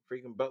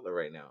freaking butler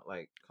right now.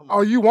 Like, come Oh,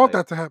 on, you want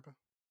like that to happen?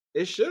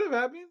 it should have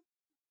happened.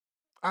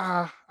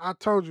 I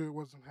told you it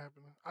wasn't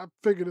happening. I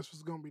figured this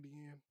was gonna be the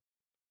end.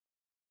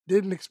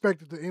 Didn't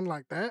expect it to end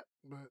like that,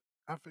 but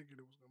I figured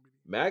it was gonna be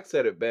the Max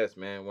said it best,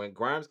 man. When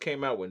Grimes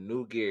came out with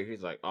new gear,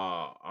 he's like,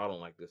 "Oh, I don't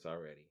like this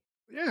already."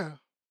 end. Yeah,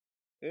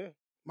 Yeah.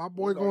 my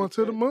He boy was already going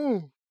to the set.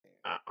 moon.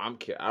 I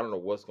don't know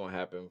what's gonna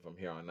happen from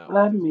here on out with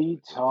Let this. me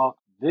With this. talk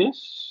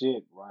this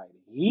shit right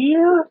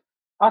here.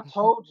 I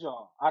told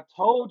y'all. I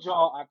told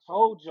y'all. I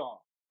told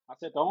y'all. I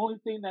said the only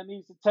thing that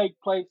needs to take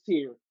place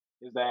here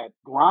is that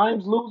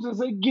Grimes loses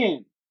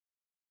again.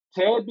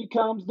 Ted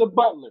becomes the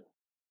butler.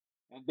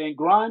 And then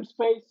Grimes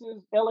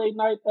faces LA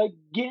Knight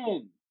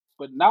again,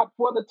 but not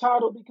for the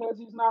title because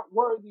he's not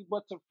worthy,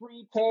 but to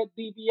free Ted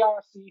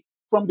DiBiase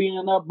from being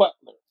a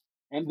butler.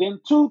 And then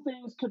two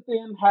things could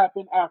then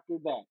happen after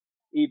that.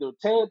 Either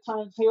Ted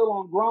turns heel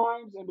on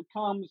Grimes and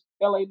becomes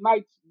LA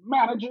Knight's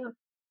manager,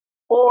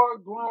 or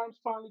Grimes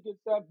finally gets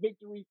that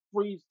victory,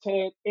 frees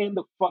Ted in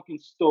the fucking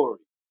story.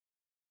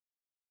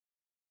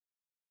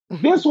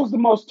 This was the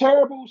most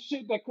terrible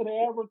shit that could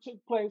have ever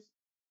took place.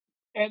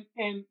 And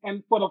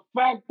for the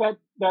fact that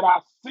I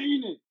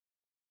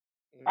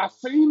Mm.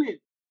 seen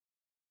it.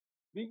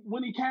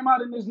 When he came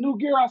out in this new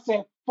gear, I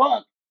said,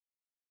 fuck,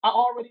 I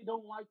already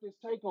don't like this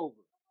takeover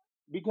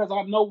because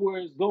I know where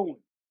it's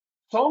going.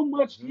 So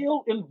much Mm-hmm.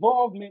 heel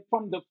involvement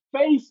from the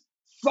face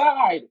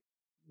side.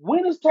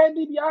 When has Ted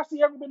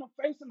DiBiase ever been a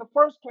face in the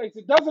first place?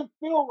 It doesn't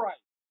feel right.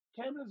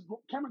 Cameron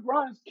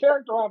Grimes'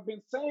 character, I've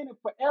been saying it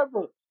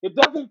forever. It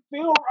doesn't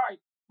feel right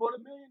for the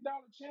 $1 Million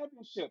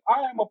Championship.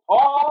 I am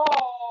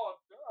appalled.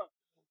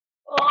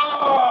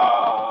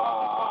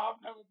 Oh,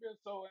 I've never been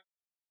so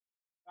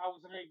I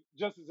was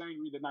just as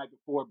angry the night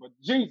before, but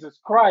Jesus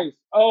Christ,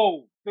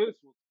 oh, this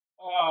was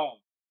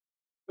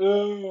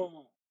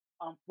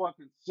I'm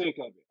fucking sick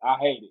of it. I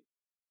hate it.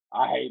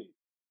 I hate it.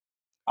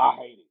 I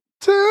hate it.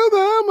 To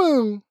the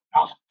moon.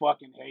 I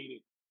fucking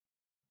hate it.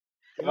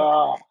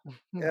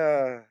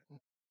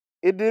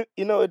 It did.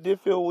 It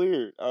did feel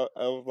weird. I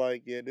was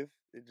like, yeah, this.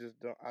 It just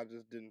don't. I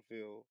just didn't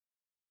feel.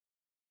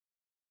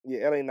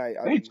 Yeah, LA Knight.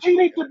 I They didn't feel.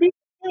 cheated to beat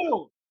a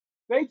heel.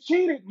 They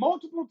cheated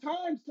multiple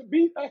times to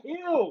beat a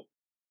heel.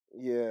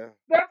 Yeah.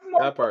 That's no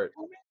That part.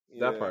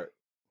 Yeah. That part.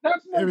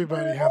 That's no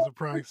Everybody fair. has a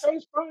price.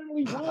 Face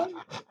finally won.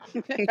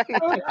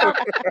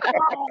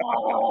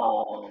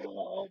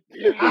 Oh,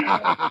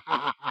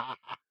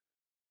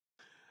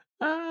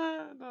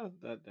 No,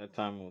 that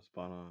time was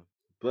spot on.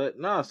 But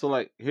nah, so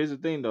like, here's the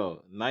thing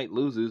though. Knight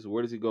loses.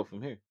 Where does he go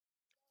from here?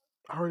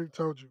 I already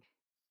told you.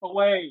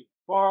 away,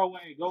 far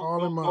away. Go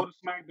Call him go up.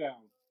 to SmackDown.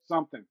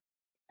 Something.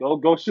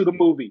 Go shoot a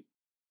movie.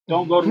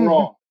 Don't go to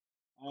Raw.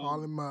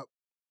 Call him up.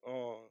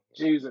 Oh,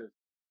 Jesus.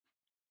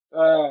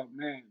 Oh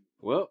man.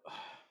 Well,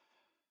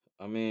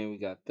 I mean, we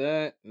got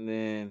that, and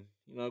then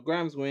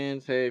Grimes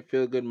wins. Hey,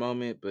 feel good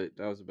moment, but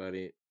that was about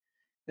it.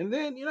 And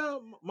then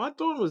my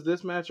thought was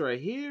this match right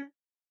here.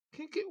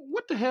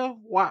 What the hell?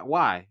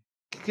 Why?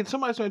 Can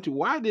somebody explain to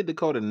why did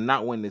Dakota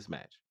not win this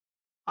match?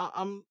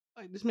 I'm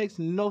like, this makes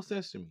no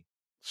sense to me.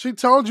 She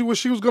told you what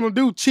she was gonna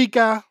do,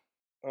 Chica.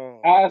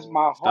 As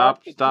my heart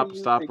Stop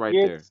continues to right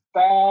get there.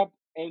 stabbed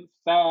and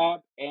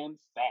stabbed and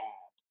stabbed.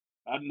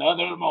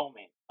 Another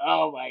moment.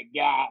 Oh my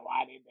God!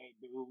 Why did they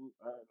do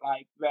her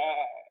like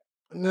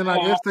that? And then I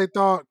guess they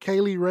thought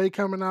Kaylee Ray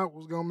coming out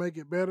was gonna make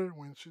it better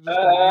when she just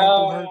got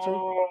run through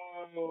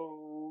her too.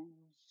 Oh,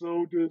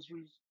 so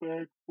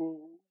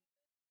disrespectful.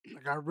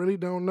 Like I really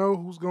don't know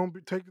who's gonna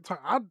take the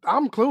title.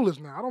 I'm clueless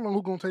now. I don't know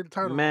who's gonna take the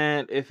title.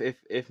 Man,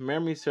 if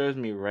memory serves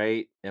me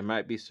right, it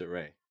might be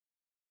Saray.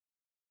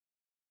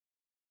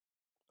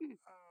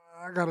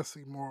 I gotta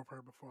see more of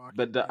her before I.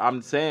 But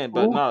I'm saying,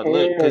 but no,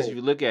 look, because if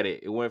you look at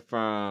it, it went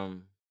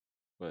from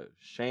what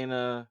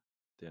Shayna,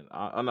 then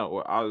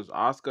or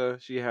Asuka.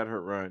 She had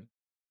her run,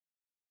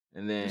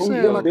 and then who's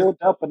been built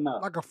up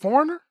enough? Like a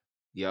foreigner?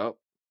 Yep.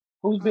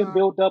 Who's been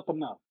built up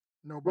enough?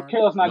 Nobody.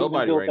 Raquel's not even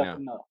Nobody built right up now.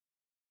 enough,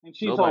 and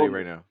she's Nobody older.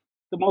 right now.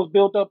 The most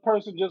built up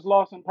person just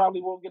lost and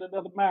probably won't get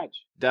another match.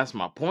 That's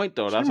my point,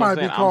 though. She That's what might I'm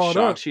be saying. I'm called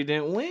shocked up. she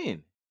didn't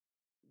win.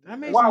 That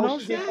makes Why no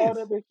would she get sense. called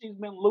up if she's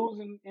been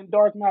losing in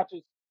dark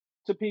matches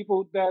to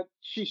people that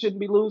she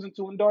shouldn't be losing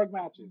to in dark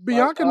matches?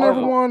 Bianca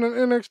never won in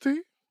NXT.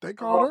 They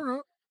called her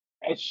up.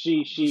 And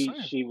she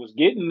was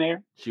getting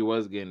there. She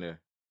was getting there.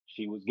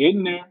 She was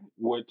getting there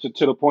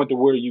to the point to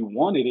where you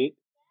wanted it.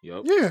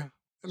 Yep. Yeah.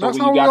 And So that's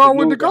when how you we got are the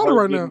with news of Dakota her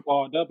right getting now.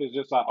 called up, it's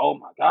just like, oh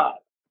my God.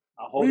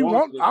 I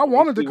I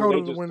wanted see where Dakota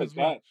they to just win took this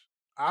match.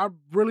 I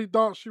really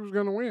thought she was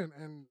gonna win,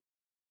 and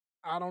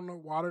I don't know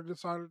why they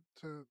decided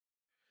to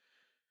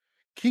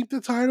keep the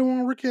title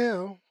on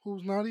Raquel,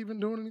 who's not even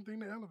doing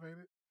anything to elevate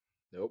it.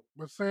 Nope.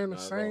 But saying the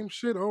same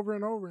shit over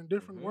and over in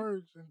different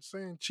words and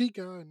saying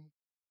Chica and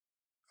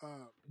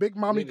Big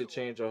Mommy. Need to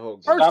change her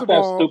whole. First Stop of that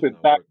all,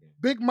 stupid back.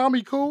 Big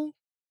Mommy cool.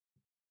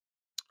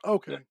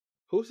 Okay.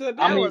 Who said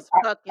that? That was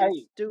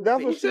fucking stupid.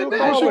 That's what she was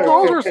That's what she calling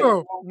calls her.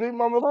 herself. Big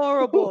Mama.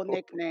 Horrible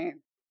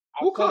nickname.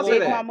 Who calls her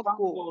Big that? Mama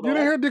Cool. You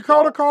didn't hear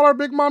Dakota call her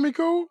Big Mommy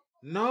cool?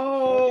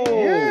 No.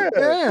 Yeah.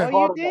 Yeah.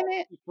 Oh, you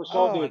didn't? For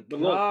sure Oh, did. But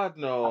look, God, I said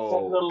it a no.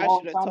 I long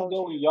should have time told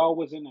ago, you. and y'all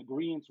was in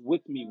agreement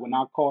with me when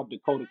I called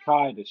Dakota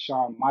Kai the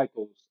Shawn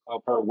Michaels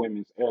of her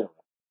women's era.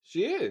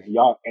 She is. And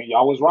y'all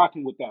was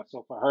rocking with that.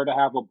 So for her to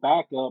have a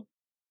backup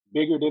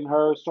bigger than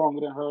her, stronger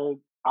than her,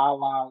 a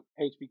la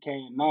HBK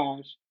and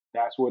Nash,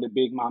 that's where the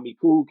Big Mommy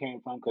Cool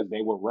came from because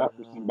they were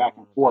referencing back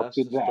and forth That's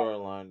to the that.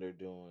 storyline they're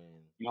doing.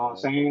 You know what I'm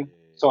saying?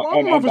 So Well, I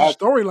don't know if it's a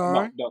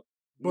storyline.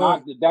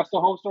 That's the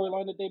whole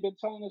storyline that they've been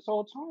telling this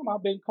whole time.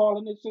 I've been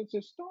calling it since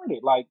it started.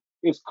 Like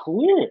it's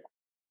clear.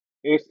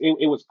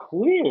 It was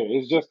clear.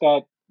 It's just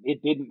that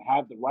it didn't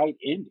have the right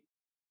ending.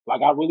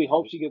 Like I really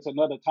hope she gets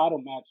another title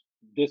match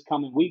this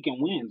coming week and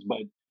wins.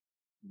 But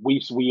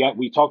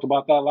we talked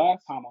about that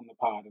last time on the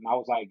pod, and I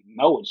was like,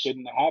 no, it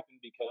shouldn't have happened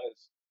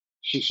because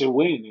she should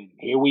win. And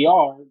here we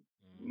are,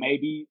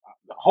 maybe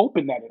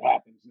hoping that it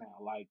happens now.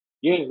 Like,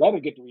 yeah, let her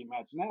get the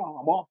rematch now.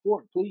 I'm all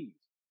for it, please.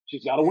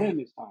 She's got to win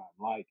this time.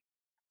 Like,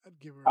 I'd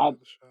give her another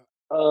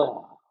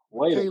shot.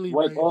 Wait, there,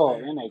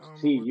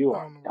 NXT, you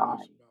are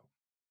dying.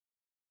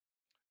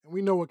 And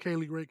we know what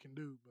Kaylee Ray can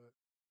do, but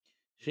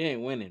she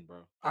ain't winning, bro.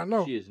 I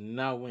know she is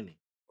not winning.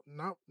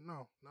 No,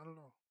 not at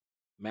all.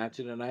 Match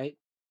of the night.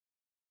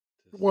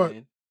 What?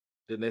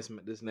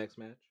 This next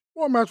match.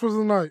 What match was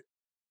the night?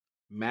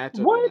 Match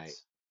of the night.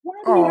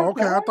 Oh,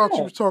 okay. I thought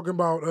you was talking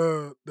about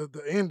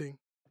the ending,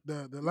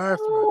 the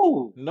last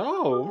match.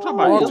 No, I'm talking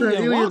about Walter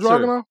and Ilya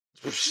Dragunov.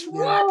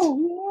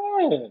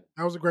 Yeah.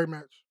 That was a great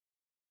match.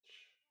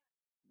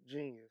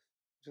 Genius.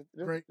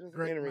 Great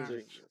match.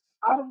 Genius.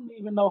 I don't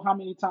even know how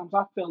many times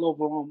I fell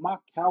over on my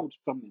couch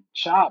from the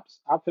chops.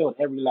 I felt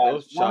every last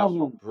Those chops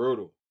were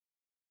brutal.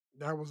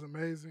 That was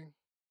amazing.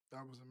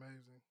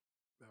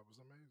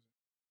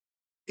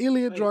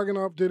 Ilya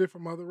Dragunov did it for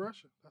Mother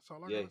Russia. That's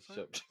all I gotta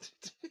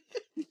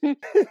say.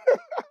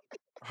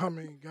 I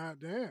mean,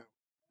 goddamn.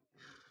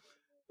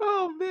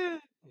 Oh man,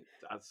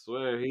 I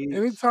swear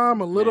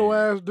Anytime a little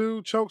man. ass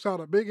dude chokes out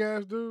a big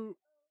ass dude,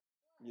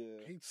 Yeah.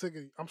 he's sick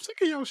of. I'm sick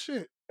of your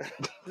shit.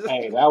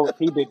 Hey,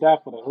 he did that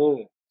for the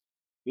hood.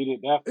 He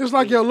did that for It's the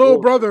like your hood. little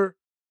Bullshit. brother.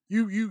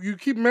 You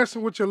keep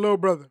messing with your little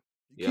brother.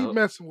 You keep Yep.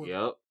 messing with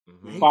him. Yep.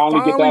 And You he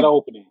finally get that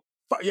opening.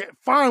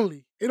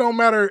 finally. It don't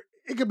matter.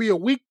 It could be a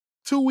week,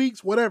 2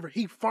 weeks, whatever.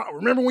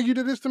 Remember when you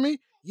did this to me?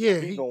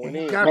 Yeah, He going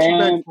he in. got you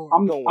back Man, for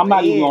it. I'm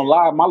not even gonna in.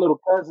 lie. My little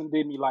cousin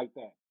did me like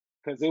that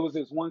because it was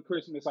this one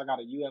Christmas I got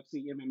a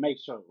UFC MMA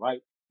shirt,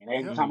 right? And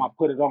every Yep. time I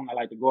put it on, I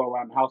like to go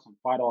around the house and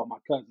fight all my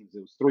cousins. It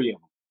was 3 of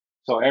them,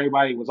 so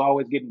everybody was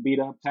always getting beat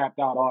up, tapped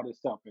out, all this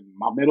stuff. And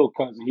my middle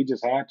cousin, he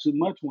just had too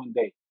much one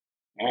day,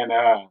 and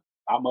I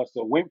must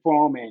have went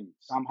for him, and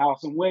somehow,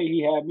 some way,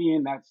 he had me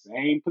in that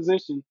same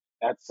position,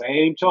 that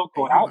same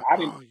chokehold.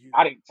 And you like,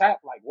 I didn't tap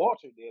like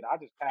Walter did. I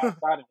just passed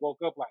out and woke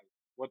up like,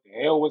 what the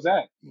hell was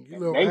that? you And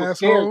little they was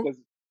scared asshole. because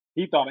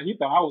he thought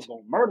I was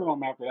gonna murder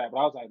him after that. But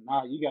I was like,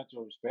 nah, you got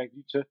your respect.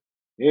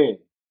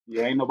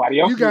 Yeah, ain't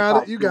nobody else You in this got it.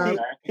 house You doing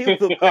got He, it.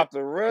 he was about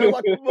to run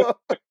like a mother.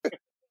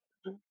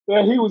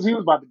 Yeah, he was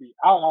about to be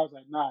out. I was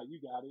like, nah, you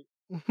got it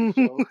for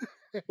sure.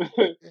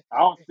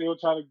 I was still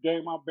trying to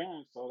gain my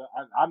bearings, so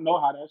that I know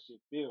how that shit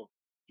feels.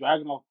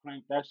 Dragunov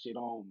cranked that shit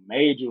on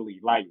majorly.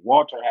 Like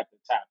Walter had to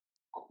tap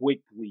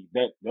quickly.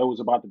 That there was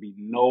about to be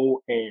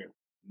no air,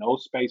 no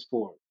space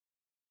for it.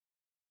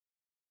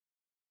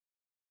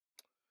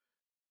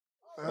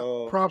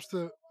 So Props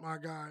to my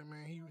guy,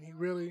 man. He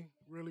really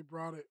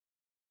brought it.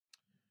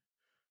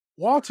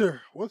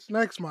 Walter, what's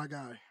next, my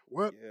guy?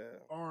 What yeah.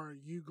 are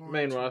you going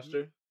Main to do?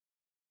 roster.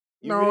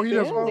 You No, really he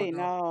think doesn't want so? to Really? go.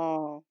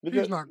 No. He's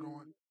Because not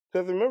going.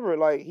 remember,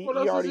 like What he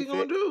else is already he gonna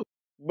said. do?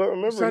 But He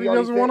remember, said he he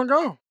already doesn't said. want to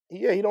go.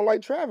 Yeah, he don't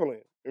like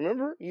traveling.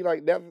 Remember, he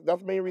like that's the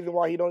main reason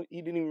why he didn't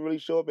even really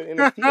show up at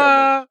NXT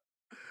that much.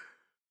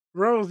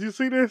 Rose, you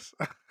see this?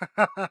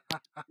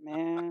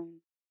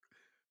 Man.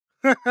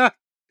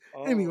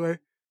 anyway,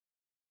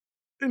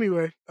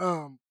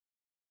 Um,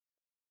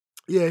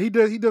 yeah, he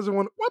does. He doesn't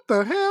want. What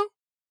the hell?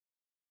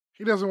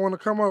 He doesn't want to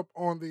come up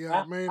on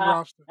the main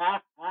roster. I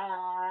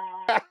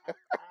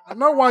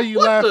know why you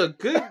What laughing.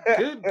 the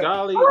good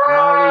golly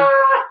Molly.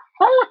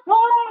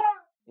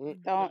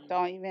 mm,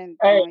 Don't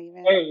Hey,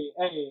 even.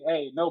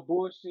 hey, no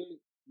bullshit,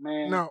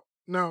 man.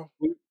 No.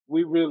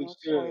 We really No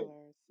should. spoilers.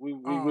 We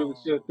really Oh,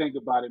 should think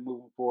about it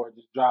moving forward.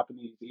 Just dropping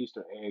these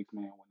Easter eggs,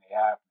 man, when they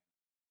happen.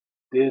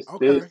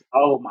 okay.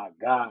 Oh my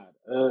God.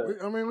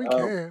 I mean, we Oh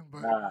can,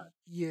 my but God.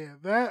 yeah,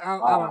 that I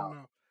don't Wow.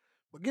 know.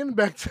 But getting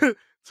back to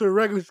a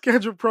regular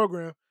scheduled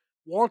program,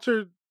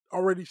 Walter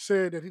already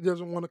said that he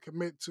doesn't want to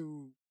commit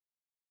to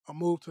a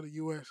move to the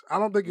U.S. I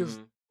don't think it's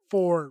Mhm.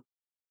 for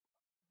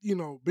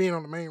being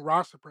on the main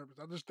roster purpose.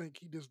 I just think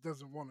he just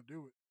doesn't want to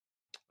do it.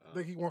 I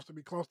think he wants to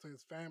be close to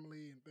his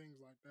family and things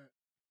like that.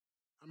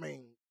 I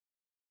mean,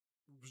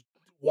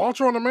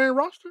 Walter on the main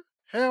roster?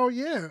 Hell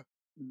yeah.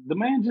 The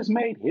man just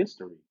made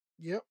history.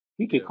 Yep.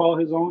 He could Yeah. call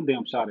his own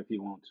damn shot if he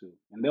want to,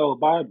 and they'll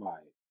abide by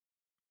it.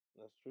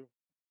 that's true.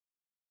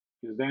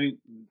 Because they ain't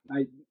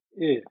like,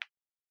 yeah.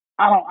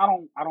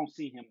 I don't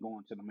see him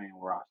going to the main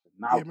roster. Yeah,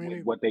 Not me with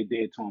neither. what they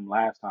did to him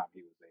last time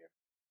he was there.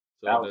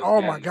 So That was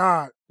Oh my nasty.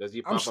 God. does he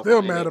I'm pop up still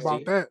on mad NXT?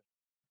 about that.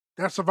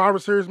 That Survivor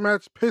Series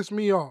match pissed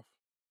me off.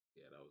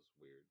 Yeah, that was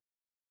weird.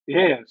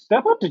 Yeah,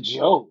 step up to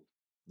Joe.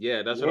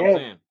 Yeah, that's what I'm Yeah,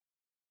 saying.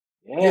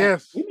 yeah.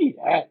 Yes. Give me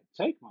that.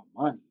 Take my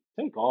money.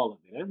 Take all of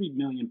it. Every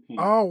million penny.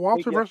 Oh,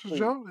 Walter Yes, versus please.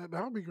 Joe?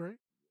 That would be great.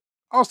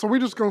 Oh, so we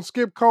just going to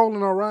skip Cole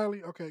and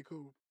O'Reilly? Okay,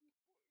 cool.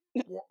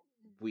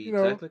 We You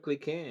know, technically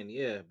can,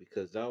 yeah,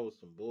 because that was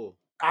some bull.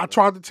 I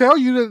tried to tell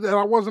you that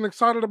I wasn't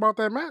excited about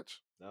that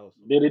match. That was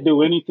some Did it bull.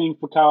 do anything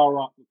for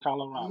Colorado?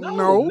 No,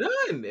 No.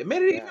 none. It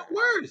made it even Nah.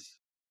 worse.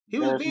 He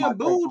was There's my being take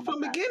booed on the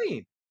from the match.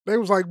 beginning. They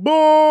was like, Yeah,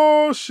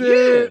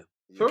 bullshit.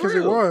 for Because it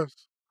real.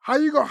 was. How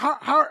you go?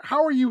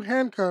 How are you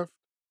handcuffed?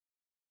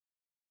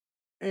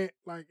 And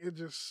like it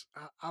just,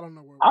 I don't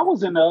know what. I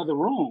was in the other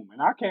room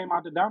and I came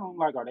out the dining room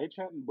like, are they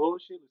chatting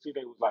bullshit? And see,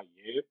 they was like,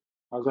 yeah.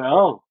 I was like,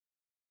 oh,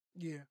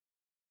 Yeah.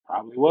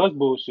 probably was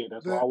bullshit.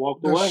 That's why I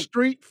walked The away.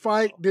 street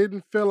fight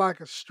didn't feel like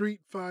a street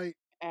fight.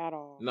 At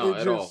all. No, It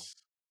at all.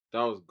 just,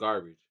 That was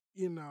garbage.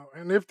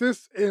 and if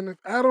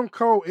Adam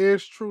Cole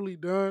is truly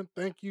done,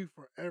 thank you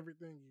for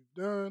everything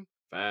you've done.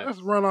 Facts.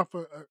 Let's run off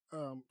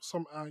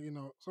some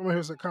some of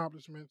his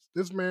accomplishments.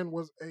 This man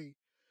was a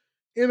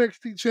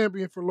NXT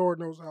champion for Lord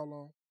knows how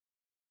long.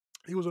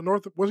 He was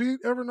was he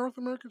ever North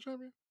American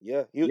champion?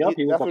 Yeah, Yep,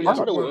 he was that's the what he Yes,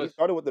 first. started he with. was. He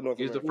started with the North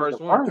He was the American. He was first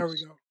the one. There we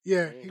first. go.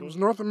 Yeah, he was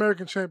North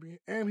American champion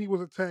and he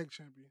was a tag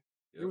champion.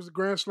 He Yep. was a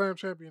Grand Slam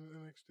champion in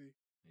NXT.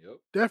 Yep.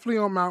 Definitely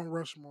on Mount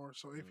Rushmore.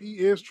 So if he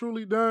is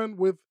truly done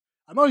with,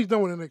 I know he's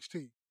done with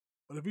NXT,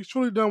 but if he's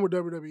truly done with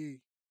WWE,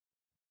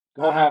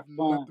 Go I have have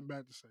fun. nothing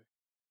bad to say.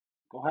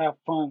 Go have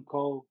fun,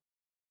 Cole.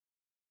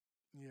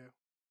 Yeah.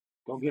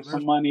 Go You know, get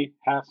some money,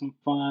 have some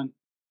fun,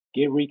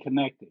 get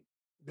reconnected.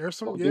 There's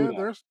some Go do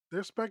that.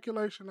 there's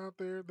speculation out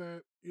there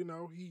that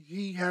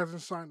he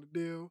hasn't signed a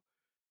deal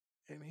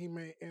and he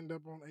may end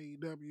up on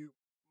AEW.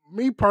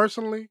 Me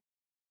personally,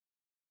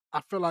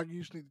 I feel like you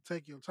just need to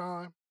take your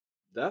time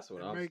That's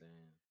what and I'm make saying.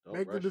 Don't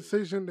make the rush it.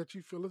 decision that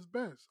you feel is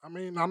best. I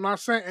mean, I'm not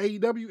saying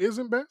AEW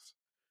isn't best.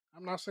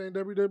 I'm not saying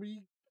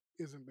WWE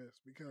isn't best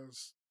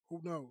because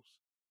who knows?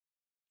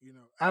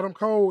 Adam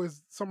Cole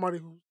is somebody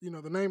who,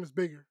 the name is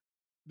bigger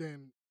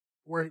than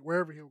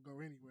wherever he'll go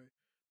anyway.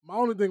 My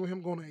only thing with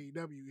him going to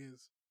AEW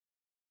is,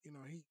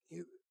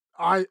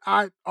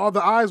 all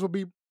the eyes will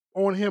be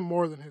on him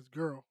more than his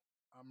girl.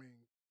 I mean,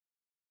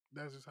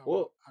 that's just how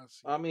Well, I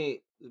see I it. mean,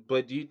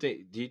 but do you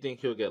think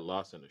he'll get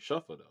lost in the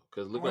shuffle though?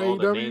 Because look On at all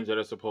the AEW, names that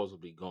are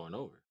supposedly going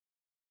over: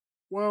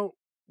 well,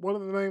 what are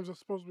the names that's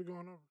supposed to be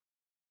going over?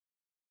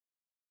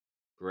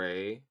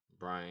 Bray,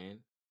 Bryan,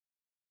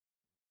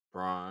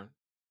 Braun,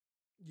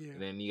 Yeah,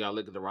 and then you gotta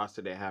look at the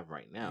roster they have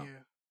right now. yeah,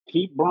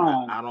 Keep I,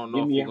 Braun. I don't know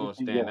Give if me he's gonna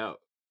everything stand else. out,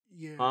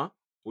 yeah, huh?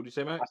 What'd you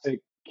say, Mac? I say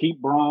keep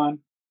Braun.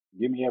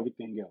 Give me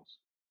everything else.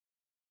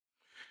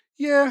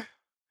 yeah.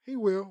 He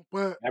will,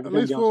 but at Everything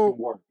least else we'll can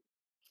work.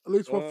 at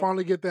least we'll Well,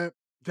 finally get that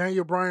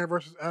Daniel Bryan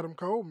versus Adam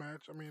Cole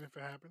match. I mean, if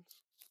it happens,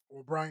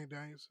 or Bryan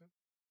Danielson.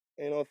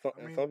 some, I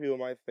and mean, some people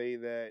might say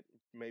that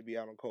maybe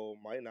Adam Cole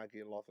might not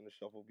get lost in the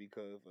shuffle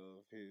because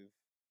of his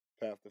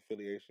past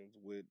affiliations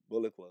with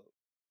Bullet Club.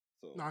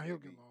 So nah, he'll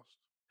get maybe lost.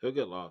 He'll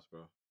get lost,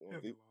 bro. He'll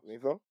get think, lost.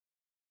 think so?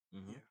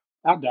 Hmm.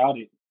 Yeah. I doubt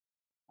it.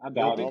 I You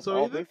don't doubt think it. I so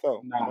don't either? think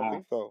so. I don't Nah,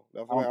 think so.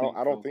 That's I what don't think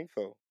I don't so. think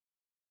so.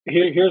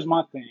 Here's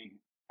my thing.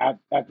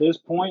 At this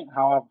point,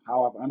 how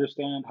I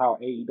understand how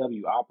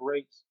AEW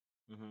operates,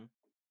 Hmm.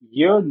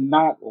 you're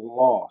not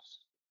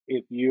lost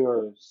if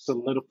you're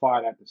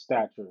solidified at the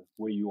stature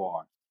where you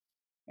are.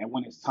 And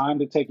when it's time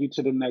to take you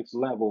to the next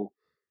level,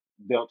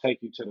 they'll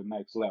take you to the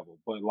next level.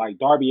 But like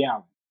Darby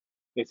Allen,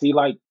 is he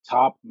like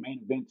top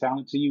main event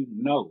talent to you?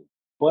 No.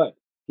 But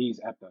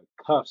he's at the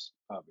cusp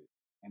of it.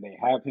 And they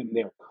have him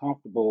there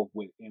comfortable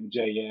with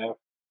MJF.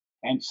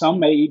 And some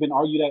may even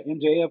argue that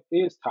MJF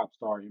is top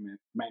star in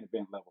main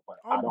event level, but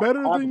I I'm don't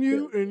better have than him there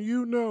you, and yet.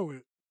 you know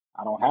it.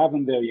 I don't have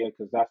him there yet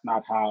because that's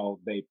not how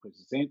they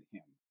present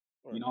him.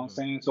 You Right. know what I'm Hmm.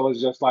 saying? So it's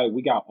just like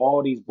we got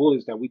all these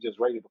bullets that we just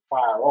ready to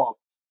fire off.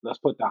 Let's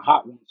put the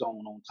hot ones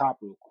on top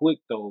real quick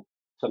though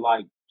to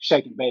like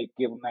shake and bake,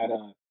 give them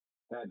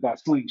that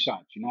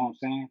slingshot. You know what I'm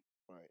saying?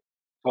 Right.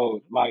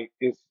 So like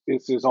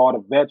it's just all the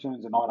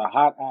veterans and all the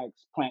hot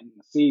acts planting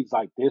the seeds.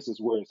 Like this is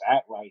where it's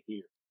at right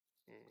here.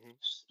 Hmm.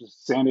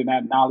 Sending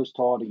that knowledge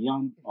to all the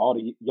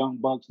young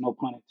bucks, no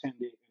pun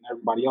intended, and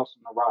everybody else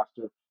on the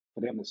roster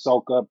for them to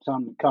soak up,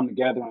 come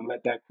together and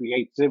let that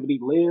creativity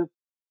live.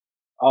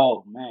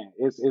 Oh man,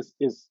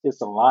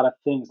 it's a lot of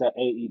things that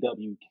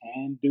AEW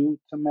can do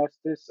to mess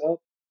this up,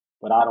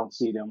 but I don't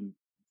see them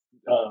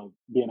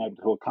being able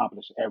to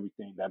accomplish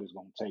everything that it's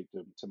going to take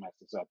to mess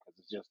this up because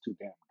it's just too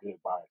damn good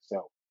by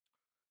itself.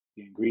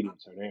 The I,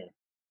 ingredients are there.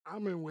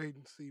 I'm in wait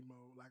and see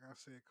mode. Like I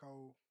said,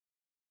 Cole,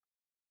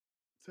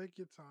 take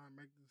your time,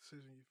 make the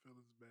decision you feel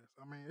is best.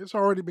 I mean, it's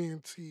already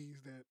being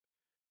teased that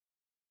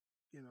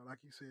like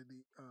you said,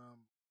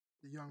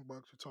 the young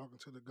bucks are talking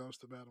to the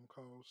ghost of Adam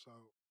Cole. So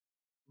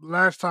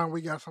last time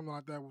we got something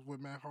like that was with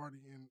Matt Hardy,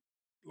 and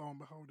lo and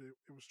behold,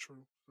 it was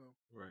true. So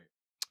Right.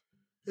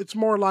 it's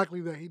more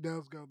likely that he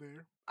does go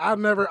there. I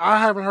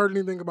haven't heard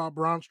anything about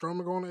Braun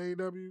Strowman going to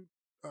AEW.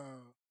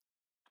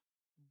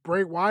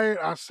 Bray Wyatt,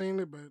 I've seen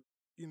it, but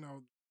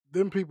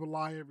them people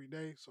lie every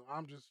day, so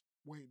I'm just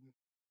waiting.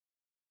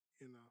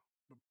 You know,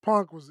 the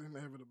Punk was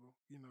inevitable.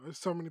 There's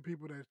so many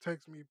people that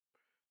text me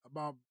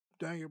about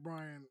Daniel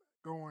Bryan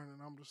going,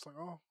 and I'm just like,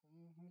 oh,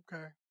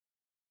 okay.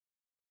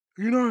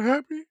 You not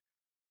happy?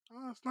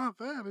 Oh, it's not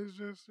that. It's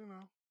just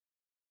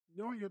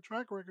knowing your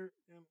track record,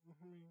 and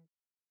I mean,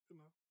 you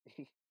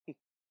know,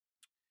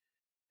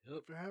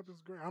 Yep. if it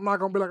happens, great. I'm not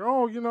gonna be like,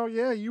 oh,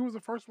 yeah, you was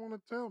the first one to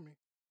tell me.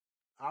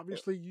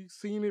 Obviously, you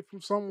seen it from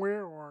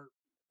somewhere or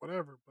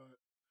whatever, but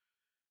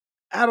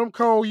Adam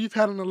Cole, you've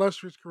had an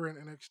illustrious career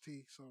in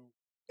NXT. So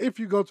if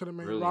you go to the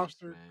main Brilliance,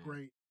 roster, man.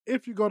 great.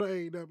 If you go to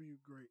AEW,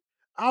 great.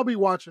 I'll be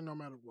watching no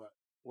matter what.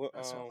 What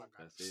That's all I got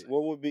That's to it. say.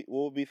 what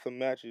would be some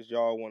matches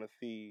y'all want to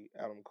see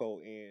Adam Cole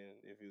in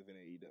if he was in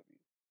AEW?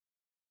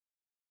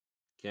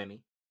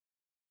 Kenny.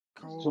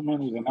 There's Cole too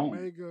many versus to name.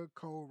 Omega,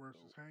 Cole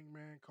versus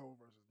Hangman, Cole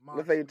versus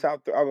Let's say Moxley.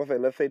 top three. I was gonna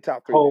say let's say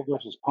top three Cole then.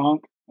 versus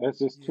Punk. That's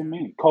just too Yeah,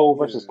 many. Cole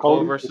versus Yeah. Cole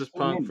Cody. It's versus too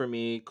Punk many. for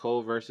me.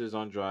 Cole versus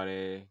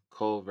Andrade.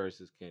 Cole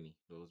versus Kenny.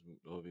 Those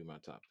would be my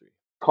top three.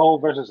 Cole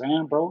versus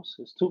Ambrose.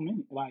 It's too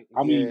many. Like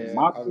I mean Yeah, I was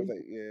Moxley. gonna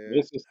say yeah.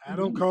 This is too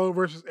Adam many. Cole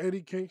versus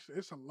Eddie Kingston.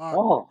 It's a lot you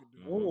Oh,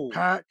 could do. Hmm. Oh,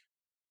 Pac,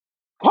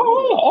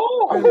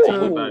 oh, Penta,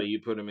 Anybody oh. you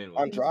put him in with.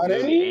 Literally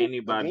Andrade See,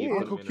 anybody you put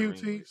again. him Uncle in the ring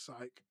QT, with.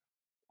 Psych.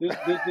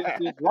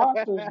 this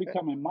roster is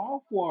becoming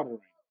mouthwatering,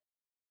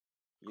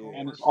 Cole Yeah.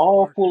 and it's versus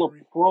all Mark full of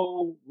Henry.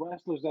 pro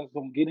wrestlers that's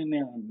gonna get in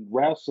there and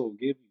wrestle,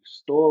 give you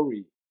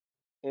story.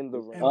 In the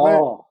It's ring. And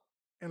let oh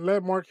and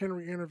let Mark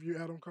Henry interview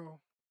Adam Cole.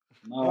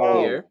 no.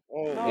 Here. No.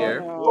 Oh No, Here.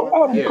 no. Oh, no. What?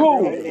 Adam Never Here.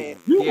 Cole, ruined No. it.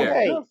 you was Here.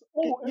 Hey, just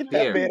on get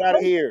that Here. NXT man out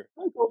of here.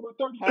 Takeover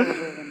Never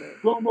 33. ruined it.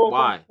 Don't know if I'm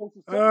Why? supposed to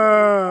say that or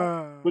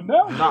not, Uh, but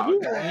now that No,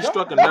 we on you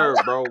struck a Dynamite,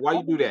 nerve, bro. Why I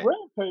you do mean that?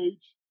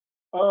 Rampage.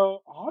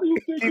 How do you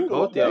think Keep you're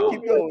Both gonna going,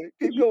 man. do y'all. Keep this? going.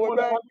 Who Keep do you going, want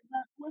to man. have a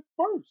match with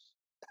first?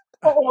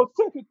 Oh,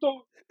 second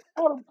thought,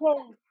 Adam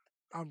Cole.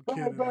 I'm Bad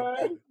kidding. I'm bad.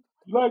 kidding.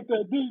 You like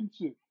that, didn't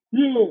you?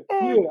 Yeah,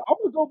 yeah. I'm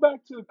gonna go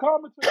back to the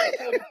commentary and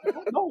tell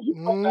this. No, you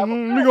supposed to have a Let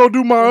me match go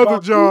do my in other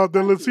about 2 job that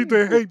Lasite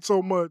seconds. hates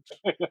so much.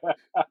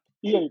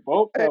 He ate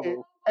both of Hey,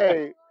 them.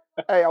 hey,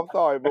 hey, I'm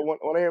sorry, but when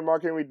I hear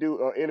Mark Henry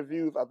do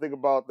interviews, I think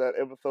about that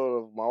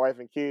episode of My Wife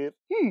and Kids.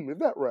 Is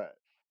that right?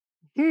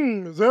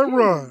 Is that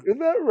right? Is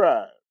that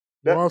right?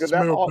 Do I Because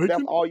that's smell that's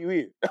bacon? all you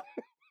hear.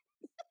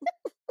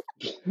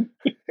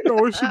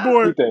 Yo, it's He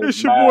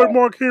said, your boy mad.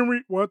 Mark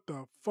Henry. What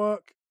the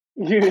fuck?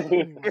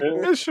 Anyway,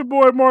 it's your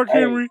boy Mark Hey,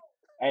 Henry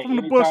hey, from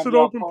the anytime Busted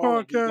y'all Open call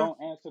and he podcast.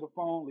 don't answer the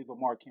phone, leave a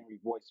Mark Henry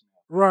voicemail.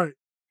 Right.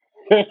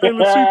 Hey,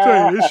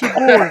 Lasite, it's your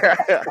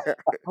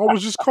boy. I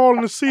was just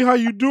calling to see how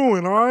you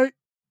doing, all right?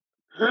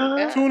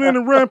 Tune in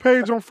to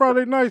Rampage on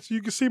Friday night so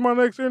you can see my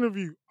next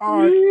interview.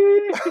 All right.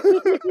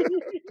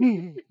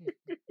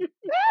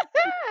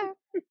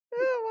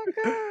 Oh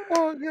my god.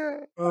 Oh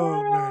god.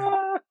 Oh,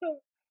 man.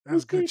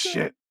 That's good Lasita.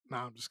 shit.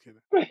 Nah, I'm just kidding.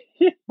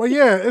 But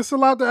yeah, it's a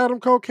lot that Adam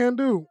Cole can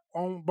do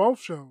on both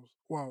shows.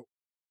 Well,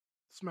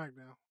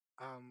 SmackDown.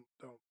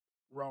 Don't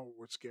Raw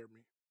would scare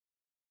me.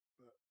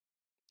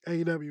 But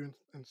AEW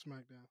and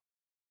SmackDown.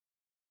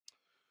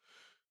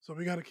 So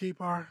we got to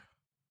keep our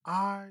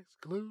eyes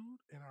glued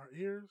and our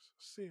ears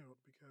sealed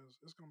because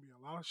there's gonna be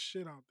a lot of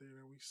shit out there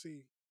that we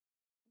see.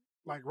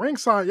 Like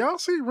ringside, y'all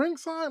see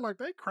ringside? Like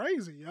they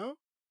crazy, yo.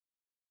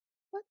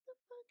 What the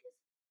fuck is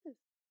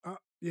this?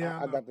 Yeah,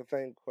 I I know. got the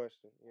same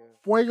question. Yeah.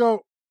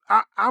 Fuego.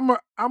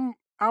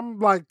 I'm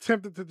like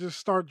tempted to just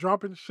start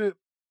dropping shit,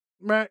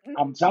 Mac.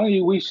 I'm telling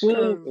you, we should.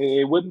 Cause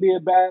It wouldn't be a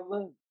bad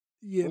look.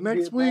 yeah, Wouldn't be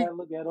next a week bad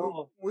look at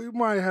all. we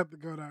might have to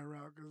go that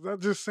route because I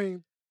just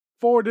seen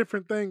 4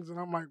 different things and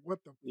I'm like, what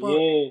the fuck?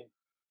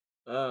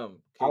 Yeah.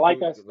 I like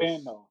that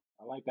spin though.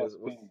 I like that what's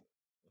spin.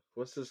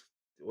 what's this?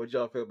 What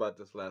y'all feel about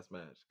this last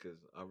match? Because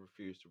I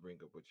refuse to bring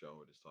up what y'all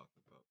were just talking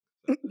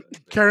about.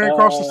 Carrying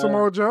across the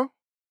Samoa Joe.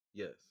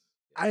 Yes.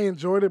 I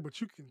enjoyed it, but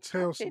you can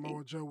tell pity.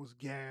 Samoa Joe was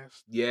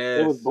gassed.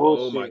 It was Yes.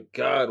 Oh my bullshit.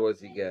 God, was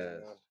he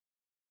gassed?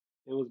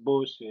 It was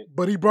bullshit.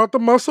 But he brought the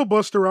muscle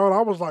buster out.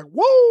 I was like,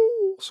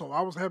 whoa! So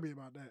I was happy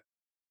about that.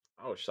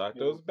 I was shocked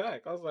it was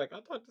back. I was like,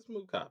 I thought this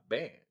move got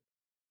banned.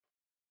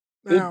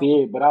 It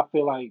did, but I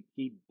feel like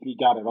he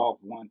got it off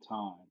one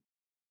time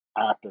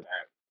after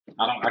that.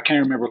 I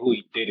can't remember who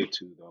he did it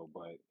to though,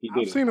 but he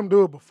did I've it. seen him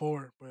do it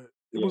before, but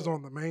it was Yeah.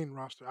 on the main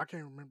roster. I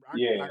can't remember.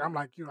 Yeah. I'm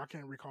like you. I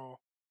can't recall.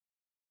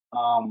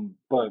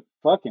 But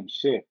fucking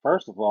shit.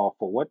 First of all,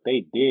 for what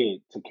they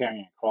did to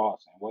Karrion Kross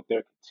and what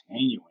they're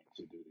continuing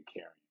to do to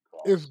Karrion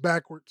Kross, It's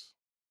backwards.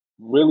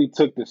 really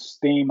took the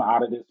steam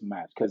out of this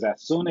match. Because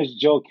as soon as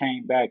Joe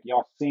came back,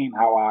 y'all seen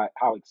how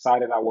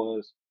excited I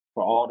was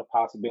for all the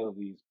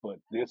possibilities. But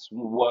this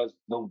was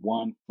the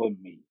one for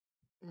me.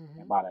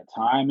 And by the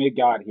time it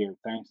got here,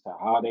 thanks to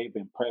how they've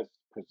been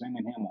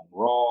presenting him on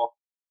Raw,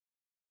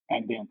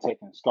 and then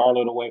taking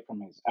Scarlett away from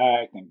his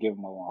act and giving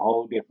him a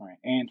whole different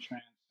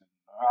entrance and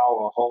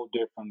a whole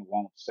different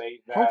won't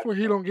say that. Hopefully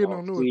he but don't get no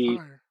y'all new see,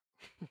 attire.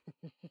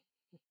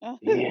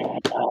 yeah,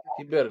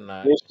 He better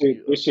not. this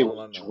shit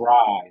was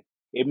dry.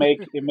 It made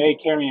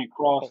Karrion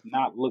Kross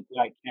not look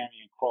like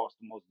Karrion Kross,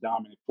 the most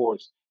dominant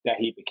force that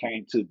he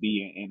became to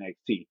be in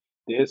NXT.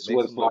 This Makes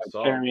was him look like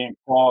soft. Karrion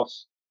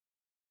Kross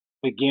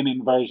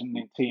beginning version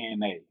in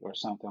TNA or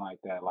something like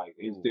that. Like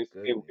it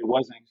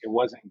wasn't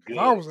good.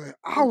 I was a It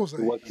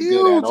wasn't good at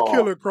huge all.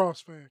 Killer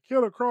Cross fan.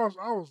 Killer Cross,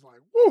 I was like,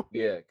 woo.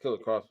 Yeah, Killer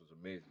Kross was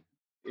amazing.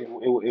 It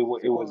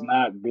was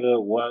not good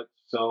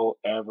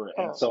whatsoever.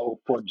 And so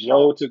for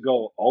Joe to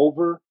go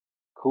over,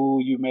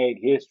 cool, you made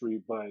history,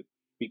 but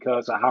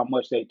because of how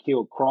much they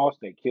killed Cross,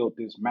 they killed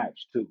this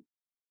match too.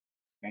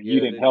 And you Yeah,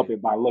 didn't they help did.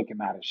 it by looking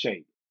out of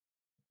shape.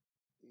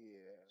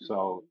 Yeah.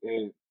 So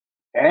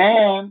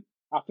and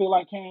I feel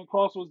like Karrion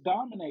Kross was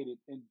dominated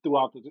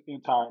throughout the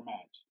entire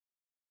match.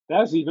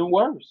 That's even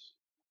worse.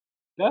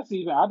 I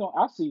see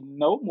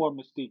no more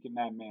mystique in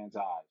that man's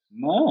eyes.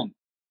 None.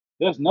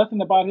 There's nothing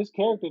about his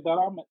character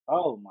that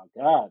oh my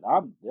God,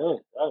 I'm good.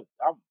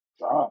 I'm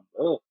done.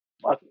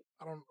 Fuck it.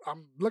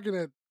 I'm looking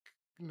at,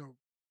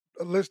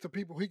 a list of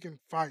people he can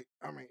fight.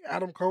 I mean,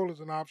 Adam Cole is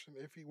an option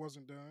if he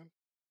wasn't done.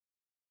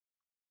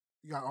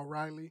 You got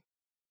O'Reilly.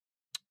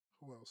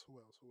 Who else?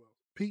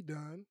 Pete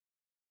Dunne.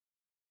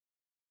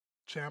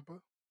 Ciampa.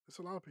 It's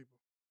a lot of people.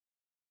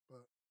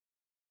 But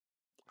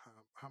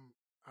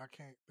I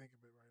can't think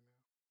of it right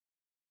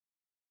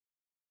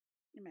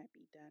now. It might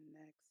be done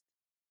next.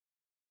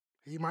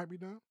 He might be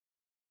done.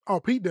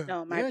 Oh, Pete Dunne.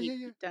 No, it might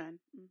be done.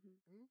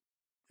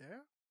 Yeah.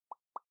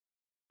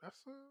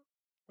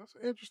 That's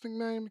an interesting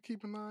name to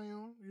keep an eye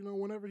on.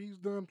 Whenever he's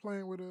done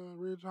playing with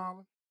Ridge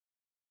Holland.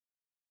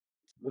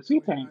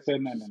 Lasita ain't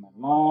said nothing in a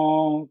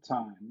long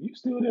time. You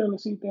still there,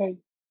 Lasita?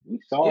 We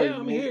sorry, Yeah,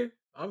 I'm man. here.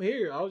 I'm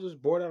here. I was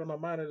just bored out of my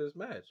mind of this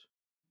match.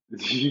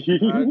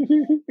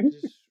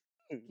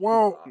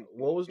 Well,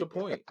 what was the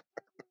point?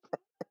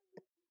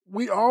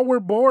 We all were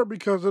bored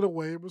because of the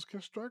way it was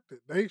constructed.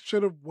 They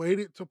should have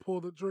waited to pull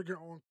the trigger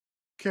on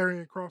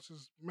Karrion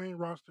Kross's main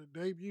roster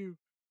debut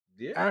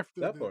Yeah,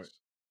 after that part. this.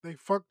 They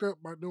fucked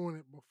up by doing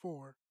it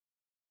before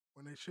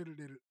when they should have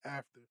did it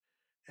after.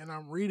 And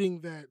I'm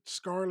reading that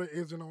Scarlett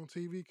isn't on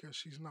TV because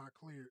she's not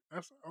cleared.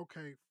 That's okay.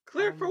 I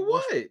Clear don't for know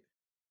what's what?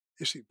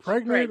 is she She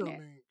pregnant? I pregnant.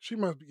 mean, she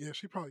must be. Yeah,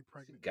 she probably She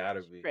pregnant.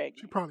 gotta She be. She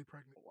pregnant. probably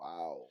pregnant.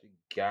 Wow. She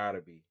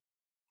gotta be.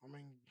 I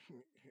mean,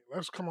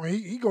 let's come on.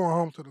 He going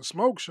home to the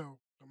smoke show.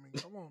 I mean,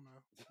 come on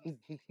now.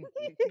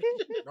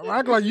 Don't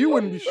act like you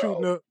wouldn't be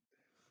shooting up.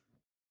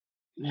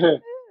 Yeah.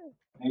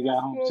 They The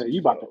got home and smoke said, "You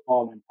about to show.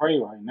 fall and pray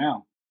right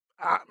now."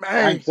 Hey,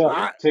 Cranks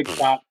up,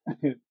 TikTok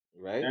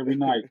Right? every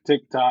night.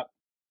 TikTok.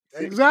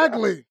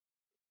 exactly.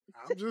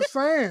 I'm just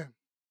saying,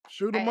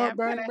 shoot I him up, am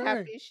bang kind of bang.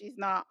 happy she's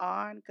not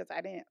on because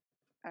I didn't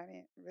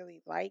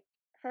really like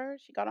her.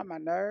 She got on my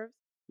nerves.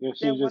 Yeah,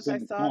 she Then was just once I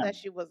in the saw that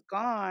she was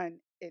gone,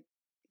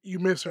 You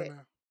miss her it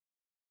now.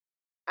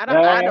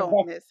 I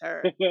don't miss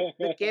her. The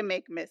camera.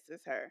 gimmick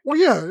misses her. Well,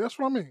 yeah, that's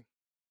what I mean.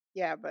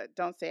 Yeah, but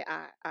don't say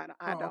I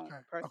Oh, don't okay,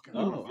 okay.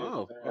 personally miss Oh, her.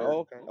 oh, Oh, oh,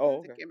 okay. okay. Oh, The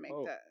okay. gimmick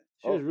Oh, does.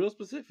 She was oh. real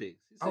specific.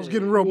 She I was said,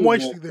 getting real You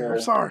moisty miss there. I'm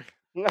her. sorry.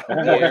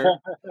 hair.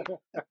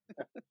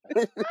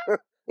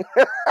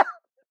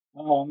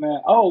 Oh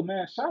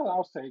man! Shout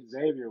out to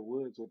Xavier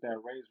Woods with that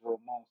Razor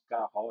Ramon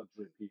Scott Hall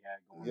drip he had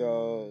going.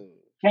 Yo.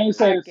 Can't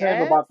say I the same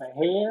guess about the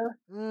hair,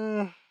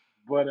 Mm,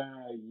 but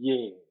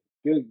yeah,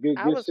 good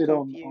I was shit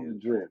on the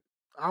confused. drip.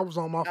 I was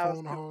on my I was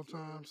phone the whole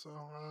time, confused. so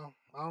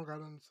I don't got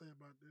nothing to say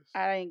about this.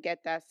 I didn't get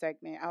that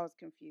segment. I was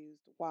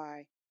confused.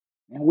 Why?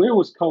 And where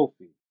was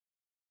Kofi?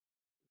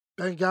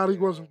 Thank God he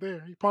Yeah. wasn't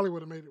there. He probably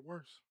would have made it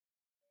worse.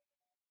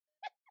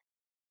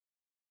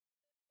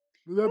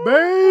 The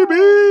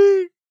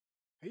baby.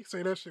 He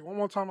say that shit one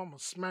more time. I'm gonna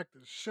smack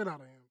the shit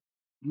out of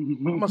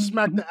him. I'm gonna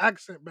smack the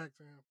accent back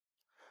to him.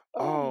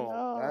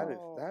 Oh that is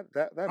no.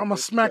 that I'm is gonna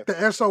smack the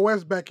disrespectful.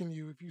 SOS back in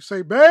you if you say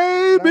Not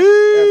baby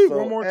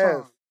one more SOS.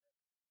 time.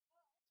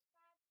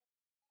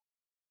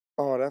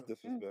 Oh, that's Mm.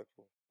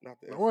 disrespectful. Not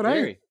the No, it SOS. ain't.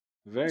 Very,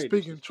 very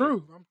Speaking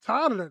truth. disrespectful. I'm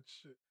tired of that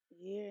shit.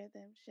 Hear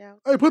them shout.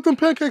 Hey, put them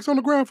pancakes on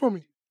the ground for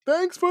me.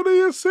 Thanks for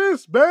the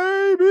assist,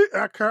 baby.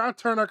 I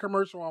turn that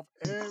commercial off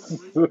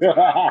every time.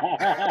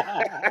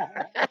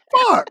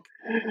 Fuck.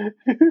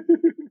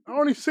 I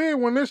only see it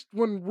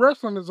when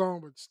wrestling is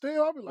on, but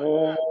still, I'll be like,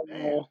 God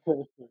damn.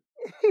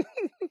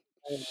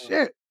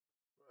 Shit.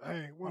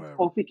 Hey, whatever.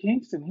 Kofi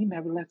Kingston, he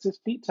never lets his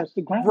feet touch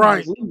the ground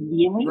Right. when he's leaving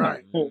the arena.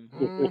 Right.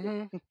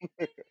 Mhm.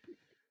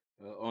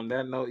 hmm On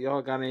that note,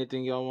 y'all got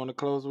anything y'all want to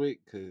close with?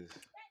 Cause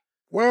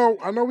Well,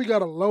 I know we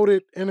got a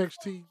loaded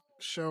NXT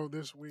show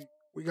this week.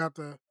 We got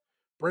the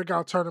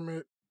breakout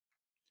tournament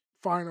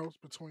finals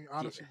between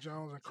Odyssey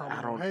Jones and I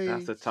Carmelo don't.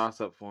 Hayes. That's a toss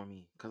up for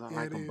me because I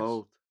Yeah, like it them is.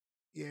 both.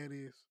 Yeah, it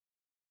is.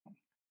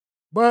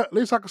 But at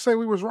least I can say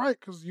we was right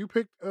because you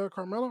picked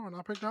Carmelo and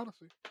I picked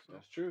Odyssey. So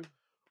That's true.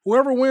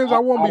 whoever wins, I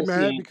won't be Odyssey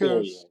mad ain't there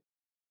because yet.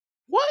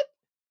 What?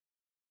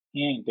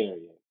 He ain't there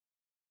yet.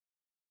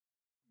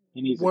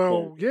 He needs a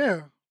well,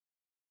 character.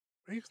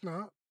 yeah, he's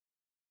not.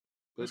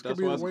 But This could that's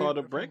be why the it's way called a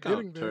of him breakout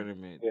getting there.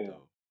 tournament, Yeah.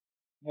 though.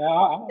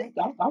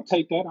 Yeah, I'll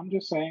take that. I'm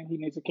just saying he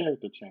needs a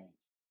character change.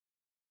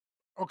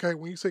 Okay,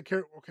 when you say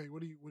character, okay,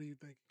 what do you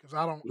think? Because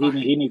I don't. He I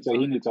hate he the needs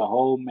attire. a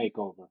whole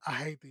makeover. I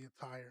hate the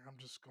attire. I'm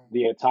just going.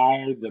 The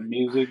attire, the Like,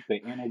 music,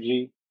 the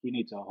energy. He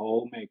needs a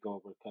whole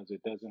makeover because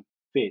it doesn't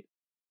fit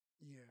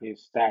yeah.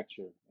 his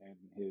stature and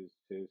his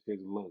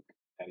look.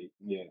 That he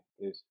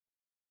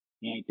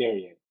ain't there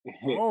yet.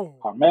 Oh,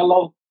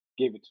 Carmelo,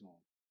 give it to him.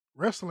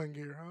 wrestling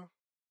gear, huh?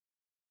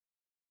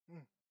 Hmm,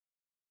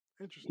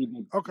 He interesting.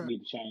 need Okay. need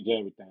to change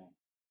everything.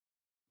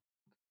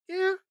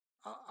 Yeah,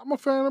 I'm a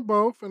fan of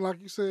both, and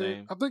like you said,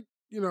 Same. I think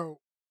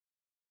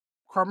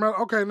Carmelo.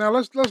 Okay, now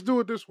let's do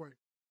it this way.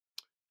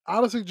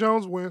 Odyssey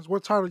Jones wins.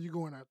 What title you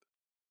going after?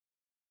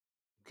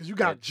 Because you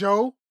got That-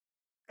 Joe,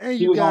 and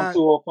He you was on got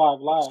 205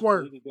 Live, so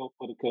Swerve. he could go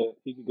for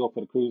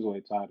the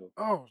cruiserweight title.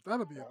 Oh,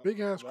 that'll be a big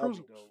ass That'd be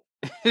cruiser. dope.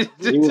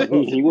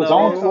 He was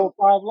on No.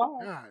 205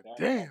 Live. God That,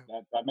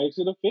 damn. that makes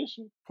it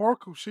official. Poor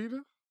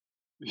Kushida.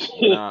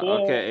 Nah,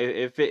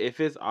 okay. If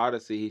it's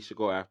Odyssey, he should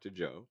go after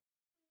Joe.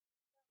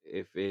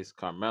 If it's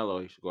Carmelo,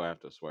 he should go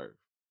after Swerve.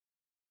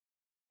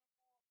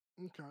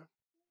 Okay.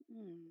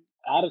 Hmm.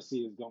 Odyssey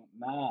is going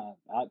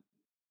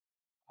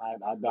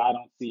I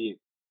don't see it.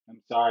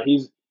 I'm sorry.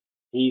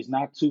 He's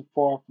not too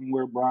far from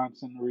where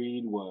Bronson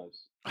Reed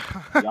was.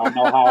 Y'all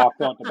know how I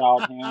felt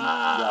about him.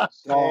 Y'all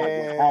saw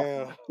what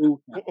happened Damn.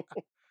 to him.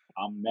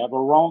 I'm never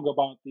wrong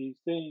about these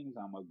things.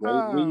 I'm a great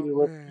Oh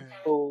reader of man.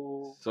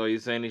 people. So you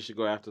saying he should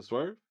go after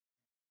Swerve?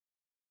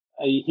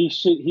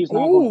 He's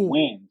not going to Ooh.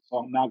 win, so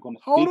I'm not going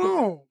to Hold speak about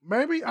it. on.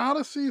 Maybe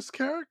Odyssey's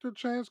character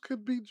change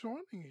could be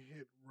joining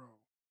Hit Row.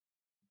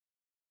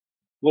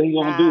 What he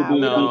gonna do? Nah,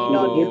 we don't need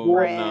no Be the hit new No, boy?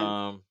 friends.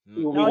 no.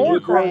 He gonna No be the new Or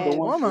hit boy, the friends.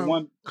 one of them.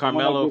 one that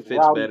Carmelo gets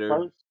fits rowdy better.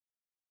 first?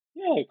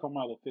 Yeah,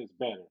 Carmelo fits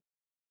better,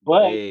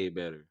 but Way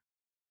better.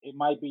 it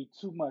might be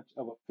too much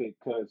of a fit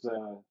because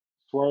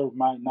Swerve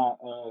might not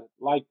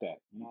like that.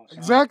 You know what I'm saying?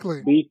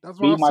 Exactly. B That's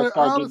why I might said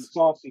start getting Odyssey.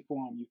 saucy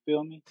for him. You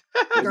feel me?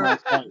 It Got, might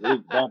start. That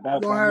you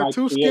gonna that have might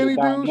two create a skinny dudes,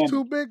 dynamic.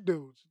 two big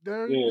dudes.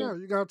 There you Yeah, go.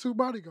 You got two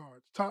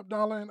bodyguards. Top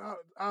Dollar and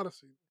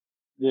Odyssey.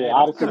 yeah. Hey, that's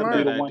Odyssey You not can a could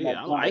be bad learn. the one idea. that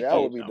I jumps Hey, like that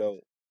out. would it. be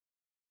dope.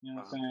 You know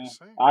what I'm I'm just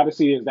saying? saying.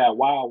 Odyssey is that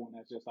wild one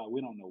that's just like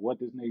we don't know what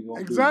this nigga gonna do,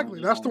 when Exactly.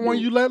 he That's the gonna one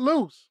do you it. let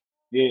loose.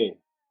 Yeah,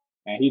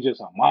 and he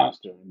just a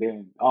monster. And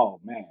then, oh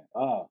man,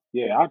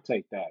 yeah, I'll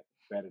take that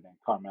better than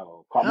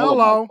Carmelo. Carmelo might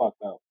Hello. fuck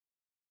up.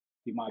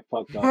 He might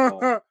fuck up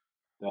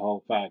the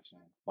whole faction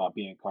by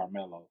being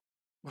Carmelo.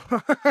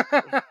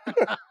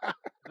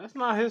 That's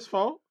not his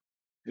fault.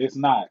 It's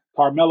not.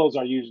 Carmelos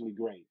are usually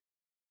great,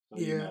 so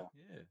you Yeah, know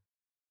Yeah.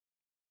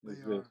 they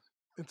it's are. just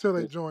Until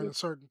they this join a this.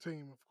 certain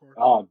team, of course.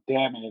 Oh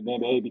damn it! And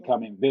then they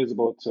become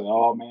invisible to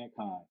all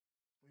mankind.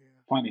 Yeah,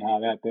 Funny how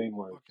that thing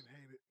works. fucking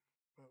hate it.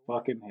 But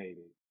Fucking hate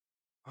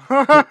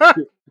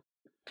whatever. it.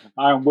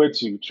 I'm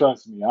with you.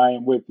 Trust me, I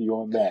am with you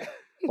on that.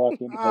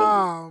 Fucking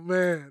Oh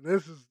man,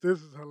 this is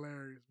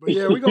hilarious. But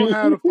yeah, we're gonna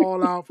have the hate it.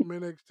 fallout from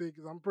NXT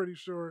because I'm pretty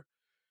sure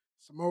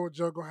Samoa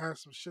Joe gonna have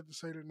some shit to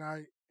say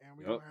tonight, and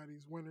we're Yep. gonna have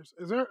these winners.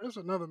 There's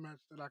another match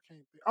that I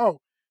can't think. Oh,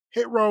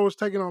 Hit Row is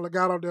taking on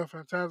Legado del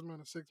Fantasma in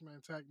a 6-man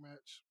tag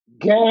match.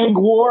 Gang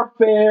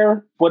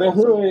warfare for the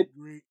It's gonna be hood.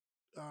 great.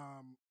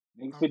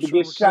 Niggas I'm fit to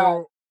sure get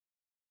shot.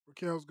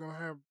 Raquel's gonna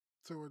have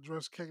to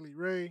address Kaylee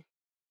Ray.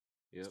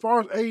 As Yep. far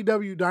as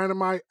AEW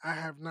Dynamite, I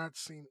have not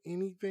seen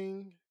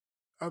anything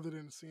other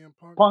than CM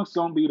Punk, Punk's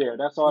gonna be there.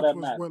 That's all which that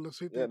was matters. what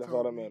Lasita Yeah, that's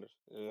all told that me. matters.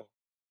 Yeah.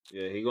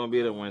 Yeah, he gonna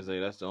be there Um, Wednesday.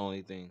 That's the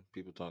only thing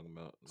people talking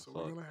about. That's So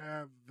we're all. gonna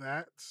have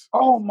that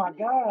Oh my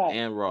God!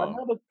 And Raw. and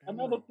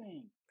Another Raw.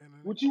 thing. And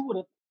then Would you would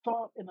have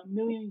thought in a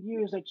million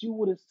years that you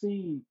would have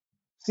seen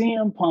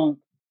CM Punk,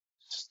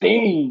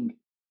 Sting,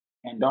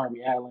 and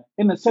Darby Allin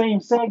in the same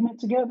segment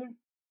together?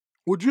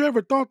 would you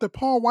ever thought that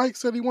Paul White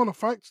said he want to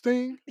fight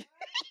Sting?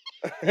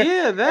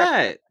 Yeah,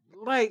 that.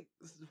 Like,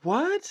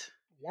 what?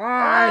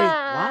 Why?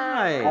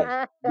 Why?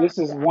 This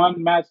is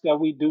one match that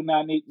we do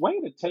not need. Way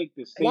to take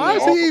the Why Cena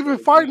is off he of even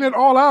it fighting again. it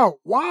all out?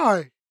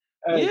 Why?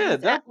 Hey, Yeah,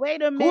 that.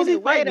 Wait a Who's he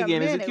minute. Wait fighting a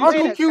again? Is it minute. QT?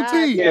 Wait Uncle a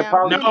QT. yeah, goddamn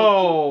probably minute.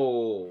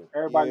 No.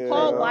 everybody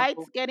Paul say Yeah.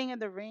 White's getting in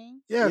the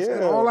ring. Yes,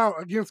 and Yeah. all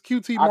out against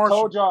QT I Marshall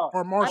told y'all.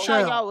 or I thought Marshall.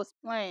 y'all was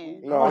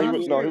playing. No, I'm he I'm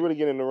really serious.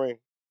 get in the ring.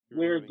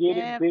 We're Really get in.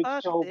 getting Man, Big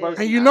fuck Show this. versus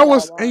And you I know don't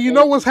what's want and it. you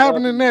know what's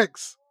happening AEW.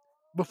 next.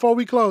 Before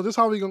we close, this is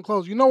how we gonna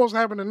close. You know what's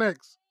happening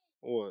next.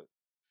 What?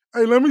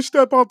 Hey, let me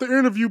step out the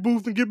interview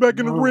booth and get back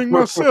in the ring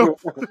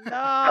myself.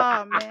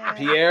 No, man.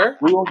 Pierre?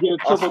 We gonna get a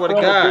I triple swear to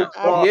threat of Big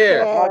God. I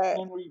Pierre. Mark can't.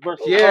 Henry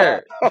versus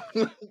Pierre.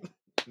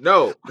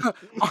 No.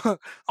 I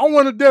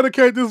want to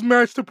dedicate this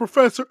match to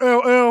Professor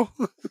LL.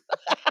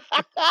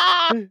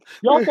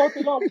 Y'all thought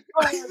that I was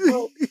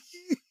fine,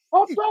 but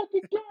I'm back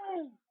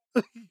again.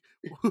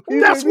 He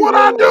That's made me what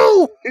I realize.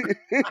 do.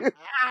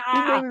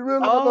 He made me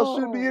realize I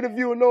shouldn't be Oh,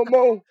 interviewing no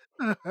more.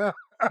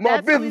 My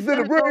that's how business he's in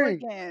the gonna go ring.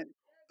 again.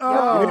 Oh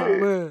Y'all, Yeah.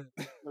 man.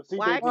 But see,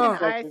 why they can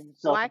just I? acting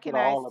himself Why into can the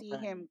I Hall of see Fame.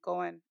 him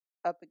going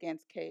up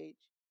against Cage?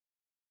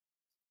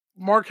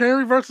 Mark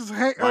Henry versus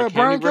Mark Henry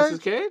Brian versus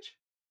Cage. Cage?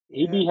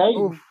 He be Yeah.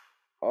 hating. Oof. He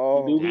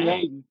Oh. do be Dang.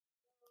 hating.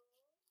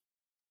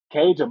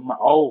 Cage will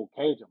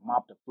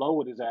mop the floor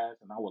with his ass,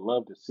 and I would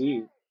love to see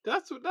it.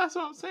 That's what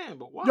I'm saying.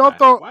 But why? Y'all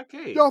thought Why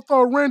Cage? y'all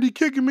thought Randy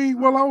kicking me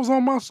while I was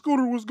on my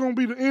scooter was gonna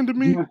be the end of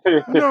me?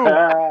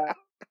 No,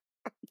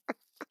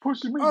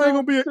 Pushing me I ain't down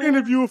gonna be the an stairs.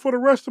 interviewer for the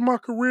rest of my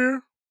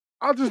career.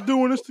 I'm just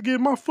doing this to get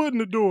my foot in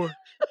the door.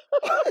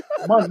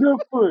 My good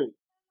foot.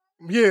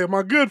 Yeah,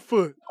 my good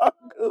foot.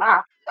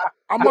 Ah,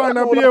 I might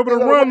not Hold be on, able to I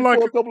gotta run wait like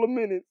for a couple of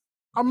minutes.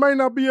 I may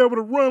not be able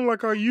to run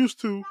like I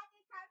used to,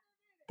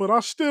 but I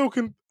still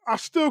can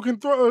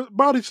throw a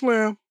body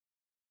slam.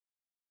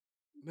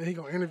 Then he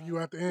gonna interview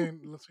at the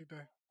end. Let's see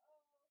that.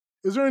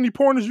 Is there any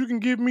pointers you can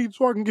give me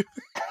so I can get?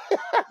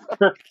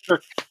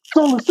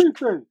 so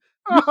Lasite,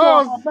 you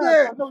saw Oh my match.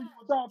 shit! I know you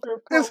was out there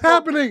for It's a moment.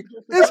 happening!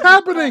 Just It's another friend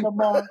happening! of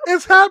mine.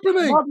 It's And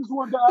happening! I just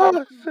wanted to Oh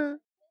ask you. shit.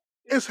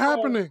 It's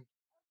happening!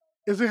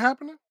 Is it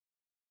happening?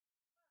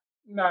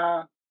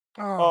 Nah,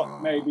 Oh,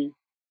 maybe.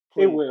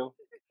 Please. It will.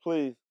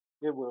 Please.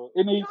 It will.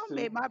 It needs Y'all to.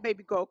 made my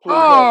baby go Please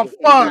quiet. oh happen.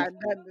 Ain't fuck! got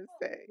nothing to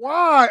say.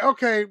 Why?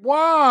 Okay,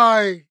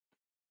 why?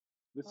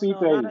 Oh no,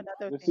 not Lasite,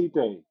 another thing.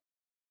 Lasite.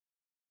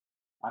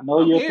 I know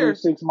I'm you're a here.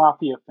 3-6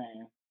 Mafia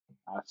fan,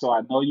 so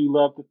I know you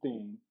love the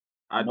thing.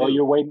 I know do.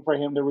 you're waiting for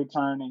him to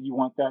return, and you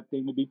want that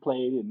thing to be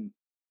played. And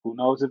who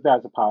knows if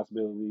that's a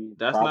possibility?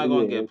 That's not Probably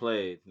gonna is. get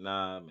played.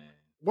 Nah, man.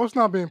 What's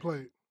not being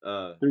played?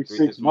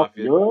 3-6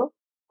 Mafia. Mafia.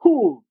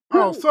 Cool.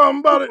 Oh, something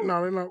about it.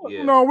 No, they're not.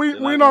 Yeah, No, they're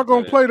we're not not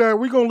gonna gonna play play that.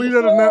 We're gonna leave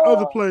that in that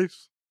other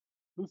place.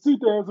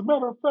 Lasite, as a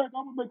matter of fact,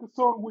 I'm gonna make a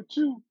song with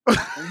you,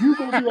 and you're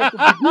gonna be at the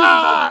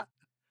beginning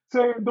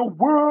saying the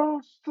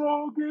world's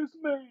strongest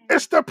man.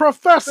 It's the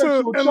professor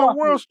Sexual and the chocolate.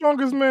 world's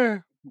strongest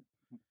man.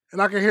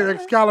 And I can hear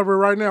Alright. Excalibur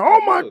right now.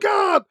 Let's Oh my do it.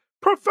 God,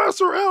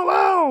 Professor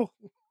LL.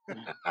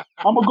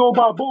 I'm gonna go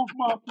by both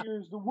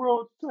mafias, the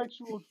world's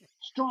sexual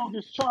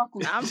strongest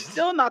chocolate. I'm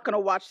still not gonna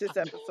watch this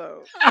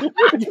episode.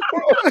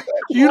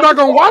 You're not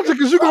gonna watch it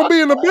because you're gonna be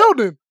in the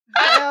building.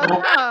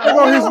 Hell There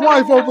go his no.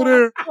 wife over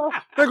there.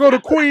 There go the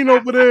queen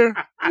over there.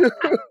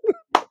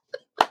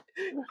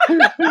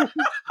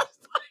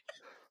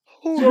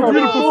 Oh, So if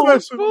you're the God.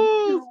 professor,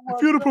 Fools.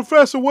 if you're the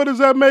professor, what does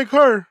that make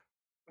her?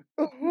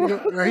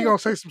 He gonna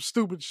say some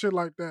stupid shit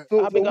like that.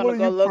 So, I'll be so what gonna are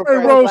go you look Hey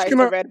for a Rose, slice can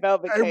of I? red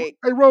velvet Hey, cake.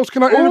 hey Rose,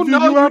 can I Oh interview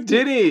no, you you after?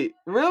 didn't.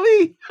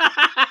 Really?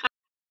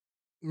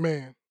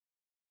 Man,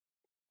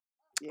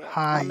 Yeah,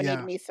 hi, I'm gonna need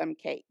yeah. me some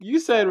cake. You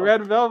said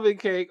red velvet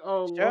cake.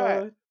 Oh Sure.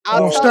 Lord. You I'll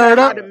gonna tell stir her it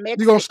how up? to You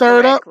mix gonna it stir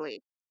it up?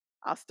 correctly.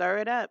 I'll stir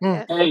it up, Mm,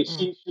 yes. Hey,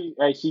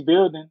 mm. she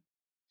building.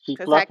 She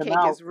Because that fluffing cake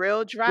out. is real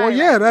Well, dry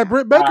yeah, right that now.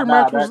 Britt Baker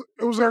Nah, match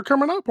was her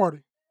coming out party.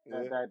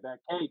 Yeah. that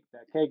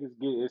cake is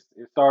good.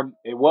 It's starting.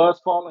 It was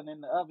falling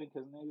in the oven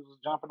because niggas was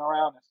jumping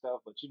around and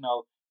stuff, but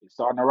it's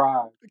starting to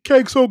rise. The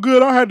cake's so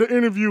good, I had to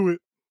interview it.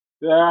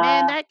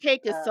 Man, Yeah. that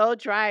cake is so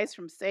dry it's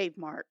from Save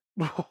Mart.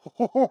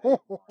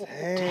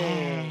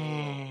 Dang.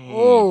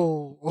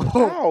 Oh.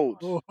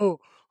 Ouch.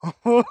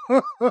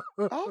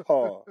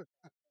 Oh.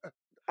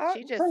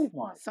 She just Save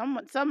Mart.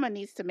 someone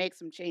needs to make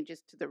some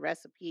changes to the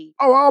recipe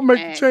Oh, I'll make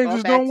the and go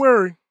changes. back Don't to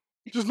worry.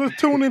 Just let's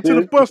tune into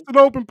the Busted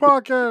Open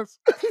podcast,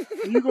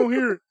 and you gonna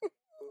hear it.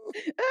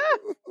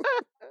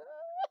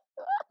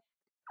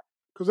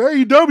 Because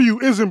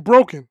AEW isn't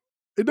broken.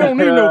 It don't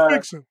need no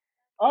fixing.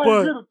 I ain't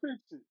But gonna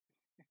fix it.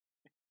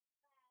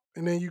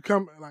 and then you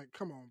come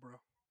come on, bro.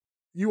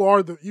 You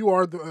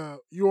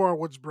are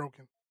what's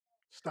broken.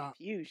 Stop.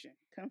 confusion.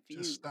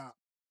 Just Confused. stop.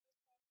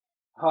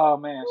 Oh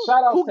man!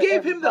 Shout out Who to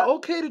gave him the everybody.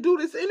 okay to do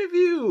this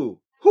interview?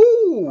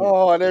 Who?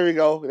 Oh, there we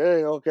go. There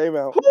you go. Came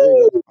out. There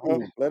you go.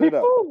 Who? Let it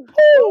out.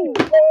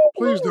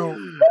 Please don't.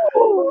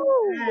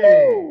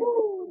 Dang.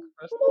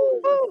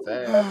 That's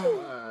sad.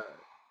 Why?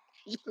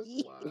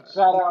 Why?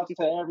 Shout outs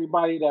to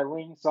everybody that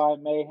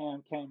Ringside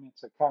Mayhem came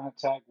into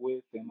contact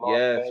with in Las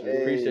Yes, we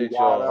Vegas. Hey, appreciate shout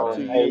Y'all y'all, out are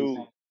to man. amazing.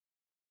 you.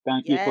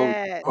 Thank you Yes.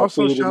 for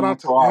Also, feeding shout out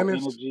to into our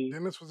Dennis. energy.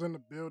 Dennis was in the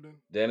building.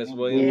 Dennis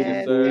Williams, Indeed, yes,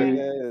 Yes. sir. indeed.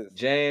 Yes.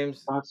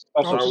 James,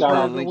 Special sorry we shout out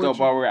couldn't Private link with up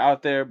you. while we were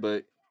out there,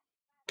 but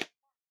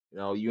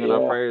you in our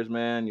Yeah, prayers,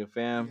 man. Your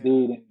fam.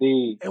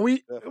 indeed. And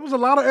it was a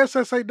lot of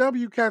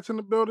SSAW cats in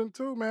the building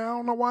too, man. I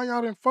don't know why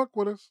y'all didn't fuck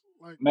with us.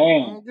 Like, I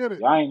Man, don't get it.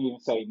 y'all ain't even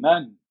say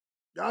nothing.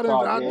 Y'all It's didn't.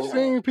 all I good. Yeah.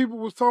 seen people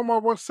was talking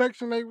about what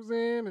section they was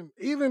in, and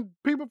even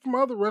people from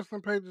other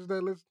wrestling pages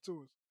that listen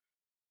to us.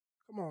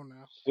 Come on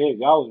now. Shit,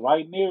 y'all was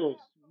right near us.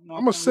 You know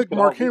I'm what gonna I'm saying? We sick could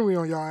Mark all Henry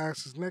on y'all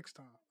asses next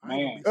time. I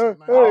ain't gonna be man. so Hey,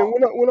 nice. hey, Oh,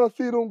 when I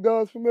see them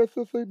guys from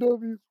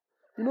SSAW,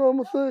 you know what I'm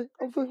gonna say?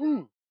 I'm gonna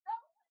say,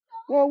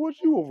 wow, what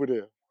you over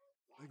there?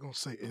 They gonna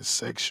say it's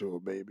sexual,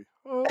 baby.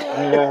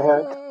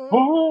 yeah. I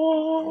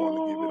want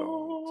to give it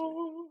all to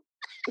you.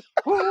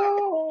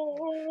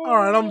 All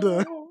right, I'm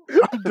done.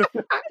 I'm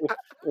done.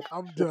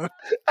 I'm done.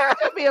 That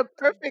could be a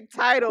perfect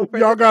title for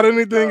Y'all this got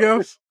anything episode.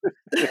 else?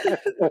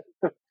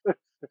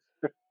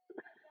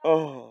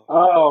 Oh,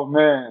 Oh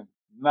man,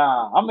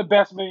 nah, I'm the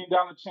best $1 million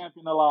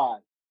champion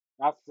alive.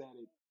 I said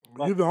it. You're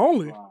Bucket the seat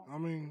only. Brown. I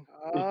mean,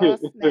 Oh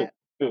snap.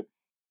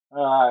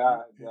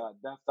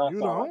 That's you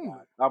the all I only.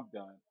 got. I'm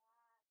done.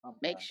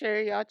 Make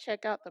sure y'all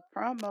check out the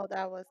promo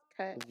that was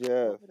cut yes.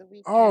 over the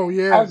weekend. Oh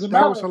yeah, As a that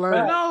matter was of hilarious.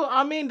 fact, No,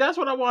 I mean that's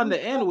what I wanted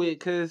to end with Two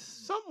because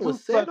something two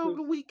was said over suckers.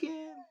 the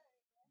weekend.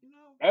 You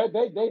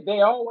know,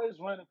 They always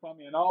running from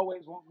me and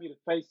always want me to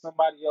face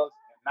somebody else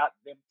and not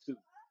them too.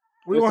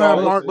 We're It's gonna have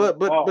always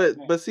Mark.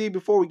 man. but see,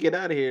 before we get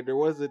out of here, there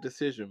was a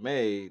decision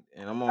made,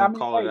 and I'm I gonna mean,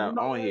 call hey, it you out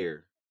know on what?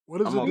 here.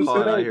 What is I'm the gonna Feed the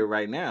call it out decision? here babies.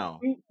 right now.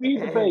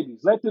 Feed the babies.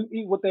 Let them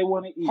eat what they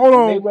want to eat. Hold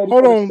When they on, ready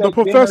hold for the on. The steak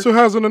dinner, professor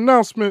has an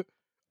announcement.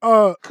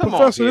 Come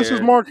on Professor, this is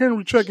here. Mark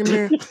Henry checking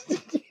in.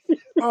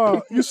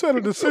 You said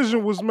a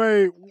decision was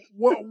made.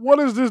 What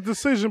is this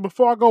decision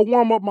before I go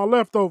warm up my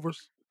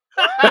leftovers?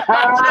 I'm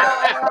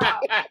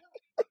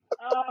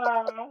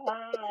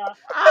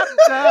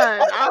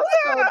done. I'm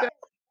so done.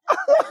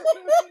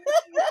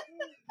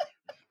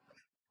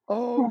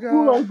 Oh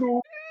God.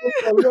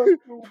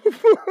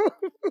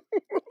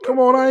 Come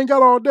on, I ain't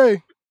got all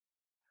day.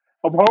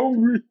 I'm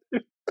hungry.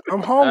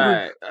 I'm All hungry.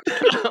 right.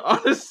 On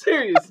a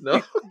serious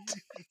note.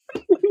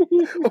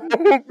 I'm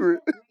hungry.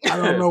 I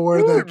don't know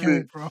where that Feed me.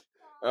 came from.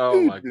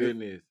 Oh my Feed me.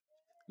 goodness.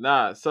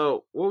 Nah,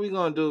 so what we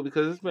gonna do,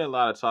 because there's been a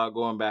lot of talk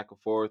going back and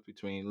forth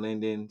between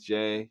Lyndon,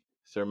 Jay,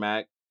 Sir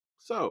Mac.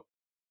 So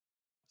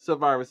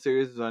Survivor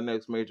Series is our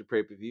next major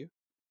pay-per-view.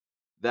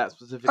 That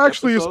specific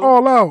Actually, it's episode.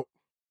 all out.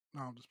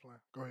 No, I'm just playing.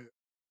 Go ahead.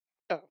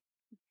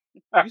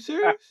 You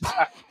serious?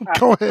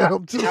 Go ahead.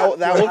 I'm just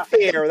That was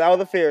fair. That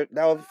was a fair.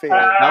 That was fair.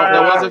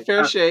 That was a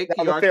fair shake. That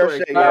was You a are fair correct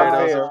shake. there. That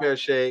That was was a fair. fair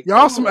shake.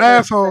 y'all some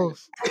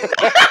assholes.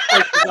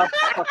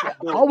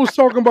 I was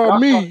talking about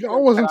me. I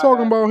wasn't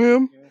talking about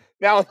him.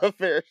 That was a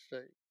fair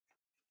shake.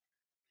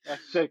 That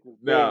shake was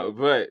No, big.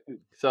 but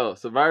so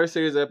Survivor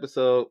Series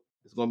episode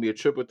is gonna be a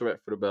triple threat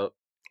for the belt.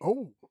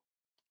 Oh,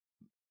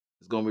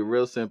 It's gonna be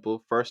real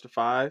simple. First to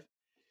 5.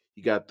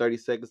 You got 30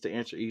 seconds to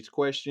answer each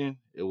question.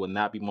 It will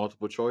not be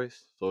multiple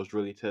choice, so it's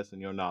really testing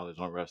your knowledge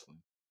on wrestling.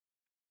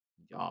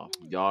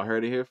 Y'all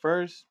heard it here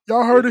first.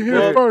 y'all heard it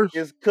here Cooked. first.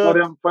 It's For cooked.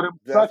 them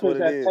That's what suckers it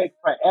that is. take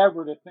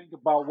forever to think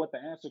about what the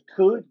answer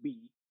could be,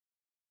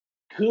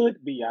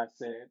 could be, I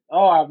said.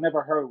 Oh, I've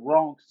never heard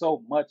wrong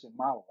so much in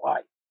my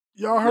life.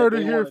 Y'all But yet heard it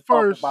they here want to talk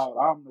first. about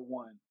I'm the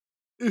one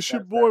It's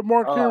your that's boy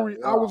Mark oh, Henry.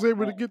 I was oh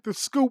able to man. get the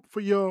scoop for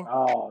y'all.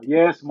 Oh,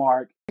 yes,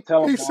 Mark.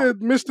 Tell He him, Mark. said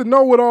Mr.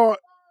 Know It All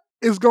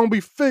is gonna be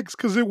fixed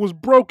because it was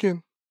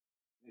broken.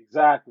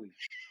 Exactly.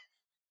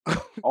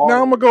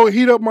 Now I'm gonna go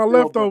heat up my Still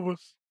broke.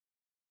 leftovers.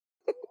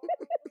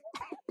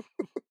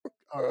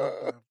 All right,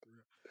 I'm done.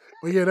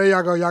 But yeah, there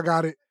y'all go. Y'all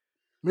got it.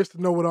 Mr.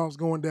 Know It All's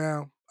going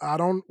down. I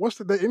don't. What's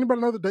the date?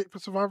 Anybody know the date for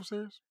Survivor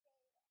Series?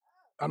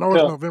 I know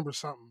it's Tough. November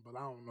something, but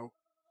I don't know.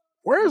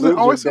 Where is it?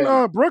 Oh, Loser it's in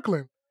day.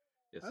 Brooklyn.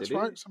 Yes, That's it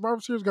right. is.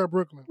 Survivor Series got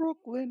Brooklyn.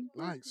 Brooklyn.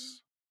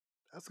 Nice.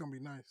 That's gonna be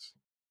nice.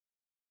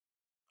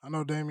 I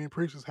know Damian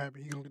Priest is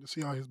happy. He gonna get to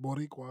see all his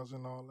Boricuas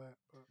and all that.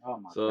 But Oh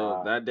my So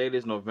God. that date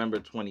is November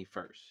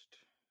 21st.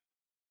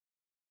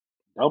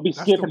 Don't be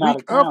that's the skipping out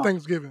week of of town.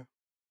 Thanksgiving.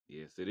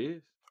 Yes, it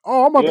is.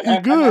 Oh, I'm about Yeah, to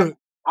eat good. and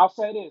I'll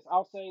say this.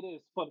 I'll say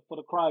this for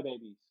the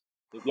crybabies.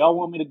 If y'all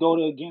want me to go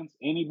to against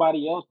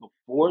anybody else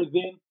before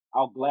then,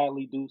 I'll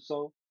gladly do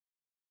so.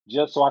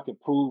 Just so I can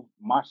prove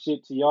my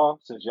shit to y'all,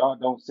 since y'all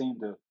don't seem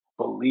to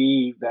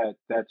believe that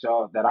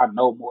I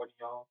know more than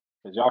y'all.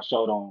 Cause y'all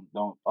show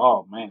don't.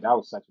 Oh man, that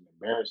was such an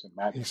embarrassing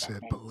He matchup. said, I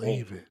can't say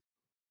 "Believe it. it."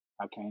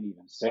 I can't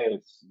even say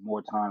it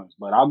more times.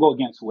 But I'll go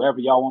against whoever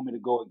y'all want me to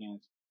go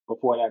against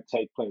before that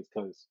take place.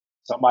 Cause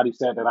somebody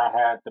said that I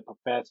had the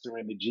professor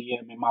and the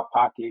GM in my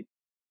pocket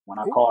when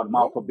I called him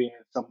out for Ooh. being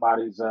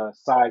somebody's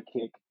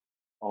sidekick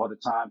all the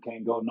time.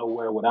 Can't go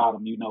nowhere without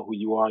him. You know who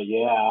you are.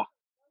 Yeah.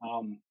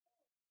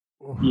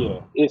 Yeah,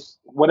 it's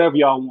whatever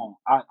y'all want.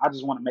 I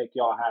just want to make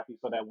y'all happy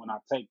so that when I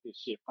take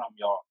this shit from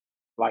y'all,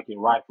 like it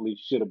rightfully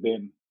should have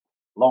been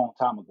long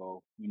time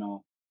ago,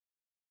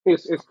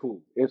 it's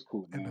cool. It's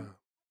cool, And man.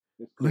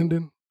 It's cool.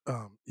 Lyndon,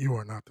 you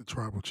are not the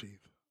tribal chief.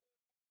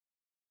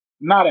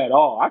 Not at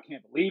all. I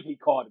can't believe he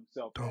called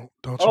himself that.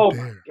 Don't you Oh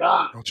my dare.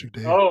 God. Don't you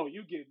dare. No,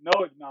 you get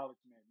no acknowledgement.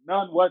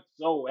 None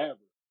whatsoever.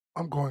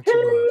 I'm going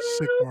to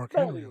sick Mark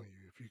Hell Henry no. on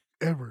you if you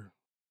ever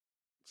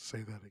say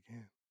that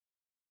again.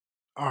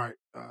 All right.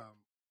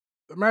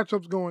 The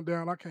matchup's going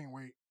down. I can't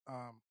wait.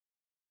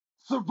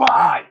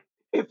 Survive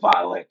if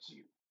I let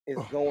you.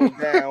 It's going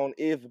down.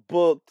 It's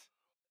booked.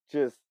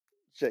 Just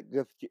check.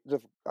 Just.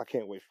 I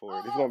can't wait for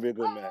it. It's gonna be a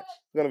good match.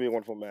 It's gonna be a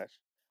wonderful match.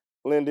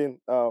 Lyndon,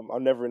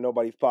 I'm never in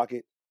nobody's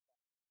pocket.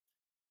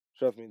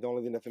 Trust me. The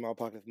only thing that's in my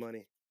pocket is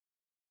money.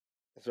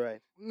 That's right.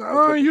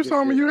 No, you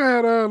told me you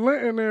had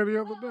Lint in there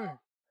the other day.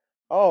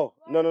 Oh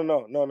no.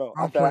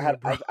 I I'm said I playing, had.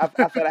 bro. I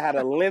said I had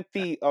a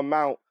lengthy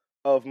amount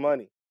of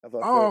money. That's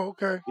what I said. Oh,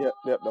 okay. Yep.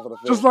 That's what I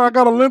said. Just like I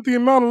got a lengthy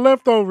amount of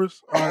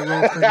leftovers. All right,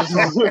 Rose, take us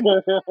home.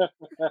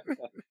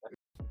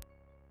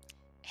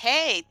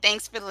 Hey,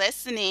 thanks for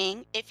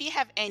listening. If you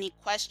have any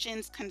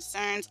questions,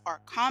 concerns, or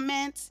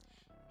comments,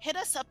 hit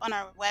us up on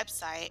our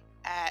website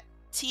at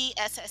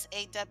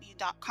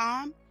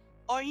tssaw.com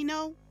or,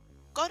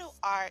 go to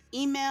our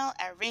email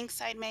at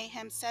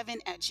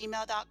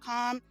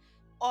ringsidemayhem7@gmail.com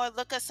or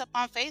look us up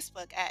on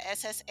Facebook at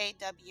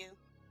SSAW,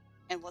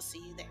 and we'll see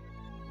you there.